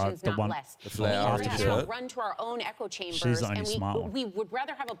conversations, the not one- less. The flower we have shirt. to run to our own echo chambers, She's the only and smart one. we would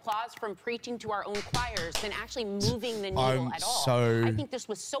rather have applause from preaching to our own choirs than actually moving the needle I'm at all. so I think this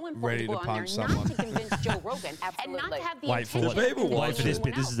was so important ready to go to on there, punch not someone. to convince Joe Rogan, and not to have the Wait for intention what? of convincing Wait for this bit.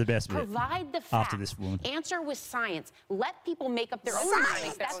 anyone This is the best bit. Provide the After facts. this woman. Answer with science. Let people make up their own Science.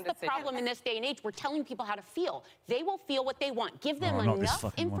 minds. Their That's own the decision. problem in this day and age. We're telling people how to feel. They will feel what they want. Give them Oh, not this enough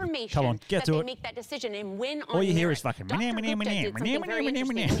fucking woman. information Come on, get that to they it. make that decision and win on All you hear merit. is fucking Dr. meh, meh, Gupta meh, did meh, something meh, very meh, meh,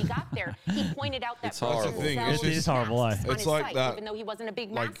 interesting meh. when he got there. He pointed out that It's horrible. person Thing, felt it's It is horrible, eh? on It's his like site, that, even though he wasn't a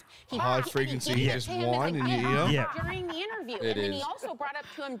big like, mass. He high he frequency gave it just to him as whine a in your compliment ear. Yeah. during the interview. It And then he is. also brought up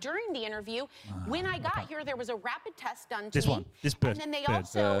to him during the interview, when I got here, there was a rapid test done to This me. one. This And bird. then they Bird.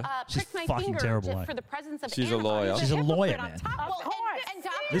 also She's pricked my fucking finger terrible, eh? for the presence of She's a antibodies. lawyer. She's a lawyer, On man. top. Well, course. and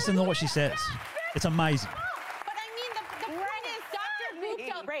Dr. Listen to what she says. It's amazing. But I mean, the point is,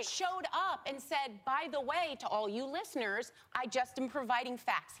 Dr. Gupta showed up and said, by the way, to all you listeners, I just am providing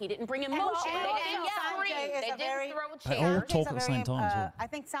facts. He didn't bring emotion. also, They didn't scream. Sanjay is They a very- didn't throw They all chairs. talk at the same time as well. I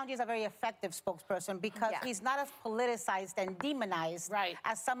think Sanjay is a very effective spokesperson because he's not as politicized and demonized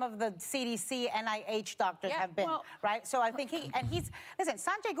as some of the CDC, NIH doctors have been, right? So I think listen,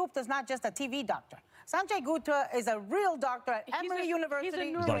 Sanjay Gupta is not just a TV doctor. Sanjay Gupta is a real doctor at Emory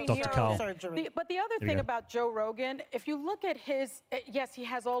University Like Dr. Carl. Neurosurgery. But the other There you thing go. about Joe Rogan, if you look at his, yes, he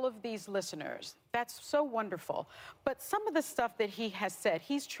has all of these listeners. That's so wonderful. But some of the stuff that he has said,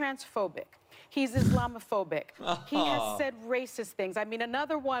 he's transphobic. He's Islamophobic. He has said racist things. I mean,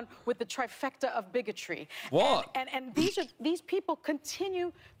 another one with the trifecta of bigotry. What? And these people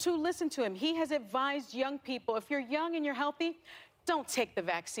continue to listen to him. He has advised young people, if you're young and you're healthy, don't take the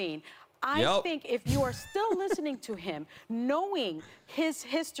vaccine. I think if you are still listening to him, knowing his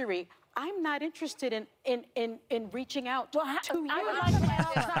history, I'm not interested in reaching out to you.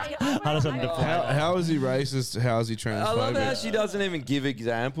 How is he racist? How is he transphobic? I love how she doesn't even give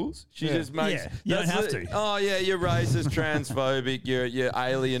examples. She just makes. Yeah, you don't that's have to. Oh yeah, you're racist, transphobic, you're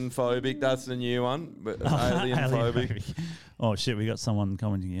alien phobic. That's the new one. But alien phobic. Oh shit, we got someone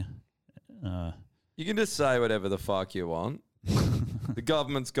commenting here. You can just say whatever the fuck you want. The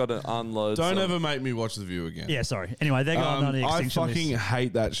government's got to unload. Don't some- ever make me watch The View again. Yeah, sorry. Anyway, they're going on the I extinction fucking list.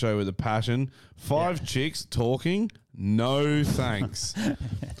 hate that show with a passion. Five chicks talking. No thanks.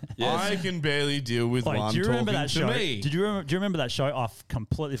 I can barely deal with Wait, one do you remember talking that to show? me. Do you remember that show? I've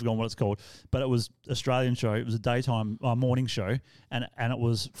completely forgotten what it's called, but it was Australian show. It was a daytime morning show, and it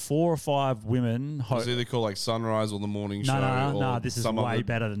was 4 or 5 women. It was either called like Sunrise or The Morning Show. No, or this is some way other-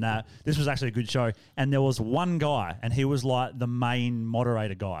 better than that. This was actually a good show. And there was one guy, and he was like the main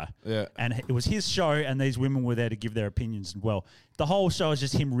moderator guy. Yeah. And it was his show, and these women were there to give their opinions as well. The whole show was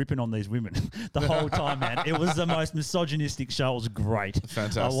just him ripping on these women the whole time, man. It was the most misogynistic show. It was great.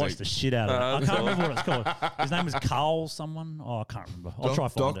 Fantastic. I watched the shit out of it. I can't Cool. remember what it's called. His name was Carl someone. Oh, I can't remember. I'll try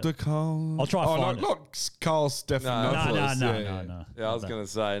find Dr. it. Carl. I'll try find it. Not Carl Stephanopoulos. No. Yeah, I was going to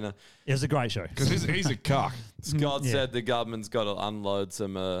say no. It was a great show. Because he's a cuck. Scott Yeah. said the government's got to unload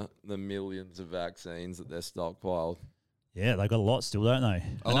some the millions of vaccines that they're stockpiled. Yeah, they got a lot still, don't they?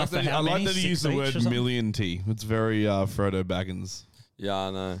 I like that he used the word millionty. It's very Frodo Baggins. Yeah,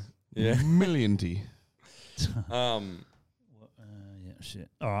 I know. Yeah. Millionty. shit.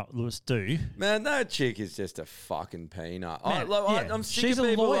 All right, Lewis, do. Man, that chick is just a fucking peanut. Man, I'm sick she's of a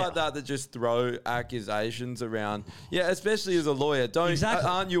people lawyer. like that just throw accusations around. Yeah, especially as a lawyer.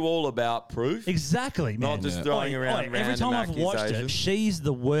 Aren't you all about proof? Exactly, man. Not just throwing around Every random time I've watched it, accusations. she's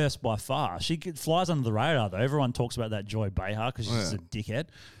the worst by far. She flies under the radar, though. Everyone talks about that Joy Behar because she's just a dickhead.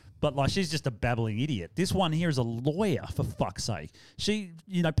 But like, she's just a babbling idiot. This one here is a lawyer, for fuck's sake. She,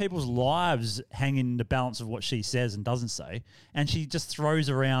 people's lives hang in the balance of what she says and doesn't say, and she just throws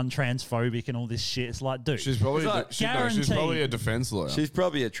around transphobic and all this shit. It's like, dude, She's probably she's probably a defense lawyer. She's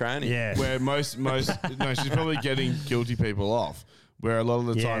probably a tranny. Yeah. Where most no, she's probably getting guilty people off. Where a lot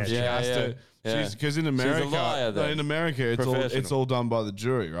of the time she has to. Yeah. Because in She's a America, liar, then. in America, it's all done by the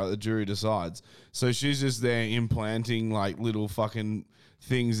jury, right? The jury decides. So she's just there implanting like little fucking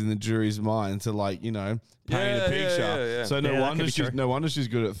things in the jury's mind to paint a picture. yeah. So no wonder she's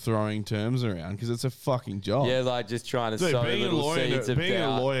good at throwing terms around because it's a fucking job. Yeah, like just trying to Dude, sow being little seeds of being a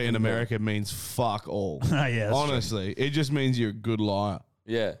doubt lawyer in in the- America means fuck all. Yeah, that's honestly, it just means you're a good liar.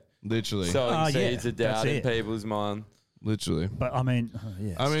 Yeah. Literally, Sowing seeds of doubt in it. people's mind. Literally. But I mean,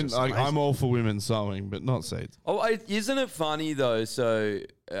 I'm all for women sewing, but not seeds. Oh, isn't it funny though? So,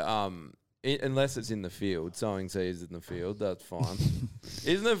 unless it's in the field, sowing seeds in the field, that's fine.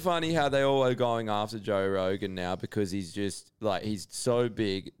 Isn't it funny how they all are going after Joe Rogan now because he's just like he's so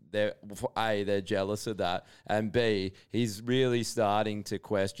big? They're jealous of that, and B, he's really starting to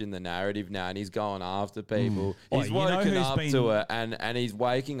question the narrative now, and he's going after people. He's woken up to it, and he's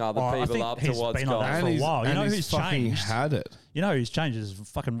waking other people up to what's going on. For a while. You know who's changed? Had it. You know who's changed is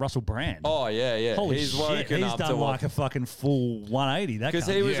fucking Russell Brand. Oh yeah. Holy he's shit, woken he's up done to like a fucking full 180. That 'Cause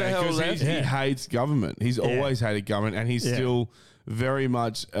cunt. he was a hell left. He hates government. He's always hated government, and he's Yeah. still very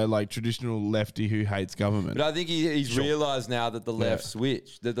much a traditional lefty who hates government. But I think he's realised now that the left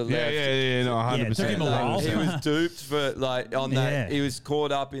switched. That the left, no, 100%. He was duped for on that. Yeah. He was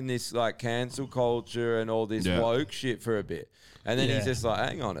caught up in this cancel culture and all this woke shit for a bit, and then he's just like,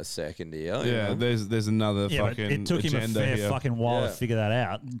 hang on a second here. you Yeah, know? there's another Yeah, but fucking it took him a agenda fair here. fucking while Yeah. to figure that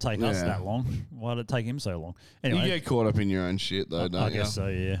out. It didn't take us Yeah. that long. Why did it take him so long? You Anyway, get caught up in your own shit though, don't I you? guess so,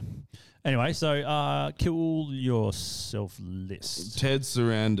 yeah. Anyway, so kill yourself list. Ted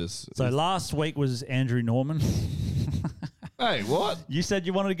Sarandis. So last week was Andrew Norman. Hey, what? You said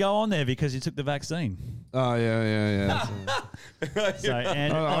you wanted to go on there because you took the vaccine. Oh yeah. So I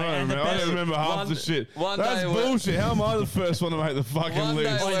don't remember half the shit. That's day bullshit. How am I the first one to make the fucking One day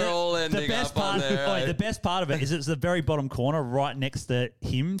list? we're all the ending best up on part, there. eh? the best part of it is it's the very bottom corner, right next to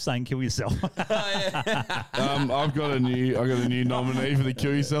him saying "kill yourself." I've got a new nominee for the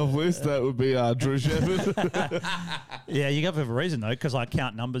kill yourself list. That would be Drew Shepherd. Yeah, you got to have a reason though, because I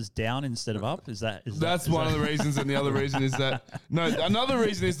count numbers down instead of up. That's one of the reasons, and the other reason is that another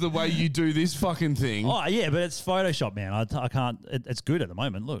reason is the way you do this fucking thing. Oh yeah, but it's Photoshop, man. I can't. It's good at the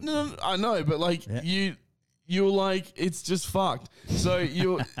moment. Look, No, I know, but you're like, it's just fucked. So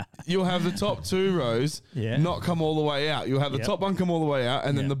you'll have the top two rows not come all the way out. You'll have the top one come all the way out,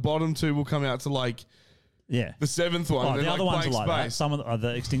 and then the bottom two will come out to the seventh one. Oh, and the then other ones are blank like that. space. Some of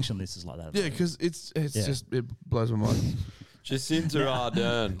the extinction list is like that. Yeah, because it's Yeah. just it blows my mind. Jacinta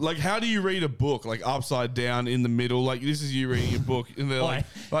Ardern. Like, how do you read a book like upside down in the middle? Like, this is you reading a book, and they're like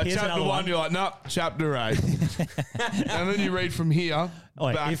here's chapter another 1, one. you're like, nope, chapter 8, and then you read from here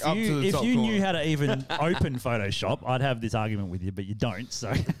back if up you, to the if top you corner. knew how to even open Photoshop, I'd have this argument with you, but you don't. So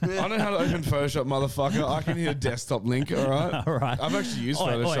I know how to open Photoshop, motherfucker. I can hit a desktop link, all right? All right. I've actually used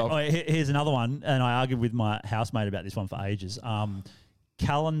Photoshop. Here's another one, and I argued with my housemate about this one for ages.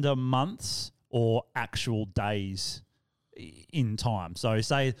 Calendar months or actual days in time. So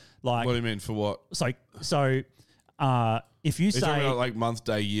say like, What do you mean, for what? So if you Are you say talking about like month,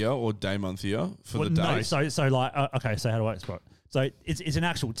 day, year, or day, month, year for well, the days? No, so like okay, so how do I explain? So it's an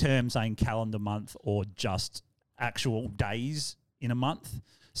actual term saying calendar month or just actual days in a month.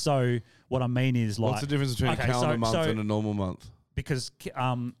 So what I mean is like, What's the difference between a calendar month and a normal month? Because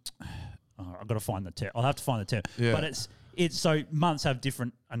I've got to find the term. I'll have to find the term. Yeah. But it's so months have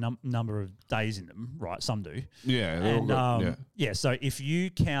different number of days in them, right? Some do. Yeah, they're all got- yeah. So if you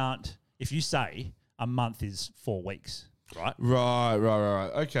say a month is 4 weeks, right? Right.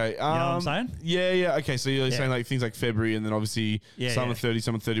 Okay. You know what I'm saying? Yeah. Okay, so you're saying like things like February, and then obviously some are 30,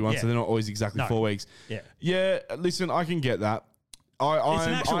 some are 31, so they're not always exactly 4 weeks. Yeah. Yeah, listen, I can get that. It's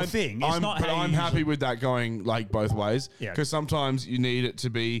an actual thing. It's not but how you I'm happy usually- with that going like both ways. Yeah. Because sometimes you need it to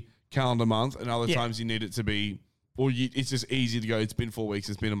be calendar month, and other Yeah. times you need it to be, it's just easy to go, it's been 4 weeks,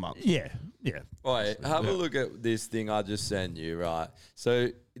 it's been a month. Yeah. Wait, have a look at this thing I just sent you, right? So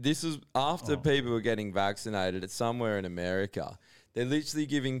this is after people were getting vaccinated. It's somewhere in America. They're literally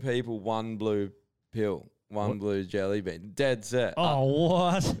giving people one blue pill. one blue jelly bean. Dead set. Oh,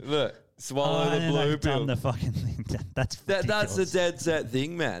 what? Look, swallow the and blue they've done pill. the fucking thing. That's That's a ridiculous. dead set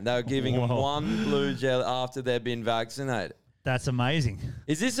thing, man. They were giving them Whoa. one blue jelly after they've been vaccinated. That's amazing.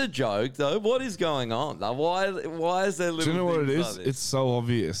 Is this a joke though? What is going on? Like, why is there little Do you know what it things is? like this? It's so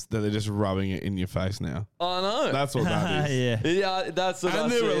obvious that they're just rubbing it in your face now. I know. That's what that is. Yeah, that's what I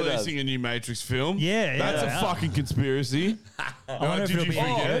And see they're it as. releasing a new Matrix film. Yeah, That's they a are. fucking conspiracy. wonder if Did it'll you be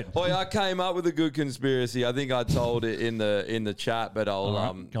any forget? good. Boy, I came up with a good conspiracy. I think I told it in the chat, but All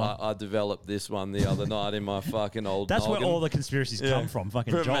right, go on. I developed this one the other night in my fucking old. That's where noggin. all the conspiracies come from.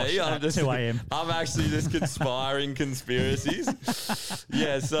 Fucking From Josh me, at 2 a.m. I'm actually just conspiring conspiracies.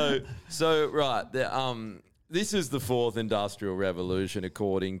 Yeah, so right, this is the fourth industrial revolution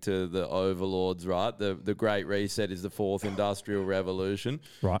according to the overlords, right? The Great Reset is the fourth industrial revolution.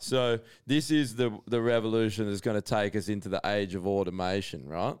 Right. So this is the revolution that's going to take us into the age of automation,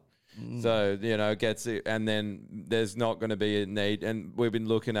 right? So, gets it, and then there's not going to be a need. And we've been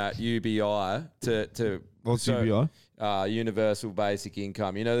looking at UBI to What's UBI? Universal Basic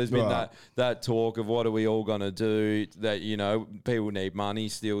Income. There's been Right. that talk of what are we all going to do, that, people need money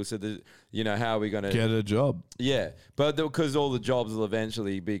still. So, how are we going to Get a job. Yeah, but because all the jobs will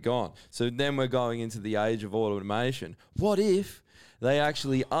eventually be gone. So then we're going into the age of automation. What if they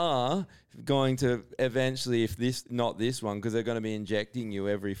actually are going to eventually, not this one, because they're going to be injecting you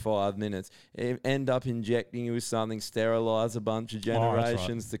every 5 minutes, end up injecting you with something, sterilize a bunch of Oh, that's right.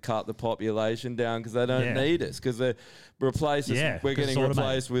 generations to cut the population down because they don't need us, because they're we're 'cause getting it's automated.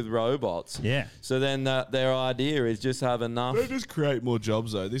 replaced with robots. Yeah. So then their idea is just have enough. They just create more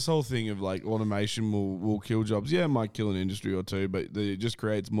jobs though. This whole thing of like automation will kill jobs. Yeah, it might kill an industry or two, but it just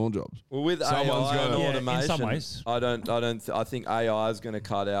creates more jobs. Well, with Someone's AI and gonna- automation, in some ways. I think AI is going to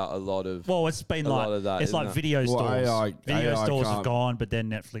cut out a lot of. Well, it's been a like lot of that, it's isn't like it? video Well, stores. AI Video stores have can't- gone, but then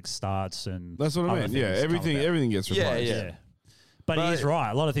Netflix starts, and That's what I other mean. Yeah, things come everything about. everything gets replaced. Yeah. But he is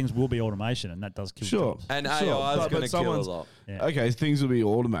right. A lot of things will be automation, and that does kill Sure. jobs. And Sure, AI is but going to kill a someone's- lot. Yeah. Okay, things will be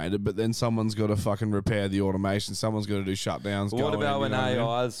automated, but then someone's got to fucking repair the automation. Someone's got to do shutdowns. What go about in, when you know what I mean?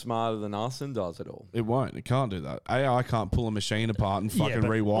 AI is smarter than us and does it all? It won't. It can't do that. AI can't pull a machine apart and Yeah, fucking but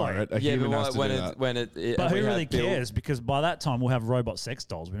rewire like- it. A human has to when do it that. when it, But we who have really built- cares? Because by that time we'll have robot sex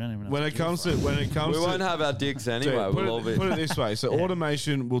dolls. We don't even. Have When to it give a comes to fuck. we won't have our dicks anyway. Dude, We'll all be. put it this way. So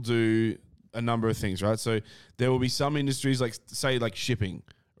automation will do a number of things, right? So there will be some industries like say like shipping,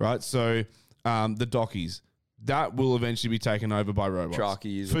 right? So the dockies, that will eventually be taken over by robots.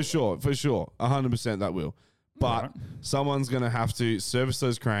 Truckies. For sure, 100% that will. But Right. someone's going to have to service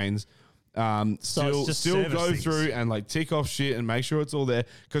those cranes. it's Still just go service things. through and like tick off shit and make sure it's all there.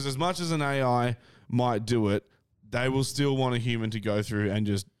 Because as much as an AI might do it, they will still want a human to go through and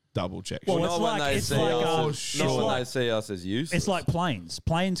just double check. Well, shit. it's not when like- they it's see like, us. it's Not when like- they see us as useless. It's like planes.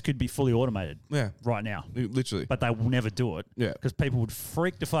 Planes could be fully automated. Yeah. Right now. Literally. But they will never do it. Yeah. Because people would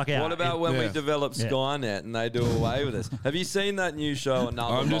freak the fuck out. What about when we Yeah. develop Yeah. Skynet and they do away with us? Have you seen that new show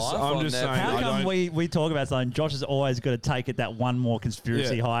Another I'm just- Life I'm on just Netflix? saying, How I come don't- we talk about something? Josh has always got to take it that one more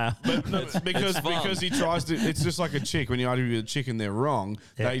conspiracy Yeah. higher. No, because It's fun. he tries to. It's just like a chick. When you argue with a chick and they're wrong,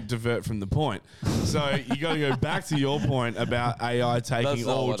 they divert from the point. So you got to go back to your point about AI taking That's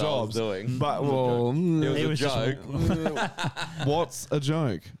not all what I was jobs. doing. But It was a well, joke. It was a joke. What's a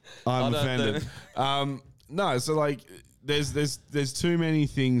joke? I'm I don't offended. No, so like, there's too many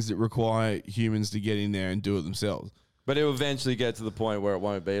things that require humans to get in there and do it themselves. But it will eventually get to the point where it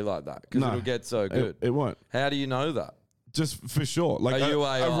won't be like that because No, it'll get so good. It won't. How do you know that? Just for sure. Like Are you a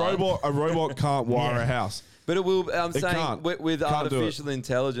AI? robot can't wire a house. But it will. I'm It saying can't. with Can't do it. artificial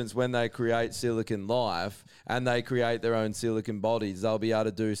intelligence, when they create Silicon Life and they create their own silicon bodies, they'll be able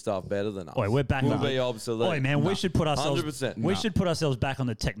to do stuff better than us. Oi, we're back. We'll on be obsolete. Oi, man, we should put ourselves. 100%. We should put ourselves back on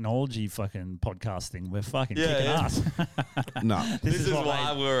the technology fucking podcast thing. We're fucking kicking yeah. ass. No. This is what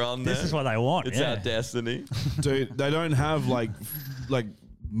why we're on there. This is what they want. It's yeah. our destiny. Dude, they don't have like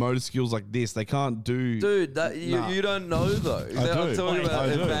motor skills like this. They can't do. Dude, you, Nah. you don't know though. I I'm do. talking about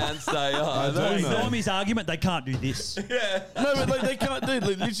I do. advanced AI. I do Oi, know. Normie's argument, they can't do this. No, but like they can't do. Like,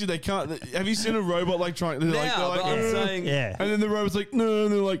 literally, they can't. Have you seen a robot like trying? They're like, Now, but I'm saying, Yeah. and then the robot's like, no,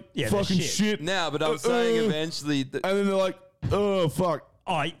 and they're like, Yeah, they're fucking shit. shit. now, but I'm saying eventually. and then they're like, oh fuck,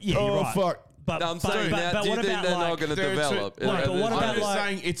 Oh, yeah, you're oh right. fuck. But, No, I'm but, saying but, now, but do you what think about they're like, not going to They're develop? Like, but what I'm about just like-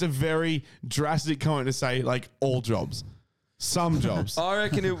 saying it's a very drastic comment to say like all jobs. Some jobs. I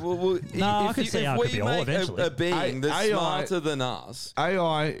reckon it will. I could see how it could be all make eventually. a being that's AI smarter than us,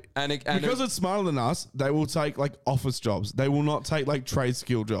 AI, because it's smarter than us, they will take like office jobs. They will not take like trade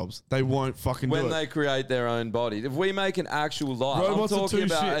skill jobs. They won't fucking do when it. they create their own body. If we make an actual life, Robots are I'm talking too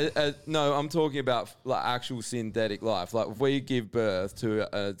about shit. I'm talking about like actual synthetic life. Like if we give birth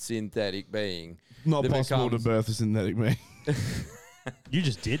to a synthetic being, Not that possible becomes- to birth a synthetic being. You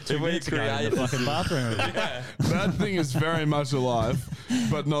just did 2 If we minutes ago in the created- fucking bathroom. That thing is very much alive,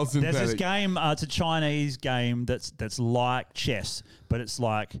 but not synthetic. There's this game. It's a Chinese game that's like chess, but it's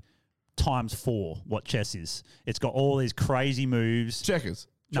like times 4 what chess is. It's got all these crazy moves. Checkers.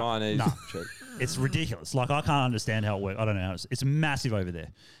 Chinese. No. check. It's ridiculous. Like I can't understand how it works. I don't know how it's massive over there.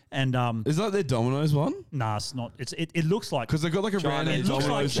 And is that their Dominoes one? Nah, it's not. It looks like Because they've got like a random it looks like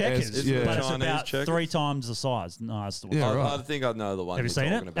Dominoes checkers, esque- yeah. but it's Chinese about checkers? 3 times the size. No, it's the Yeah, right. I think I know the one. Have you you're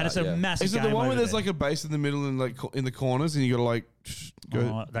seen it? talking And it's a about, yeah. massive Is it game the one where over there's there. like a base in the middle and like in the corners, and you got to like go?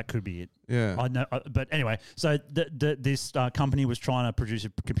 Oh, that could be it. Yeah. I know. But anyway, so this company was trying to produce a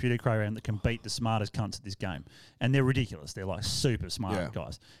computer program that can beat the smartest cunts at this game, and they're ridiculous. They're like super smart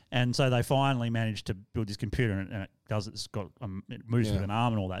guys, and so they finally managed to build this computer, and it does. It's got it moves with an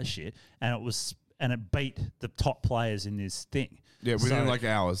arm and all that shit, and it beat the top players in this thing. Yeah, within So- like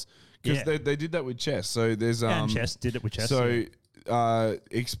hours. Because Yeah. they did that with chess. So there's And chess did it with chess, So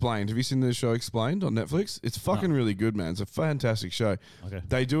Explained. Have you seen the show Explained on Netflix? It's fucking really good, man. It's a fantastic show. Okay.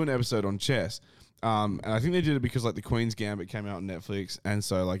 They do an episode on chess. And I think they did it because like the Queen's Gambit came out on Netflix, and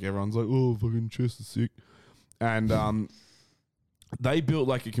so like everyone's like, oh, fucking chess is sick. And they built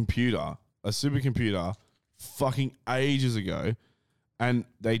like a computer, a supercomputer, fucking ages ago, and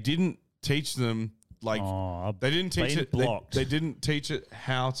they didn't teach them like they didn't teach been it. blocked. They didn't teach it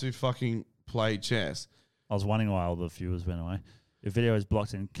how to fucking play chess. I was wondering why all the viewers went away. Your video is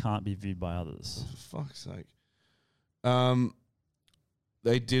blocked and can't be viewed by others. For fuck's sake.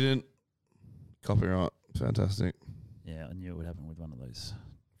 They didn't copyright. Fantastic. Yeah, I knew it would happen with one of those.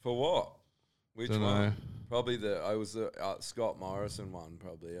 For what? Which Dunno. one? Probably the Scott Morrison one,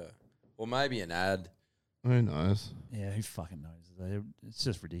 probably. Yeah. Or maybe an ad. Who knows? Yeah, who fucking knows? It's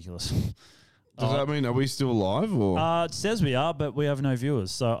just ridiculous. Does that mean are we still alive or? It says we are, but we have no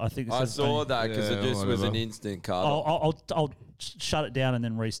viewers. So I think it I says saw that because Yeah, it just was an whatever. instant cut. I'll shut it down and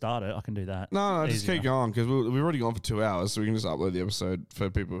then restart it. I can do that. No, just Easy keep enough. going because we've already gone for 2 hours, so we can just upload the episode for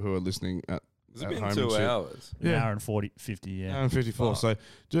people who are listening at. Has it at been home 2 and shit. hours? An hour and 50, yeah. Hour and 54. So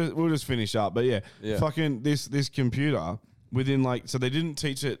we'll just finish up. But yeah, fucking this computer within like, so they didn't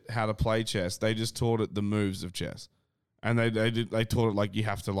teach it how to play chess. They just taught it the moves of chess, and they taught it like you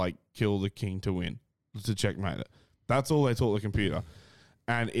have to like kill the king to win, to checkmate it. That's all they taught the computer,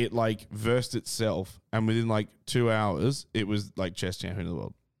 and it like versed itself, and within like 2 hours, it was like chess champion of the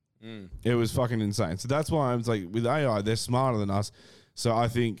world. It was fucking insane. So that's why I was like, with AI, they're smarter than us. So I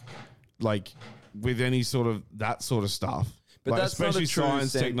think, like, with any sort of that sort of stuff, But like, that's not a especially true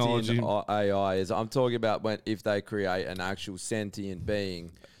science, sentient technology. AI. I'm talking about if they create an actual sentient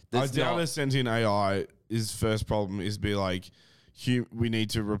being. I that's doubt not- a sentient AI is first problem is be like, we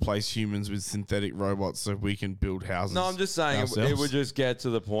need to replace humans with synthetic robots so we can build houses. No, I'm just saying it ourselves. would just get to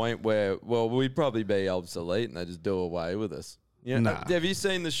the point where, well, we'd probably be obsolete and they just do away with us. Yeah. Nah. Have you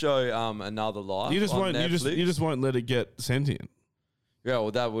seen the show Another Life? You just on won't. Netflix? You just won't let it get sentient. Yeah,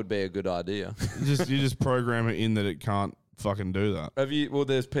 well, that would be a good idea. You just program it in that it can't fucking do that. Have you? Well,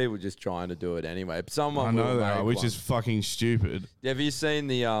 there's people just trying to do it anyway. Someone I know will they make are, which one. is fucking stupid. Have you seen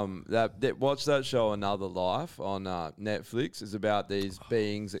the watch that show Another Life on Netflix? It's about these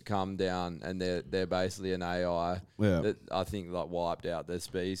beings that come down and they're basically an AI that I think like wiped out their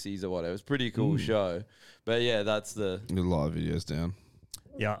species or whatever. It's a pretty cool show. But yeah, that's the live videos down.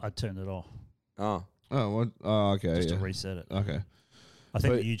 Yeah, I turned it off. Oh. Oh, what? Oh, okay. Just to yeah. reset it. Okay. I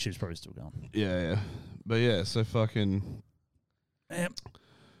think But- the YouTube's probably still going. Yeah. But yeah, so fucking Yep.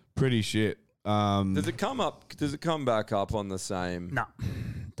 pretty shit. Does it come up? Does it come back up on the same? No,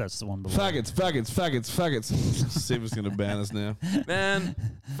 that's the one below. Faggots. Siva's gonna ban us now. Man,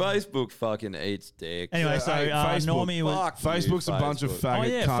 Facebook fucking eats dick. Anyway, so Normie was Fuck you, Facebook's a bunch of Facebook. faggot Oh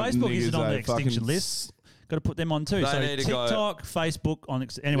yeah, cunt Facebook niggas, isn't on the they fucking extinction list. Got to put them on too. They So need to go- TikTok, Facebook on.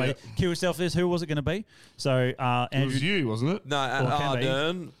 Anyway, Kill Yourself is who was it going to be? So It Andrew was you, wasn't it? No, can be.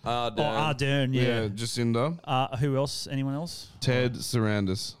 Ardern. Ardern, yeah. Jacinda. Who else? Anyone else? Ted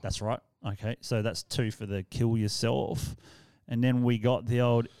Sarandis. That's right. Okay, so that's 2 for the Kill Yourself, and then we got the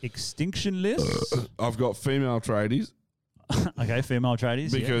old extinction list. I've got female tradies. Okay, female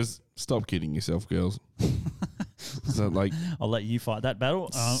tradies. Because stop kidding yourself, girls. So like, I'll let you fight that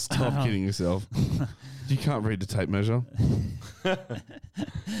battle. stop kidding yourself. You can't read the tape measure.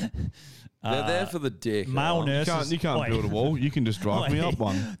 They're there for the dick. Male nurses. You can't build a wall. You can just drive me up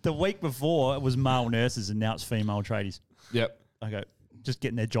one. The week before, it was male nurses, and now it's female tradies. Yep. Okay. Just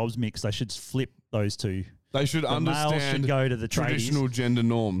getting their jobs mixed. They should flip those two. They should understand males should go to the traditional gender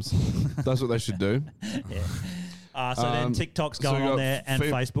norms. That's what they should do. Yeah. So then TikTok's going on there and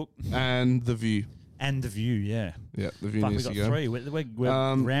Facebook. And The View. And The View, yeah. Yeah, The View Fuck, needs we to got go. 3.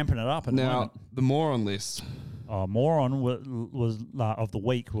 We're ramping it up at the now, moment. the moron list. Moron was of the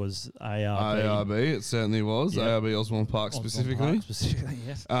week was ARB. ARB, it certainly was. Yep. ARB Osborne Park specifically.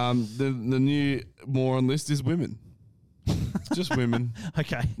 Yes. The new moron list is women. Just women.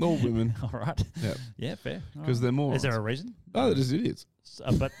 Okay. All women. All right. Yeah. Yeah, fair. Because they're morons. Is there a reason? Oh, they're just idiots.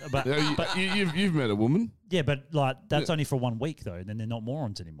 But you've met a woman. Yeah, but like that's only for 1 week though. Then they're not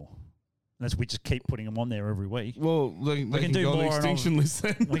morons anymore. Unless we just keep putting them on there every week. Well, they can do more extinction list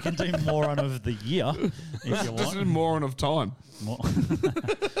then. We can do moron of the year if you want. Just a moron of time.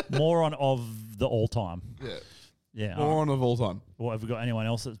 Moron of the all time. Yeah. Yeah. Moron of all time. Well, have we got anyone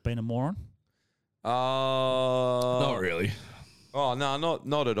else that's been a moron? Not really. Oh no,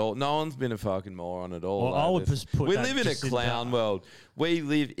 not at all. No one's been a fucking moron at all. Well, I would just put we that live in a just in clown that- world. We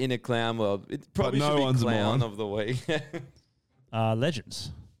live in a clown world. It probably no should be one's a clown moron. of the week.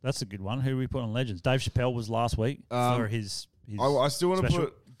 Legends. That's a good one. Who we put on Legends? Dave Chappelle was last week for his I still want to special.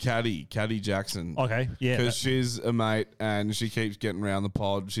 put Caddy Jackson. Okay, yeah, Because that- she's a mate and she keeps getting around the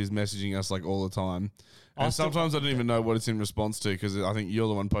pod. She's messaging us like all the time. I And still- sometimes I don't even know what it's in response to because I think you're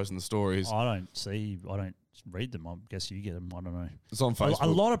the one posting the stories. I don't read them. I guess you get them. I don't know. It's on Facebook. A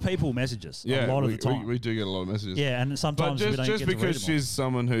lot of people message us. Yeah, a lot we, of the time. we do get a lot of messages. Yeah, and sometimes but we don't just get to read because them all. she's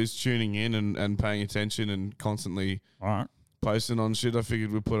someone who's tuning in and paying attention and constantly posting on shit, I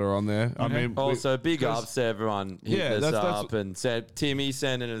figured we'd put her on there. I mean, also big ups to everyone hit us that's- up and said Timmy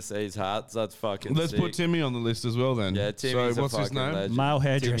sending us these hats. That's fucking. Let's sick. put Timmy on the list as well then. Yeah, Timmy's so a what's his fucking name? legend. Male Timmy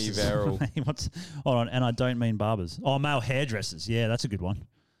hairdressers. Verrill. Hold on, and I don't mean barbers. Oh, male hairdressers. Yeah, that's a good one.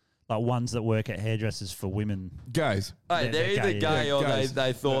 Like ones that work at hairdressers for women. Gays. Hey, Yeah, they're either gay yeah. or gays.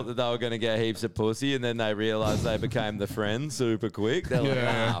 they thought that they were going to get heaps of pussy and then they realised they became the friend super quick. They're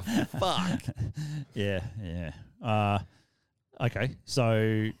Yeah. like, fuck. Yeah. Okay,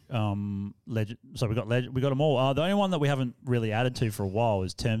 so legend. So we got them all. The only one that we haven't really added to for a while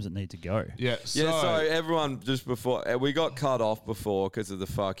is terms that need to go. Yeah. So everyone just before we got cut off before because of the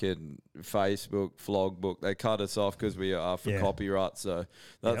fucking Facebook flog book. They cut us off because we are for Yeah. copyright. So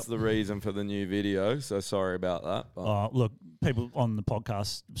that's the reason for the new video. So sorry about that. But Look, people on the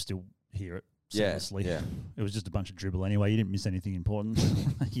podcast still hear it. Yeah, Seamlessly. yeah. It was just a bunch of dribble anyway. You didn't miss anything important.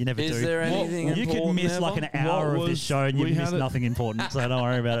 You never do. Is there anything You could important miss like an ever? hour What of this was- show and you we miss had it- nothing important. So don't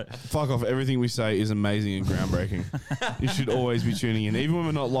worry about it. Fuck off. Everything we say is amazing and groundbreaking. You should always be tuning in. Even when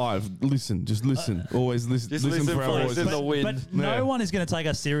we're not live, listen. Just listen. Always listen. Just listen for our for us voices. in the wind. But no one is going to take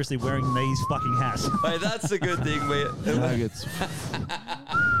us seriously wearing these fucking hats. hey, that's a good thing. Nuggets.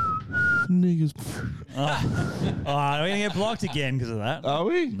 Niggas. Are we going to get blocked again because of that? Are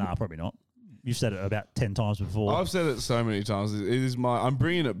we? Nah, probably not. You've said it about 10 times before. I've said it so many times. It is I'm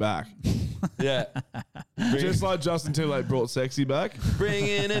bringing it back. Yeah. Just like Justin Timberlake brought sexy back.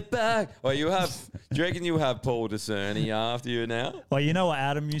 Bringing it back. Well, do you reckon you have Paul Discerny after you now? Well, you know what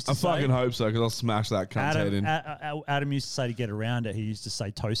Adam used to I say? fucking hope so because I'll smash that cunt's head in. Adam used to say to get around it, he used to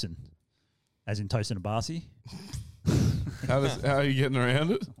say Tosin, as in Tosin Abasi. How are you getting around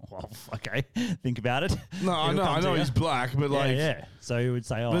it? Well, okay. Think about it. No, I It'll know. come I to know you. he's black, but like, yeah. So he would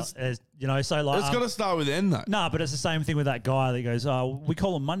say, But it's- so like. it's got to start with N though. No, but it's the same thing with that guy that goes, oh, we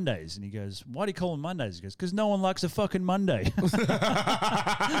call them Mondays. And he goes, why do you call them Mondays? He goes, because no one likes a fucking Monday.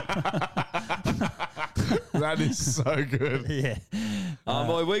 That is so good. Yeah.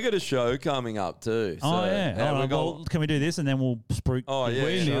 Boy, we got a show coming up too. So, Oh, yeah. All we right, got- well, can we do this and then we'll spruik? Oh, yeah.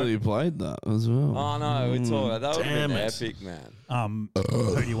 We nearly played that as well. Oh no, we saw that. That would have Damn been it. epic, man.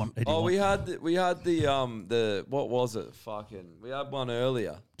 Who do you want? We had the what was it? We had one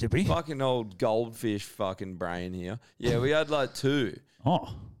earlier. Did we? Fucking old goldfish fucking brain here. Yeah, we had like two.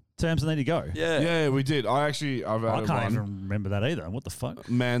 Oh, terms that need to go. Yeah. Yeah, we did. I've I added can't one. even remember that either. What the fuck?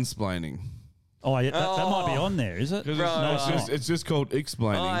 Mansplaining. Oh, yeah, that might be on there, is it? Because No, it's just called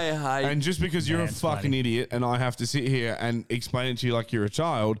explaining. I hate and just because you're a fucking idiot and I have to sit here and explain it to you like you're a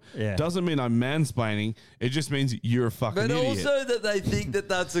child Yeah. doesn't mean I'm mansplaining. It just means you're a fucking But idiot. also that they think that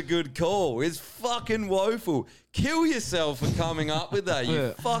that's a good call is fucking woeful. Kill yourself for coming up with that, you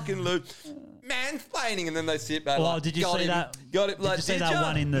Yeah. fucking loot. mansplaining, and then they sit back. Well, like, did you got see him, that? Got it. Did Like, you see did that ya?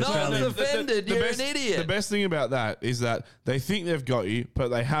 one in the No one's Australian- offended. You're best, an idiot. The best thing about that is that they think they've got you, but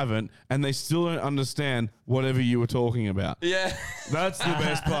they haven't, and they still don't understand whatever you were talking about. Yeah. That's the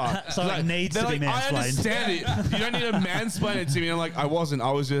best part. So it needs they're to be I mansplained. understand it. You don't need to mansplain it to me. I'm like, I wasn't.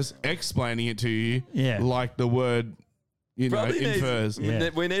 I was just explaining it to you. Yeah. Like the word, Probably needs- infers. we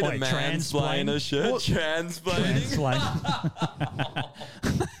need- we need a Wait, transplain? mansplainer shirt. What? Transplaining.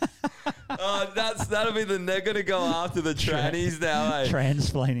 Oh, that'll be they're gonna go after the trannies now. Eh?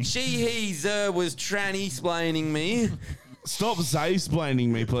 Transplaining. She, he, zer was tranny-splaining me. Stop Zay-splaining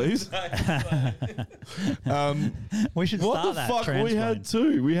me, please. We should What start the that. fuck? We had Transplain.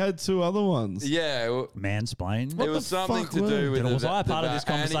 two. We had two other ones. Yeah. Mansplain. It was something to do with Was the, I a the part of this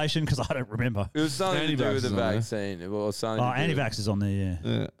anti- conversation? Because I don't remember. It was something to do with the Anti-vaxxers on there. vaccine. It was something. Oh, to do with- anti-vax is on there,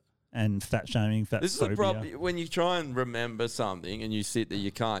 yeah. And fat shaming, fat This is the problem when you try and remember something and you sit there,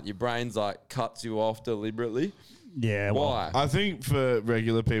 you can't. Your brain's like cuts you off deliberately. Yeah. Why? I think for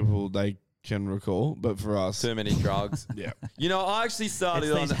regular people, they can recall, but for us, Too many drugs. yeah. You know, I actually It's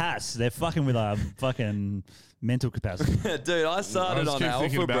started on. these hats. They're fucking with our fucking mental capacity. Dude, I I started just on keep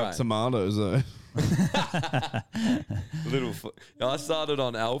thinking Alpha about Brain. tomatoes, though. I started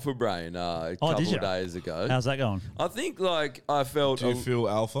on Alpha Brain a Oh, did couple you? of days ago. How's that going? I think like I felt. Do you feel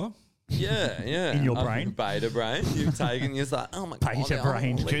alpha? Yeah, yeah. In your I'm brain? Beta brain. You've taken. You're like, oh my god. Beta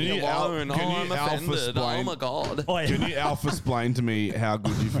brain. Leave Can me you alone. can Oh, you I'm alpha offended. Oh splain? my god. Oi, Can you alpha explain to me how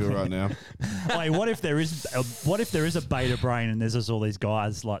good you feel right now? oi, what if there is a beta brain and there's just all these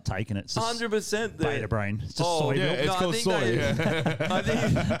guys like taking it? It's just 100%. beta brain. It's just Oh, soy Yeah, milk. it's No, I called think soy. they- yeah.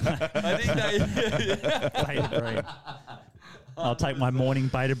 I think they. Beta brain. I'll take my morning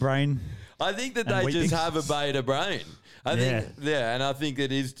beta brain. I think that And they wheat just things. have a beta brain. I think, yeah, and I think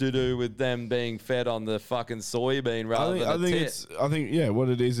it is to do with them being fed on the fucking soybean rather than a tit. I think what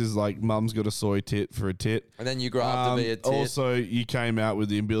it is like mum's got a soy tit for a tit. And then you grow up to be a tit. Also, you came out with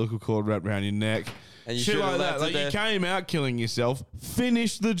the umbilical cord wrapped around your neck. And you shit should've like left that. it Like you there. came out killing yourself.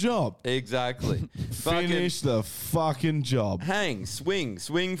 Finish the job. Exactly. Finish the fucking job. Hang, swing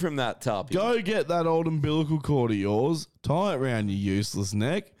from that tuppy. Go get that old umbilical cord of yours. Tie it around your useless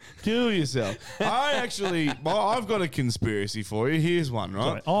neck. Kill yourself. I've got a conspiracy for you. Here's one, right?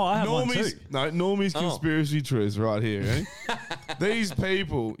 Sorry. Oh, I have one too. Normie's conspiracy truth right here. Eh? These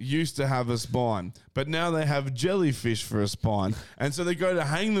people used to have a spine, but now they have jellyfish for a spine. And so they go to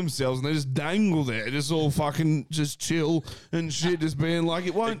hang themselves and they just dangle there, just all fucking just chill and shit, just being like,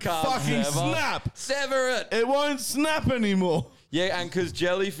 it won't can't fucking sever. snap. Sever it. It won't snap anymore. Yeah, and because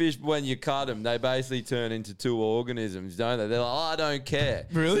jellyfish, when you cut them, they basically turn into two organisms, don't they? They're like, oh, I don't care.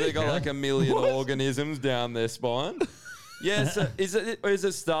 Really? So they got like a million What? organisms down their spine. Yeah, so is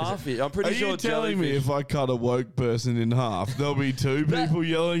it starfish? I'm pretty Are sure you telling me jellyfish- if I cut a woke person in half, there'll be two people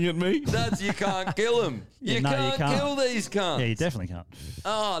yelling at me? That's you can't kill them. Yeah, You, no, you can't can't. kill these cunts. Yeah, you definitely can't.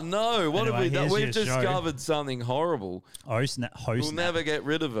 Oh no! What have Anyway, we done? here's We've your show. discovered something horrible. Oh snap! We'll snap. never get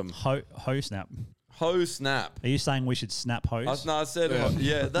rid of them. Ho snap. Ho snap. Are you saying we should snap hose? No, I said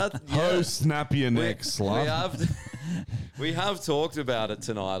that. Ho snap your neck, We slut. have we have talked about it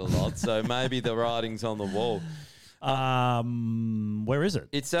tonight a lot, so maybe the writing's on the wall. Where is it?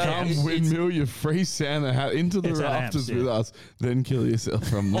 It's Come windmill your free Santa hat into the It's at rafters Amps, with yeah. us, then kill yourself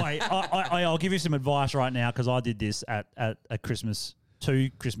from there. I'll give you some advice right now because I did this at a Christmas,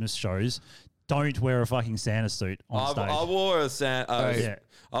 2 Christmas shows. Don't wear a fucking Santa suit on stage. I wore a Santa. Yeah.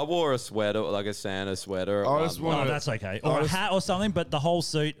 I wore a sweater, like a Santa sweater. I just Oh, that's okay. Or a hat or something, but the whole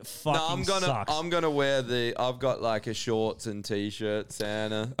suit fucking sucks. I'm gonna wear I've got like a shorts and t-shirt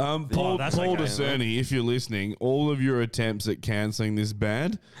Santa. Paul that's okay. Discerni, if you're listening, all of your attempts at cancelling this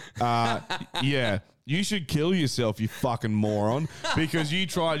band, yeah, you should kill yourself, you fucking moron, because you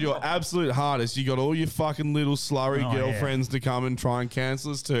tried your absolute hardest. You got all your fucking little slurry Oh, girlfriends to come and try and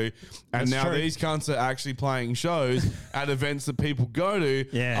cancel us too, and That's now true. these cunts are actually playing shows at events that people go to.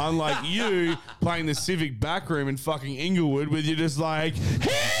 Yeah. Unlike you playing the Civic Backroom in fucking Inglewood, with you just like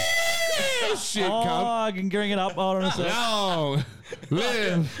shit, Oh, cunt. I can bring it up. Hold on a sec. No,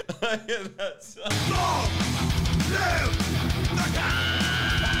 live. That's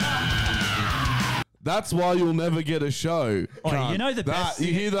That's why you'll never get a show. Oh, cunt. you know the best You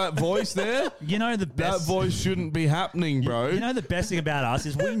thing- hear that voice there? You know the That best. voice shouldn't be happening, bro. You know the best thing about us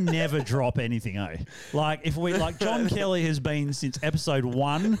is we never drop anything, eh? Like if we John Kelly has been since episode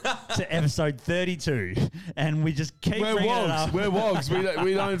 1 to episode 32, and we just keep We're bringing it wogs. up. We're wogs.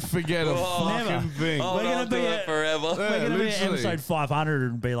 We don't forget a fucking Never. thing. Oh, We're gonna I'll do be it forever. We're gonna be at literally. episode 500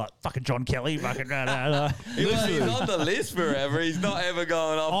 and be like fucking John Kelly, fucking. He's on the list forever. He's not ever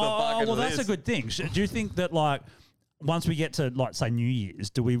going off the fucking well, list. that's a good thing. Do you think that once we get to, like, say, New Year's,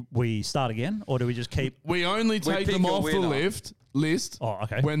 do we start again, or do we just keep? We only take them off the list. Oh,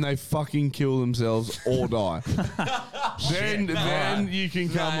 okay. When they fucking kill themselves or die, then you can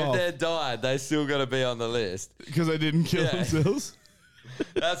come If off they're died, they still got to be on the list because they didn't kill themselves.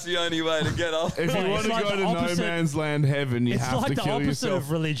 That's the only way to get off. If you want to go to no man's land heaven, you have to kill yourself. It's like the opposite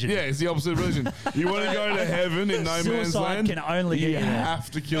of religion. Yeah, it's the opposite of religion. You want to go to heaven in no man's Suicide land, can only get you you there. have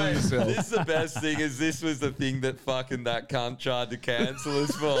to kill yourself. This is the best thing is this was the thing that fucking that cunt tried to cancel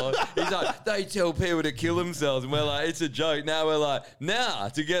us for. He's like, they tell people to kill themselves. And we're like, it's a joke. Now we're like,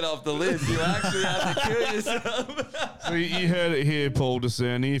 to get off the list, you actually have to kill yourself. So you heard it here, Paul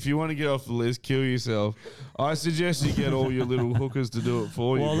Discerni. If you want to get off the list, kill yourself. I suggest you get all your little hookers to do it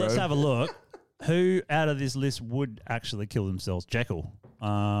for you, Well, bro. let's have a look. Who out of this list would actually kill themselves? Jekyll.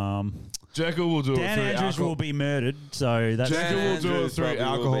 Jekyll will do Dan it through Andrews alcohol. will be murdered, so that's Jekyll will do it Andrews through probably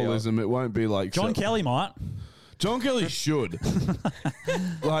will be alcoholism. It won't be like John Kelly might. John Kelly should.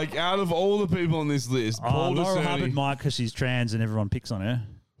 Like, out of all the people on this list, Paul Laurel Discerni, Hubbard might because she's trans and everyone picks on her.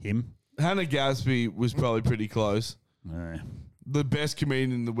 Him. Hannah Gadsby was probably pretty close. No. The best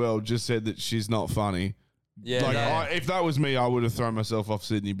comedian in the world just said that she's not funny. Yeah, like, if that was me, I would have thrown myself off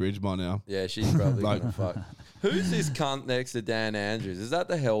Sydney Bridge by now. Yeah, she's probably Like- gonna fuck. Who's this cunt next to Dan Andrews? Is that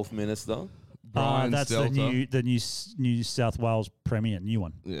the health minister? Brian That's Stelter. the New South Wales Premier, new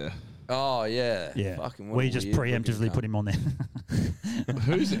one. Yeah. Oh yeah, Yeah. Fucking what We a just weird looking preemptively cunt. put him on there.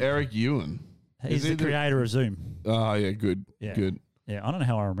 Who's Eric Ewan? He's the creator of Zoom. Oh, yeah, good. Yeah. Good. Yeah, I don't know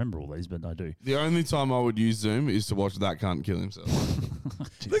how I remember all these, but I do. The only time I would use Zoom is to watch that cunt kill himself.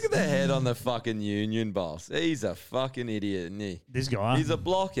 Look at the head on the fucking union boss. He's a fucking idiot, isn't he? This guy. He's a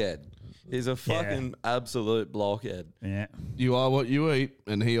blockhead. He's a fucking absolute blockhead. Yeah. You are what you eat,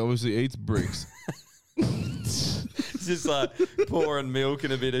 and he obviously eats bricks. It's just like pouring milk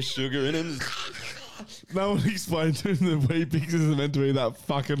and a bit of sugar in him. No one explained to him that wheat bix isn't meant to be that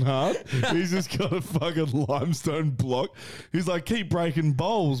fucking hard. He's just got a fucking limestone block. He's like, keep breaking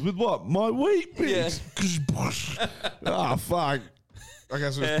bowls with what? My wheat bix. Ah, fuck. I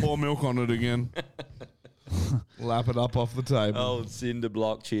guess we'll just pour milk on it again. Lap it up off the table. Old cinder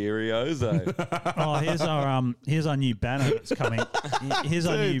block Cheerios, eh? Oh, here's our new banner that's coming. Here's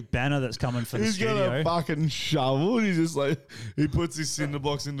our new banner that's coming for the He's got studio. a fucking shovel. And he's just like, he puts his cinder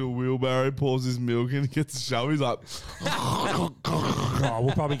blocks into a wheelbarrow, pours his milk in, gets a shovel. He's like, Oh,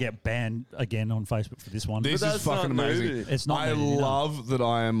 we'll probably get banned again on Facebook for this one. this is fucking amazing. It's not. I moving, no. love that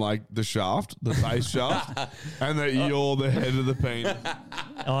I am like the shaft, the base shaft, and that you're the head of the penis.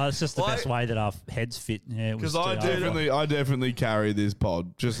 Oh, it's just the best way that our heads fit. Yeah, Because I definitely carry this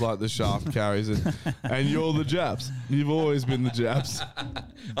pod, just like the shaft carries it. And you're the Japs. You've always been the Japs.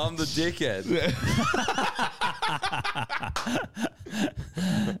 I'm the dickhead.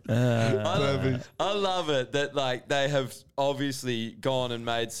 I love it that like they have obviously gone and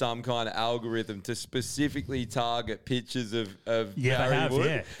made some kind of algorithm to specifically target pictures of Yeah, they Barry have, Wood.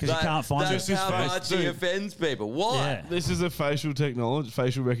 yeah, 'cause you can't find that's it. how much he offends people. Why? This is a facial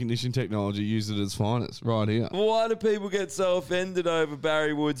recognition technology used at its finest, right here. Why do people get so offended over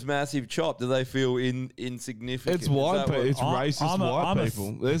Barry Wood's massive chop? Do they feel insignificant? It's white people. It's I'm racist white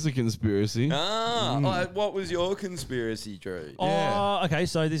people. There's a conspiracy. What was your conspiracy, Drew? Oh, okay.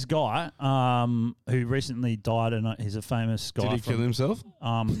 So this guy, who recently died, and he's a famous guy. Did he kill himself?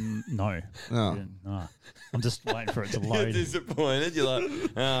 No. Oh. No. I'm just waiting for it to You're load. disappointed. You're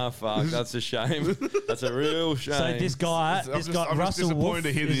like, fuck, that's a shame. That's a real shame. So this guy, I'm just Russell disappointed Wolf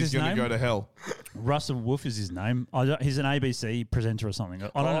to hear is that he's his going to name. go to hell. Russell Wolf is his name. He's an ABC presenter or something.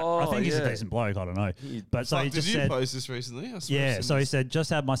 I don't know. I think he's a yeah. decent bloke. I don't know. But so Fuck, he did just you said, post this recently? I swear I've yeah. seen So he this. said, just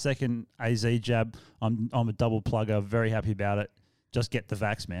had my second AZ jab. I'm a double plugger. Very happy about it. Just get the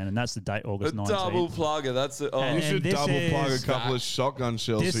vax, man. And that's the date, A August 19th. double plugger. That's it. Oh. And You should this double plug a is- couple of shotgun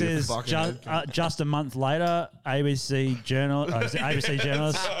shells This for your is fucking head. just a month later. ABC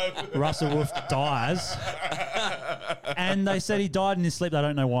journalist Russell Wolf dies, and they said he died in his sleep. They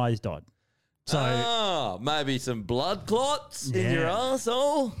don't know why he's died. So maybe some blood clots in Yeah. your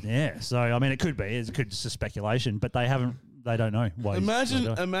asshole. yeah, so I mean, it could be. It could just a speculation, but they haven't. They don't know why.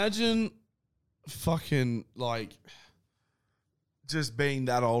 Imagine fucking like just being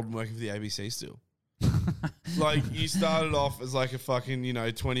that old and working for the ABC still. Like you started off as like a fucking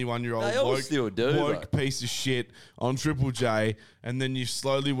 21-year-old They all still do, woke piece of shit on Triple J, and then you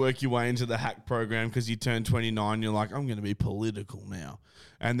slowly work your way into the hack program because you turn 29. You're like, I'm going to be political now,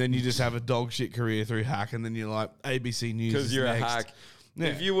 and then you just have a dog shit career through hack, and then you're like ABC News Because is you're next. a hack. Yeah.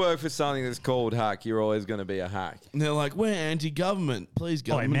 If you work for something that's called hack, you're always going to be a hack. And they're like, we're anti-government. Please, Oh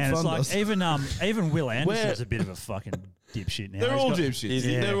government man, it's fund like us. even Will Anderson's Where- a bit of a fucking dipshit now. They're He's all got- dipshits.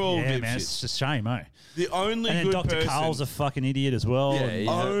 They're all Man, dipshits. it's a shame, eh? The only and then good Dr. person, Carl's a fucking idiot as well. Yeah, and- he's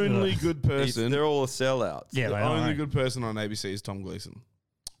only good person. They're all sellouts. Yeah, the they are, only eh? good person on ABC is Tom Gleason.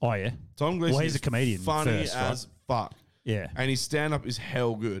 Oh yeah, Tom Gleason. Well, he's is a comedian funny first, as fuck. Yeah. And his stand up is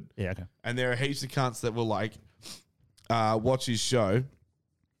hell good. Yeah, okay. And there are heaps of cunts that will like watch his show.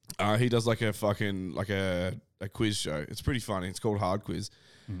 He does like a fucking like a quiz show. It's pretty funny. It's called Hard Quiz.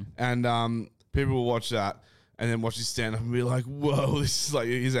 And people will watch that and then watch his stand up and be like, whoa, this is like,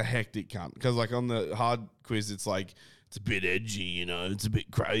 he's a hectic cunt. Because like on the Hard Quiz, it's like, it's a bit edgy, you know, it's a bit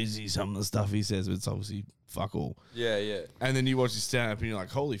crazy, some of the stuff he says, but it's obviously fuck all. Yeah, yeah. And then you watch his stand up and you're like,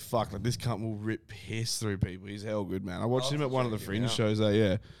 holy fuck, like this cunt will rip piss through people. He's hell good, man. I watched him at one of the Fringe shows.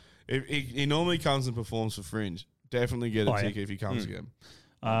 Yeah. He normally comes and performs for Fringe. Definitely get a ticket if he comes again.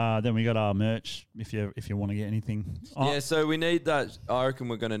 Then we got our merch if you want to get anything. Yeah, so we need that. I reckon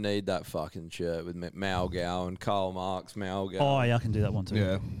we're going to need that fucking shirt with Mao Gao and Karl Marx Mao Gao. Oh yeah, I can do that one too.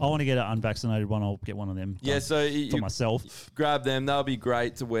 Yeah. I want to get an unvaccinated one. I'll get one of them. Yeah, done so for you myself. grab them. They'll be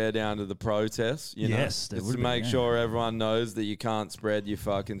great to wear down to the protests. You know? Yes, they just would to be, make yeah. sure everyone knows that you can't spread your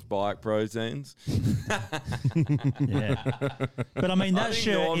fucking spike proteins. Yeah, but I mean that I think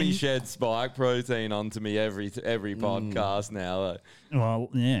shirt. Normie sheds spike protein onto me every podcast now. Like. Well,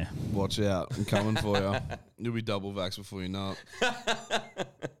 yeah. Watch out. I'm coming for you. You'll be double vax before you know it.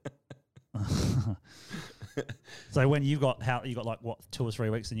 So when you got like what 2 or 3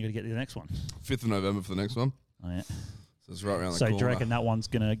 weeks, then you got to get the next one. 5th of November for the next one. Oh yeah. So it's right around the So corner. do you reckon that one's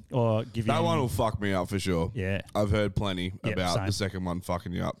gonna give you That one any- will fuck me up for sure. Yeah. I've heard plenty Yep, about same. the second one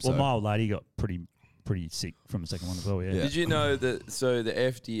fucking you up. Well, so. my old lady got pretty sick from the second one as well. Yeah. Did you know that? So the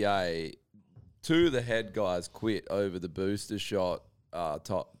FDA, 2 of the head guys quit over the booster shot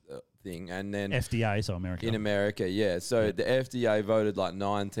thing, and then FDA, so America. in America, yeah. So the FDA voted like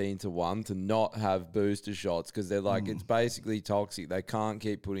 19-1 to not have booster shots because they're like it's basically toxic. They can't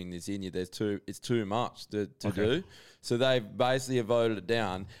keep putting this in you. It's too much to do. So they basically have voted it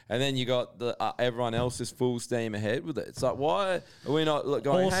down, and then you got the everyone else is full steam ahead with it. It's like why are we not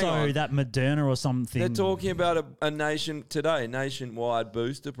going? hang Also, on. that Moderna or something. They're talking about a nationwide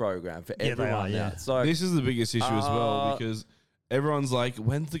booster program for Yeah, they everyone are, now. yeah. It's like, This is the biggest issue as well because everyone's like,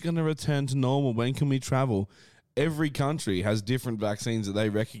 when's it going to return to normal? When can we travel? Every country has different vaccines that they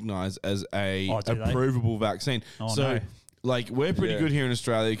recognize as a do they? approvable vaccine. Oh, so, no. like, we're pretty Yeah. good here in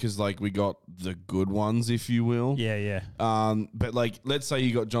Australia because, like, we got the good ones, if you will. Yeah, yeah. But, like, let's say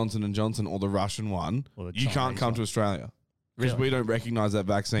you got Johnson & Johnson or the Russian one. Or the You can't Chinese come one. to Australia. Because Really? we don't recognize that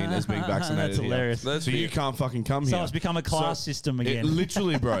vaccine as being vaccinated. That's here. hilarious. So you can't fucking come So here. it's become a class system again.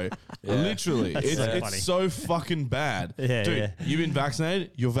 Literally, bro. Literally. That's so funny. It's so fucking bad. Yeah, Dude, yeah. you've been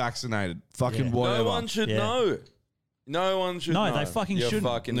vaccinated, you're vaccinated. Fucking Yeah. whatever. no one should Yeah. know. No one should No, know. they fucking your shouldn't.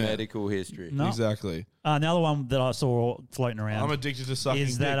 fucking Yeah. medical history. No. Exactly. Another one that I saw floating around. I'm addicted to sucking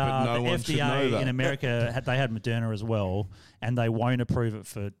is dick, that but no the one should know FDA that. in America they had Moderna as well, and they won't approve it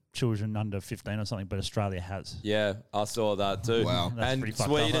for children under 15 or something, but Australia has. Yeah, I saw that too. Wow. That's and pretty fucked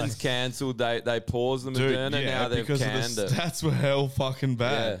up, Sweden's eh? cancelled. They paused the Dude, Moderna. yeah, Now they've because of canned the it. stats were hell fucking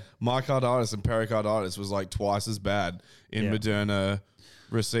bad. Yeah. Myocarditis and pericarditis was like twice as bad in Yeah. Moderna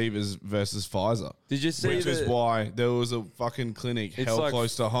receivers versus Pfizer. Did you see Which is why there was a fucking clinic It's hell like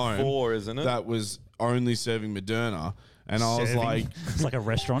close to home 4, isn't it? that was only serving Moderna. And I was Serving. like, It's like a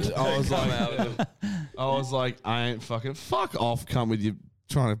restaurant. I was Come like, out of it. I was like, I ain't fucking fuck off. Come with you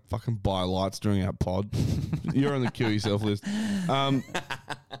trying to fucking buy lights during our pod. You're on the kill yourself list.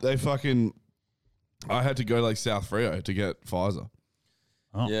 They fucking. I had to go like South Freo to get Pfizer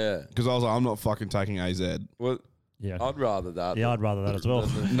Oh. Yeah. because I was like, I'm not fucking taking AZ. Well, Yeah. I'd rather that. Yeah, I'd rather that as well.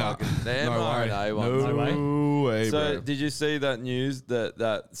 No, The no mRNA way. ones. No way. No way, So bro. did you see that news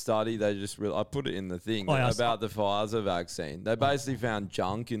that study they just I put it in the thing Oh, yeah, I about the Pfizer vaccine? They basically found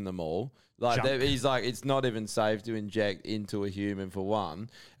junk in them all. Like Junk. he's like it's not even safe to inject into a human for one,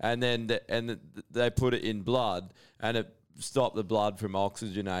 and then they put it in blood and it stopped the blood from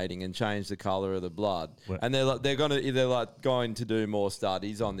oxygenating and changed the color of the blood. What? And they're going to do more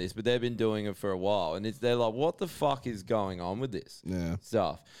studies on this, but they've been doing it for a while, and they're like, what the fuck is going on with this Yeah.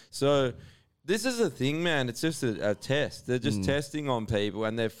 stuff? So this is a thing, man. It's just a test. They're just testing on people,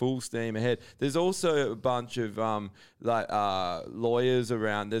 and they're full steam ahead. There's also a bunch of lawyers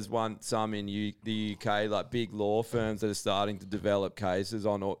around. There's some in the UK, like big law firms that are starting to develop cases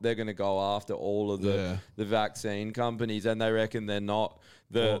on. They're going to go after all of the vaccine companies, and they reckon they're not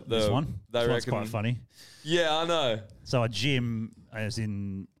the This one. They This one's reckon quite funny. Yeah, I know. So a gym, as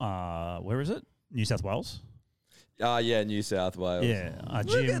in where is it? New South Wales. Yeah, New South Wales. Yeah, Look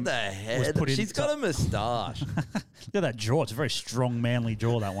Jim at the was head. put in She's got a moustache. Look at that jaw. It's a very strong, manly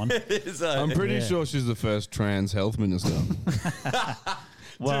jaw, that one. I'm pretty Yeah. sure she's the first trans health minister.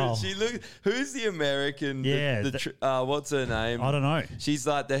 Well, Dude, she look. Who's the American? Yeah, what's her name? I don't know. She's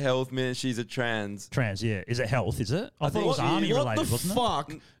like the health minister. She's a trans. Trans, yeah. Is it health, is it? I thought think it was she- army What related, the wasn't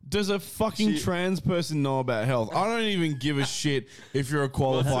fuck does a fucking trans person know about health? I don't even give a shit if you're a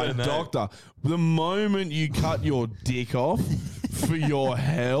qualified her name? doctor. The moment you cut your dick off for your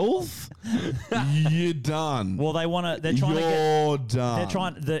health, you're done. Well, they want to. They're trying You're to get. done. They're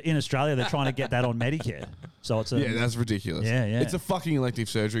trying. In Australia, they're trying to get that on Medicare. So it's a. Yeah, that's ridiculous. Yeah, yeah. It's a fucking elective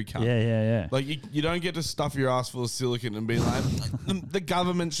surgery cunt. Yeah, yeah, yeah. Like, you don't get to stuff your ass full of silicon and be like, the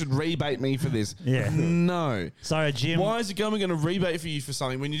government should rebate me for this. Yeah. No. So, Jim. Why is the government going to rebate for you for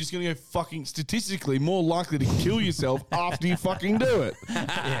something when you're just going to go fucking statistically more likely to kill yourself after you fucking do it?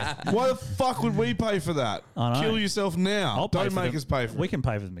 Why the fuck would we pay for that? I know. Kill yourself now. I'll pay Don't for make them. us pay for We it. can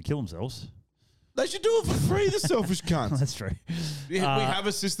pay for them to kill themselves. They should do it for free, the selfish cunts. That's true. We have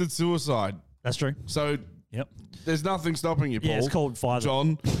assisted suicide. That's true. So Yep. there's nothing stopping you, Paul. Yeah, it's called Pfizer.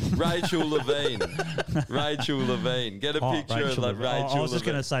 John. Rachel Levine. Rachel Levine. Get a picture of like Rachel. I was just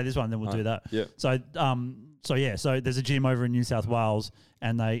going to say this one, then we'll do that. Yeah. So, so there's a gym over in New South Wales,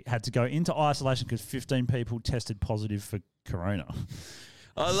 and they had to go into isolation because 15 people tested positive for corona.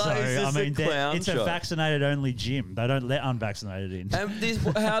 I like it's just a clown it's show. a vaccinated-only gym. They don't let unvaccinated in.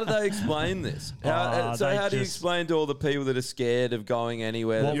 And how do they explain this? How They do you just- explain to all the people that are scared of going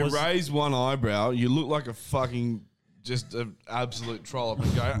anywhere? You raise one eyebrow, you look like a fucking just an absolute trollop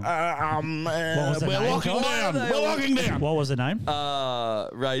and go, What was the we're name? locking down. they We're all- locking down. What was the name?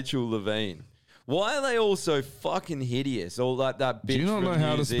 Rachel Levine. Why are they all so fucking hideous? All like that bitch Do you not from know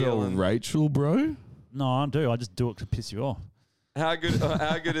how New to spell Zealand. Rachel, bro? No, I do. I just do it to piss you off. How good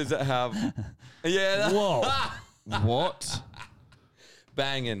does it have? Yeah. Whoa. What?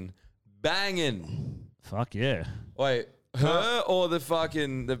 Banging. Fuck yeah. Wait, her or the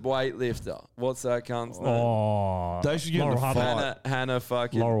weightlifter? What's that cunt's name? Oh, They should get in Laurel a Hubbard. fight. Hannah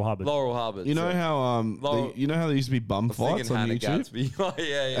fucking Laurel Hubbard. Laurel Hubbard. You know so- how Laurel- you know how there used to be bum I was thinking fights on Hannah YouTube, Gatsby. Oh,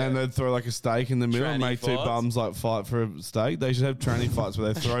 yeah. and they'd throw like a steak in the middle and Tranny make two fights? bums like fight for a steak. They should have tranny fights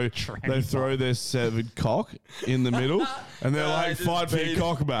where they throw their severed cock in the middle, and they're No, like, they just fight for your beat-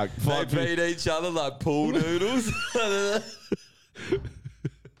 cock back. They Fight for beat each other like pool noodles.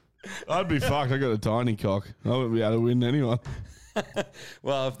 I'd be fucked. I got a tiny cock. I wouldn't be able to win anyone.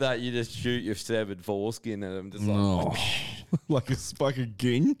 Well, if that, you just shoot your severed foreskin at them. Just like, No. like a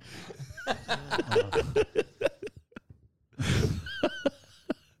ging.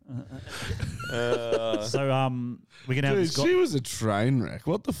 So we can have Dude, this guy. she was a train wreck.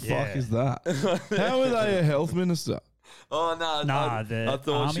 What the Yeah. fuck is that? How are they a health minister? Oh no! Nah, the I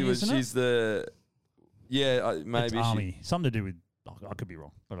thought army, she was. isn't it? She's the. Yeah, maybe It's she army. Something to do with. I could be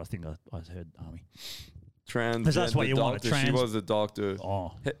wrong, but I think I heard army. transgender 'Cause that's what you want, a doctor. She trans- was a doctor.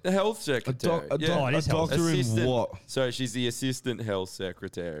 Oh. The health secretary. a doctor in Assistant- what? So she's the assistant health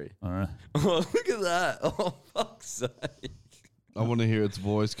secretary. Uh, Oh, look at that! Oh, fuck's sake! I want to hear its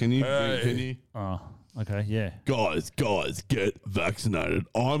voice. Can you? Hey. Can you? Oh, okay, yeah. Guys, get vaccinated.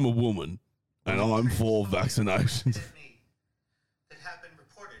 I'm a woman, and I'm for vaccinations. that have been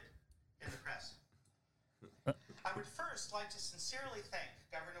reported in the press. I would first like to sincerely thank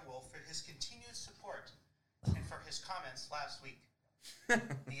Governor Wolf for his continued support and for his comments last week. The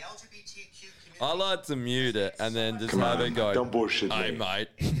LGBTQ community. I like to mute it and then just have it go. Don't bullshit Hey, me." mate.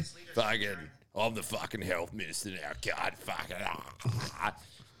 Fucking, I'm the fucking health minister now. God, fucking.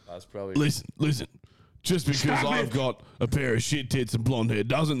 That's probably. Listen. Just because I've got a pair of shit tits and blonde hair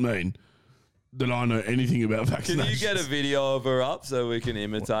doesn't mean that I know anything about Can vaccinations. you get a video of her up so we can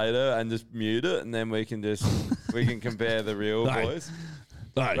imitate her and just mute it and then we can compare the real Hey. voice?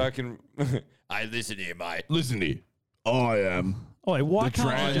 Hey. Hey, listen here, mate. Listen here. I am Oh, wait, why the can't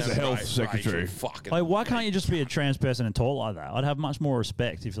trans you health secretary. Like, why can't you just be a trans person and talk like that? I'd have much more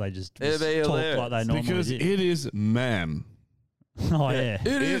respect if they just It'd be talk hilarious. like they normally Because did. it is ma'am. Oh yeah,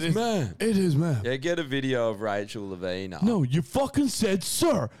 It is, man. It is ma'am. Yeah, get a video of Rachel Levine up. No, you fucking said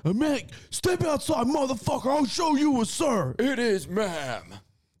sir. Man, step outside, motherfucker. I'll show you a sir. It is, ma'am.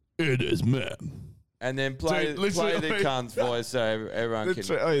 It is ma'am. And then play Dude, listen, the wait. cunt's voice so everyone The,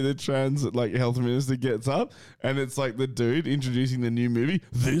 can. the trans like health minister gets up, and it's like the dude introducing the new movie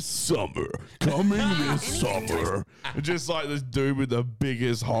this summer, coming this summer. Just like this dude with the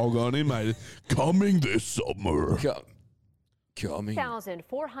biggest hog on him, mate. Coming this summer. Coming.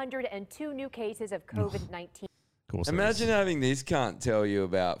 1,402 new cases of COVID-19. Imagine having this cunt tell you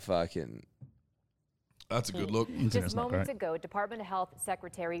about fucking. That's a good look. Just moments ago, Department of Health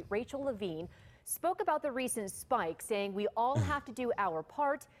Secretary Rachel Levine spoke about the recent spike, saying we all have to do our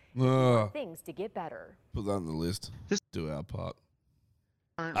part if we want things to get better. Put that on the list. Do our part.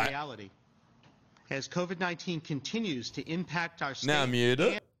 Current reality. As COVID-19 continues to impact our state. Now mute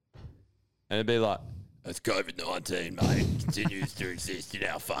it. And it'd be like, as COVID-19, mate, continues to exist in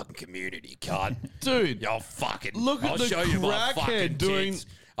our fucking community, cunt. Dude. Y'all fucking... Look at I'll the show you my fucking crackhead doing... tits.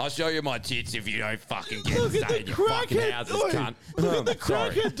 I'll show you my tits if you don't fucking get Look at stay the in your fucking crackhead. houses, Oi, cunt. look at the Sorry.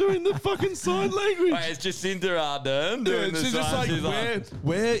 crackhead doing the fucking sign language. Wait, it's Jacinda Ardern doing the she's just like, signs.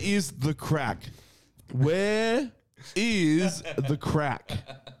 where is the crack? Where is the crack?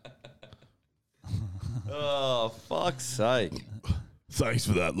 Oh, fuck's sake. Thanks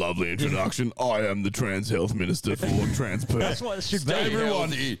for that lovely introduction. I am the Trans Health Minister for Trans Perth. That's what it should be. Stay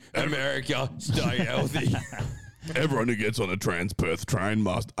healthy, America. Stay healthy. Everyone who gets on a Trans Perth train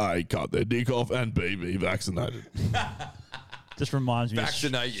must A, cut their dick off, and B, be vaccinated. Just reminds me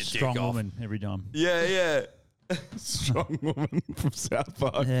Vaccinate of your Strong dick off. Woman every time. Yeah, yeah. Strong Woman from South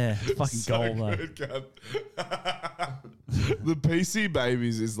Park. Yeah, fucking gold, though. good, cunt. The PC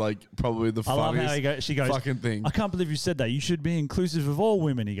Babies is like probably the I love funniest how she goes, fucking thing. I can't believe you said that. You should be inclusive of all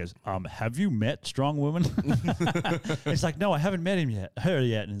women. He goes, have you met Strong Woman? It's like, no, I haven't met her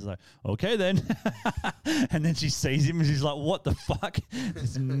yet. And he's like, okay then. And then she sees him and she's like, what the fuck?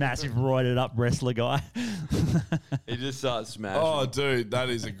 This massive roided up wrestler guy. He just starts smashing. Oh, dude, that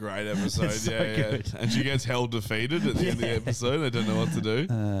is a great episode. It's so yeah. good. And she gets held defeated at the end of the episode. They don't know what to do.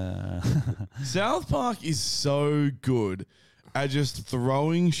 South Park is so good at just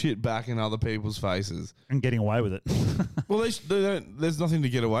throwing shit back in other people's faces and getting away with it. Well, they don't. There's nothing to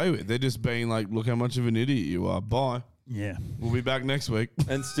get away with. They're just being like, "Look how much of an idiot you are." Bye. Yeah, we'll be back next week.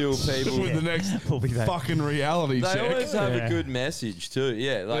 And still people with the next fucking reality They check. always have a good message too.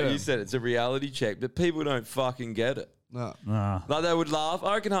 Yeah, like Yeah. you said, it's a reality check, but people don't fucking get it. No. Like they would laugh.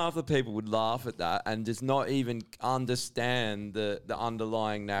 I reckon half the people would laugh at that and just not even understand the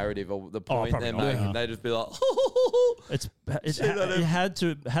underlying narrative or the point probably they're not, making. yeah. They just be like,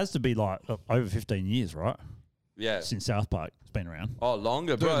 it has to be like over 15 years, right? Yeah. Since South Park has been around. oh,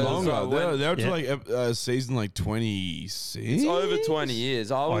 longer, Dude, bro. That's longer. like when- They're up to like season like 26. It's over 20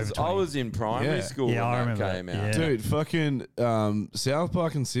 years. I was in primary school when that came out. Dude, fucking South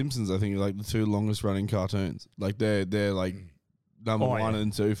Park and Simpsons, I think, are like the two longest running cartoons. Like they're like number Oh, yeah. 1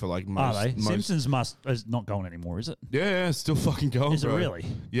 and 2 for like Are most. they? most Simpsons is not going anymore, is it? yeah, it's still fucking going. Is it bro. really?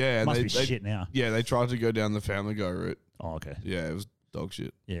 Yeah, and Must be shit now. Yeah, they tried to go down the Family Guy route. Oh, okay. Yeah, it was dog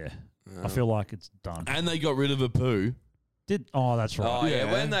shit. Yeah. I feel like it's done. And they got rid of Apu. Oh, that's right. Oh,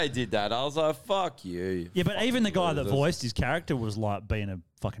 yeah. When they did that, I was like, fuck you. Yeah, but even the guy that losers. voiced his character was like being a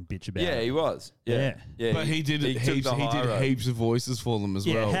fucking bitch about it. Yeah, he was. Yeah. But he did took heaps. the He high did road. heaps of voices for them as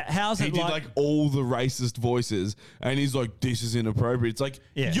Yeah, well. how's he it did like- like all the racist voices, and he's like, "This is inappropriate." It's like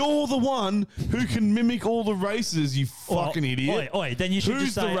Yeah. you're the one who can mimic all the races. You fucking idiot. Oi, then you should Who's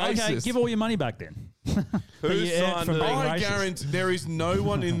just say, the okay, racist? give all your money back then. Who signed the- I guarantee there is no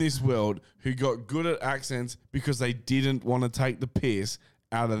one in this world who got good at accents because they didn't want to take the piss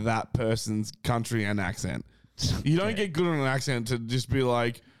out of that person's country and accent. You don't get good at an accent to just be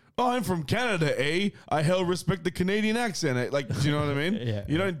like, "Oh, I'm from Canada, eh? I hell respect the Canadian accent." Eh? Like, do you know what I mean? Yeah.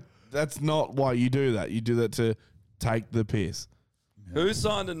 You don't. That's not why you do that. You do that to take the piss. Who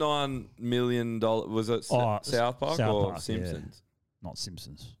signed a $9 million? Was it South Park South or Park, yeah. Simpsons? Not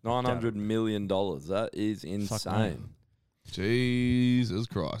Simpsons. $900 million. That is insane. Jesus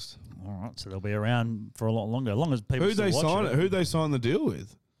Christ. All right, so they'll be around for a lot longer. As long as people Who still they watch sign? it. Who they sign the deal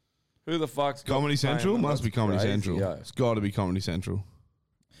with? Who the fuck's got Comedy Central payment? must be That's Comedy crazy, Central. yo. It's got to be Comedy Central.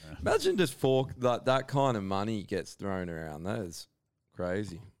 Imagine just that kind of money gets thrown around. That is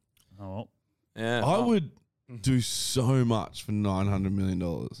crazy. Oh, well. Yeah, I would do so much for $900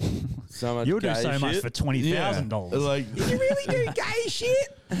 million. So much You'll do gay so much shit. for $20,000. Like, you really do gay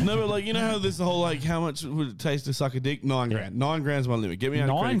shit? no, but like, you know how there's the whole like, how much would it taste to suck a dick? $9,000. $9,000's my limit. Get me out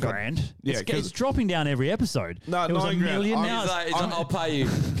of $9 credit card. grand? Yeah, it's 'cause dropping down every episode. No, it was $9 $1 million. grand. Now He's like, I'll pay you.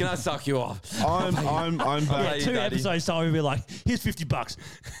 Can I suck you off? I'm I'll back. pay you, two Daddy. episodes time we'll be like, here's $50.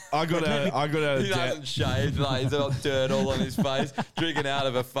 I got out of He debt. hasn't shaved, like he's got dirt all on his face, drinking out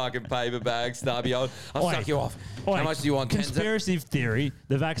of a fucking paper bag, stubby old. I'll Oi. suck you off. Oi, How much do you want? 10 cents? Conspiracy theory: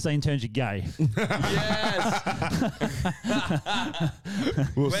 the vaccine turns you gay. Yes.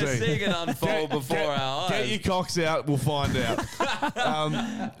 We'll We're see. seeing it unfold before our Get eyes. your cocks out. We'll find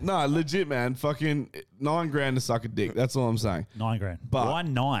out. No, legit, man. Fucking $9,000 to suck a dick. That's all I'm saying. $9 grand. But- Why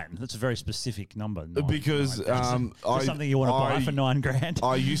 9? That's a very specific number. Because Is there something you want to buy for $9 grand?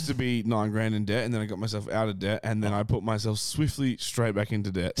 I used to be $9,000 in debt, and then I got myself out of debt, and then I put myself swiftly straight back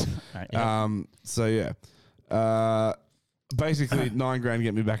into debt. Right, yeah. So yeah, Basically, $9,000 to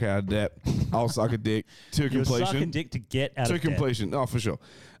get me back out of debt. I'll suck a dick to You'll completion. suck a dick to get out to of debt. completion. Oh, for sure.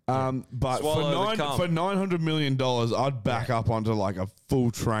 But Swallow the cum. for $900 million, I'd back up onto like a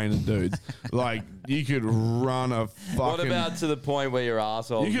full train of dudes. Like you could run a fucking. What about to the point where your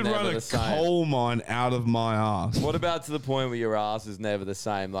asshole? You could never run a the same? coal mine out of my ass. What about to the point where your ass is never the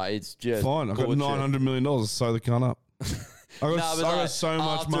same? Like it's just Fine. I've got bullshit. $900 million to sew the cunt up. I got so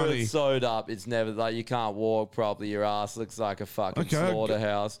much after money. it's sewed up, it's never like you can't walk properly. Your ass looks like a fucking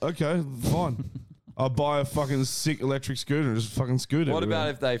slaughterhouse. Okay, fine. I'll buy a fucking sick electric scooter and just fucking scoot What everywhere.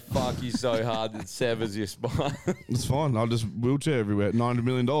 about if they fuck you so hard that it severs your spine? It's fine. I'll just wheelchair everywhere. $900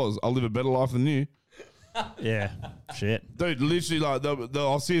 million. I'll live a better life than you. Yeah, shit. Dude, literally, like,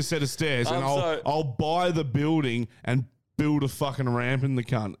 I'll see a set of stairs and I'll buy the building and build a fucking ramp in the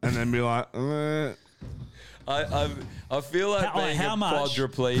cunt and then be like, I feel like being a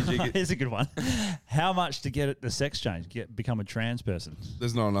quadriplegic. Here's a good one. How much to get the sex change? Become a trans person?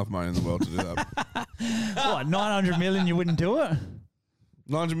 There's not enough money in the world to do that. What, 900 million? You wouldn't do it?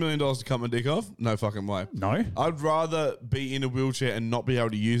 $900 million to cut my dick off? No fucking way. No? I'd rather be in a wheelchair and not be able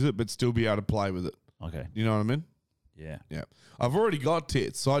to use it, but still be able to play with it. Okay. You know what I mean? Yeah. Yeah. I've already got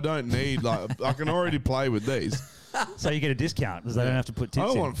tits, so I don't need, like, I can already play with these. So you get a discount because they don't have to put tits I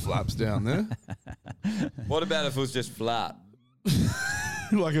don't in. want flaps down there. What about if it was just flat?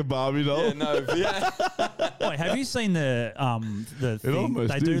 Like a Barbie doll? Yeah, no. Yeah. Wait, have you seen the thing?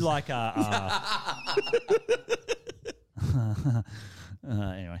 almost They do is. like a.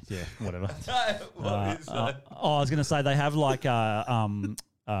 Anyway, yeah, whatever. What is that? I was going to say they have like a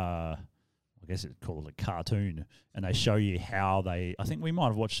I guess it's called a cartoon, and they show you how they. I think we might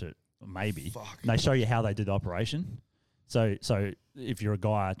have watched it, maybe. And they show you how they do the operation. So if you're a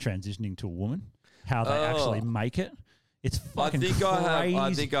guy transitioning to a woman, how they actually make it. It's fucking crazy.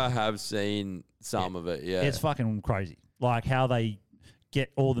 I think I have seen some of it. Yeah, It's fucking crazy. Like how they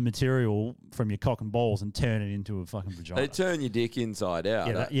get all the material from your cock and balls and turn it into a fucking vagina. They turn your dick inside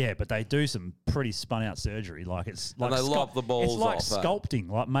out. Yeah, but they do some pretty spun out surgery. Like it's like And they lop the balls It's like off, sculpting,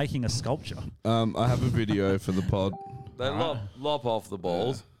 like making a sculpture. I have a video for the pod. They lop off the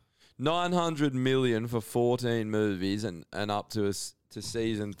balls. 900 million for 14 movies and up to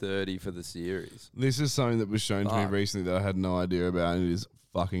season 30 for the series. This is something that was shown to me recently that I had no idea about, and it is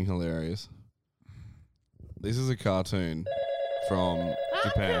fucking hilarious. This is a cartoon from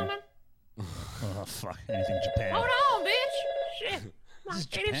Japan. Oh, fuck. Anything Japan. Hold on, bitch. Shit. I'm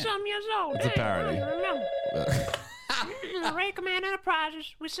 80-something years old. It's a Dang, parody. I remember. Rake Man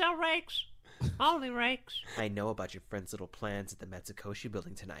Enterprises. We sell rakes. Only rakes. I know about your friend's little plans at the Metsukoshi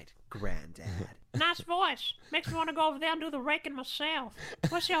building tonight, Granddad. Nice voice. Makes me want to go over there and do the raking myself.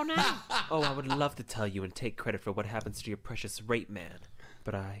 What's your name? Oh, I would love to tell you and take credit for what happens to your precious rape man,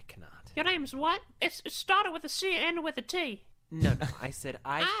 but I cannot. Your name's what? It started with a C and ended with a T. No, I said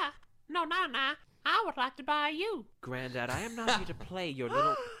I... Ah, no. I would like to buy you. Granddad, I am not here to play your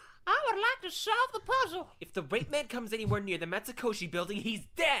little... I would like to solve the puzzle. If the rape man comes anywhere near the Metsukoshi building, he's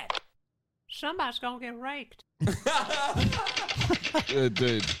dead! Somebody's gonna get raked.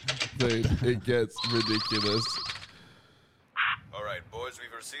 Dude, it gets ridiculous. All right, boys,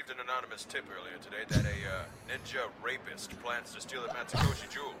 we've received an anonymous tip earlier today that a ninja rapist plans to steal the Matsukoshi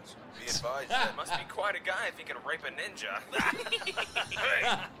jewels. Be advised that Must be quite a guy if he can rape a ninja. Hey,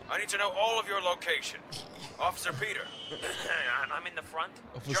 I need to know all of your locations. Officer Peter. I'm in the front.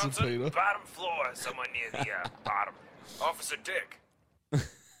 Officer Johnson, Peter. bottom floor, somewhere near the bottom. Officer Dick.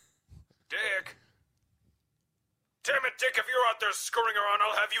 Dick. Damn it, Dick, if you're out there screwing around,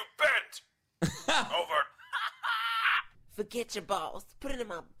 I'll have you bent. Over. Forget your balls. Put it in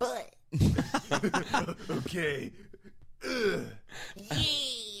my butt. Okay. Well,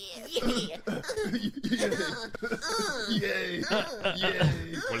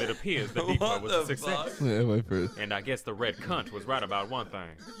 it appears the depot was a success. Yeah, wait for it. And I guess the red cunt was right about one thing.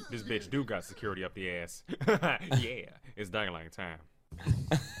 This bitch do got security up the ass. Yeah, it's dangling time.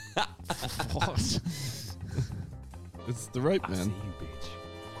 What? It's the rape man.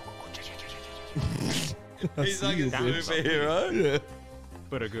 He's like a superhero. Yeah.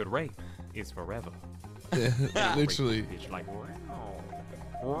 But a good rape is forever. Yeah, literally. Bitch, like,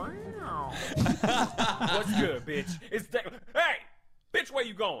 wow. What's good, bitch? It's hey, bitch, where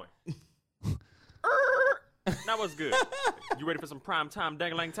you going? Now what's good? You ready for some prime time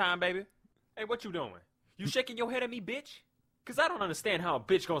dangling time, baby? Hey, what you doing? You shaking your head at me, bitch? Cause I don't understand how a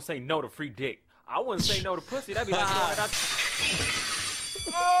bitch gonna say no to free dick. I wouldn't say no to pussy. That'd be like,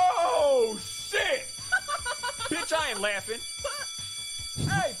 oh shit! Bitch, I ain't laughing.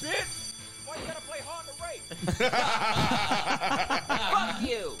 Hey, bitch! Why you gotta play hard to rape? Fuck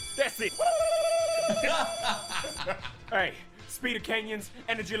you! That's it. Hey, speed of canyons,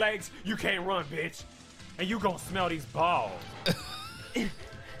 energy legs, you can't run, bitch. And you gonna smell these balls.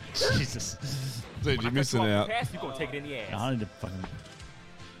 Jesus. Dude, you're missing out. You gonna take it in the ass. I need to fucking...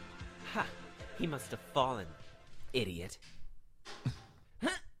 Ha! He must have fallen, idiot.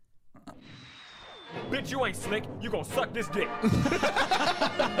 Bitch, you ain't slick. You gonna suck this dick. Suck it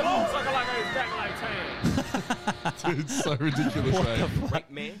like it's back like tan. Dude, it's so ridiculous, man. Right,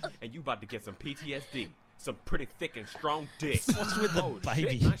 man? And you about to get some PTSD. Some pretty thick and strong dick. What's with the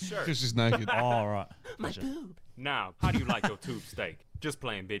baby? Shit, nice shirt. Because she's naked. Oh, right. My boob. Now, how do you like your tube steak? Just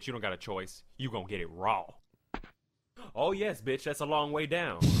playing, bitch. You don't got a choice. You gonna get it raw. Oh, yes, bitch. That's a long way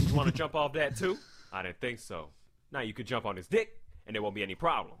down. You wanna jump off that, too? I didn't think so. Now you could jump on his dick, and there won't be any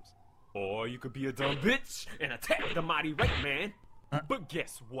problems. Or you could be a dumb bitch and attack the mighty rape man. But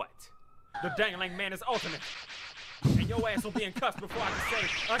guess what? The dangling man is ultimate. And your ass will be in cuffs before I can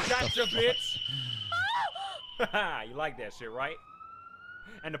say, I got you, bitch. You like that shit, right?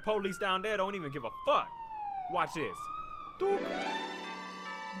 And the police down there don't even give a fuck. Watch this.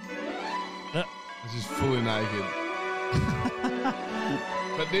 This is fully naked.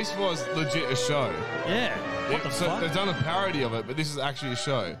 But this was legit a show. Yeah. What the so fuck? they've done a parody of it, but this is actually a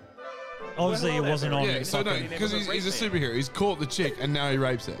show. Obviously, it wasn't on. Yeah, so no, because he's a superhero. He's caught the chick and now he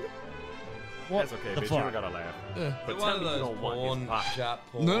rapes her. That's okay, bitch. You don't gotta laugh. Yeah. But One tell of me you those don't want porn, his pop. chat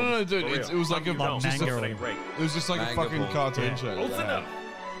porn. No, dude. For It real. was like Tell me you don't. just Manga. a, It ain't rape. it was just like Manga a fucking porn. cartoon Yeah. show. Listen up.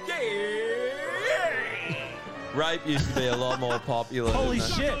 Yeah. Rape used to be a lot more popular. Holy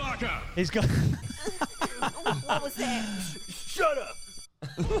than shit! He's got. What was that? Shut up.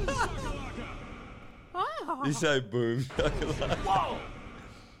 Oh. You say boom. Whoa.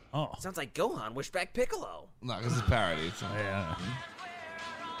 Oh. Sounds like Gohan wished back Piccolo. No, because it's a parody. It's Yeah.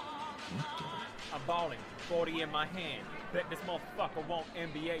 I'm balling. 40 in my hand. Bet this motherfucker won't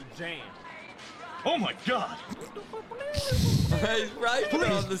NBA jam. Oh my god! He's raping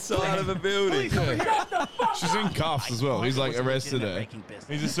on the side of a building. She's in cuffs as well. He's like arrested her.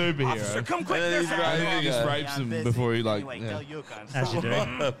 He's a superhero. Come quick, And then he's there's And then he just raping rapes him before he like. Yeah. As you do.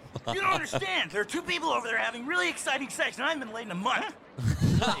 You don't understand. There are two people over there having really exciting sex, and I haven't been late in a month.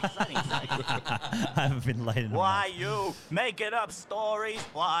 I haven't been late enough. Why you making up stories?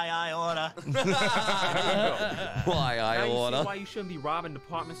 Why I order? Why Now I you order? see why you shouldn't be robbing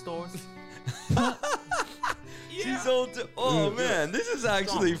department stores? She's all. Oh man, this is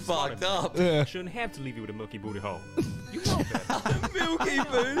actually fucked up. Yeah. Shouldn't have to leave you with a milky booty hole. You know better. Milky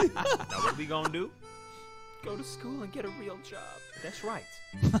booty. Now what we gonna do? Go to school and get a real job. That's right.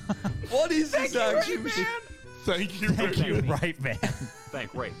 What is this actually? Thank you, Thank Rick. you, rape man.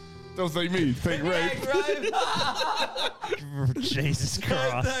 Thank rape. Don't thank me. Thank rape. Jesus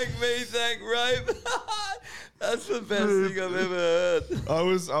Christ. Thank me, thank rape. That's the best thing I've ever heard.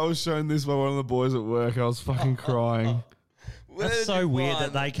 I was shown this by one of the boys at work. I was fucking crying. That's so weird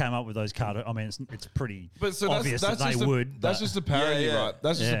that they came up with those cartoons. I mean, it's pretty obvious that they would. That's but- just a parody, Yeah, yeah. right?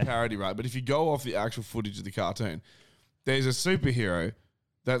 That's just Yeah. a parody, right? But if you go off the actual footage of the cartoon, there's a superhero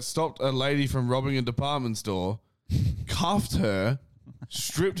that stopped a lady from robbing a department store, cuffed her,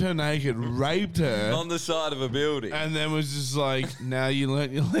 stripped her naked, raped her, On the side of a building. and then was just like, "Now you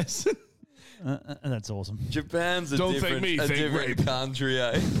learnt your lesson." That's awesome. Japan's a Don't thank different, me, a thank different rape. country,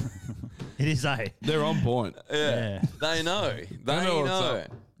 eh? It is a. They're on point. Yeah. They know. They know know. what's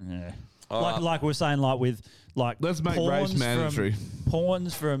up. Yeah. All Like right. like we're saying, like with like Let's make porns race mandatory.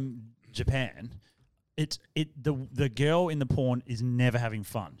 Porns from Japan. The girl in the porn is never having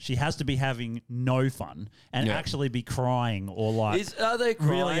fun. She has to be having no fun and Yeah. actually be crying or like Are they crying?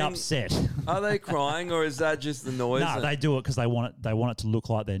 really upset. Are they crying or is that just the noise? No, they do it because they want it. They want it to look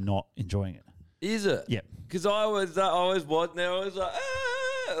like they're not enjoying it. Is it? Yeah. Because I was watching there. I was like,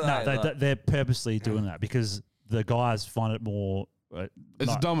 No, they're purposely doing that because the guys find it more. It's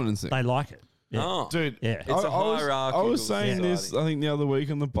like, a dominance thing. They like it. Yeah. Oh. Dude, Yeah. It's a I hierarchical was saying this, society. I think, the other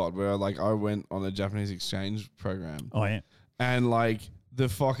week on the pod where I went on a Japanese exchange program. Oh yeah. And like the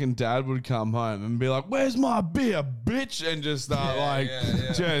fucking dad would come home and be like, "Where's my beer, bitch?" And just start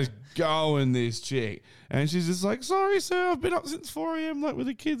just going this chick. And she's just like, "Sorry, sir, I've been up since 4 a.m. like with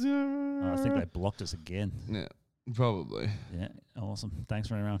the kids." I think they blocked us again. Yeah, probably. Yeah. Awesome. Thanks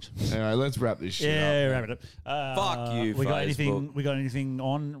very much. Anyway, let's wrap this shit Yeah, up. wrap it up. Fuck you, We got anything? Facebook. We got anything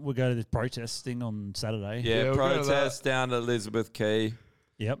on? We'll go to this protest thing on Saturday. Yeah, we'll go to protest down at Elizabeth Quay.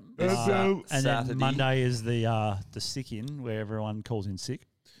 Yep. Let's go. And Saturday. then Monday is the sick in where everyone calls in sick.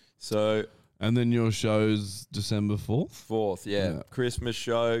 So And then your show's December 4th? 4th, yeah. Yeah. Christmas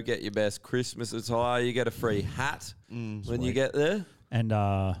show. Get your best Christmas attire. You get a free hat when you get there. And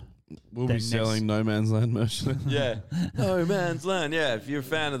We'll be selling No Man's Land merch. Yeah. No Man's Land. Yeah. If you're a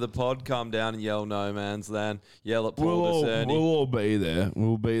fan of the pod, come down and yell No Man's Land. Yell at Paul Discerni. We'll all be there.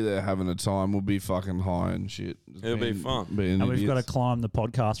 We'll be there having a time. We'll be fucking high and shit. It'll be fun. And we've got to climb the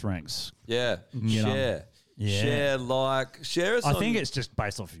podcast ranks. Yeah. You know? Share. Yeah. Share, like, share us I on... think it's just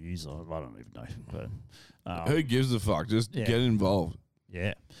based off views. I don't even know. But who gives a fuck? Just get involved.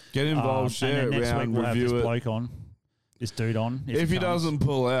 Yeah. Get involved, share and then it next around, week we'll have review this it. bloke on. This dude on. If he comes. doesn't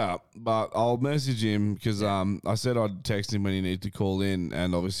pull out, but I'll message him because I said I'd text him when he needed to call in,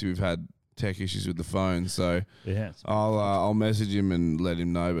 and obviously we've had tech issues with the phone, so I'll message him and let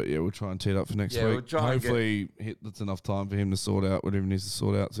him know. But yeah, we'll try and tee it up for next week. We'll try and Hopefully, that's enough time for him to sort out whatever he needs to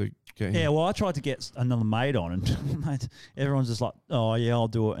sort out to get him. Yeah, well, I tried to get another mate on, and mate, everyone's just like, "Oh yeah, I'll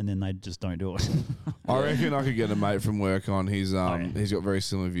do it," and then they just don't do it. I reckon I could get a mate from work on. He's he's got very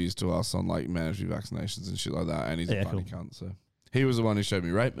similar views to us on like mandatory vaccinations and shit like that, and he's a funny cunt. So he was the one who showed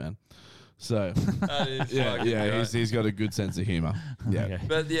me Rape Man. So he's got a good sense of humor. Yeah, Okay.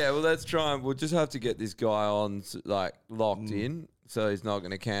 But yeah, well, let's try and we'll just have to get this guy on like locked in, so he's not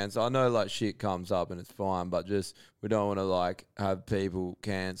going to cancel. I know like shit comes up and it's fine, but just we don't want to like have people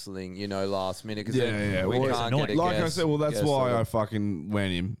cancelling, last minute because we can't get a like guest, I said, well, that's guest why on. I fucking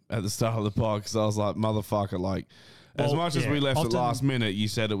went him at the start of the pod because I was like, motherfucker, like as much as we left it last minute, you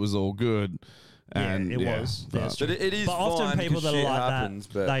said it was all good. And it was. But, But it is But often fine people 'cause that are shit like happens,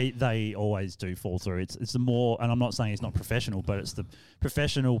 that, but- they always do fall through. It's the more, and I'm not saying it's not professional, but it's the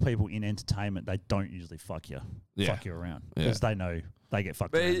professional people in entertainment. They don't usually fuck you around because they know they get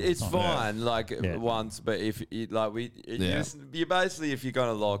fucked. But around. it's not- fine, like once. But if you like, you basically, if you're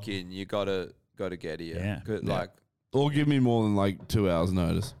gonna lock in, you gotta get here. Yeah. 'Cause, like, or give me more than like 2 hours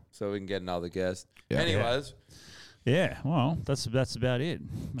notice. so we can get another guest. Yeah. Anyways, Yeah, well, that's about it.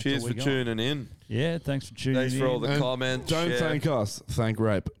 That's cheers all for we got. tuning in. Yeah, thanks for tuning in. Thanks for all the And comments. Don't share. thank us. Thank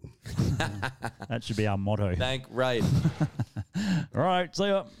Rape. That should be our motto. Thank Rape. All right, see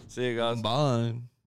ya. See you guys. Bye.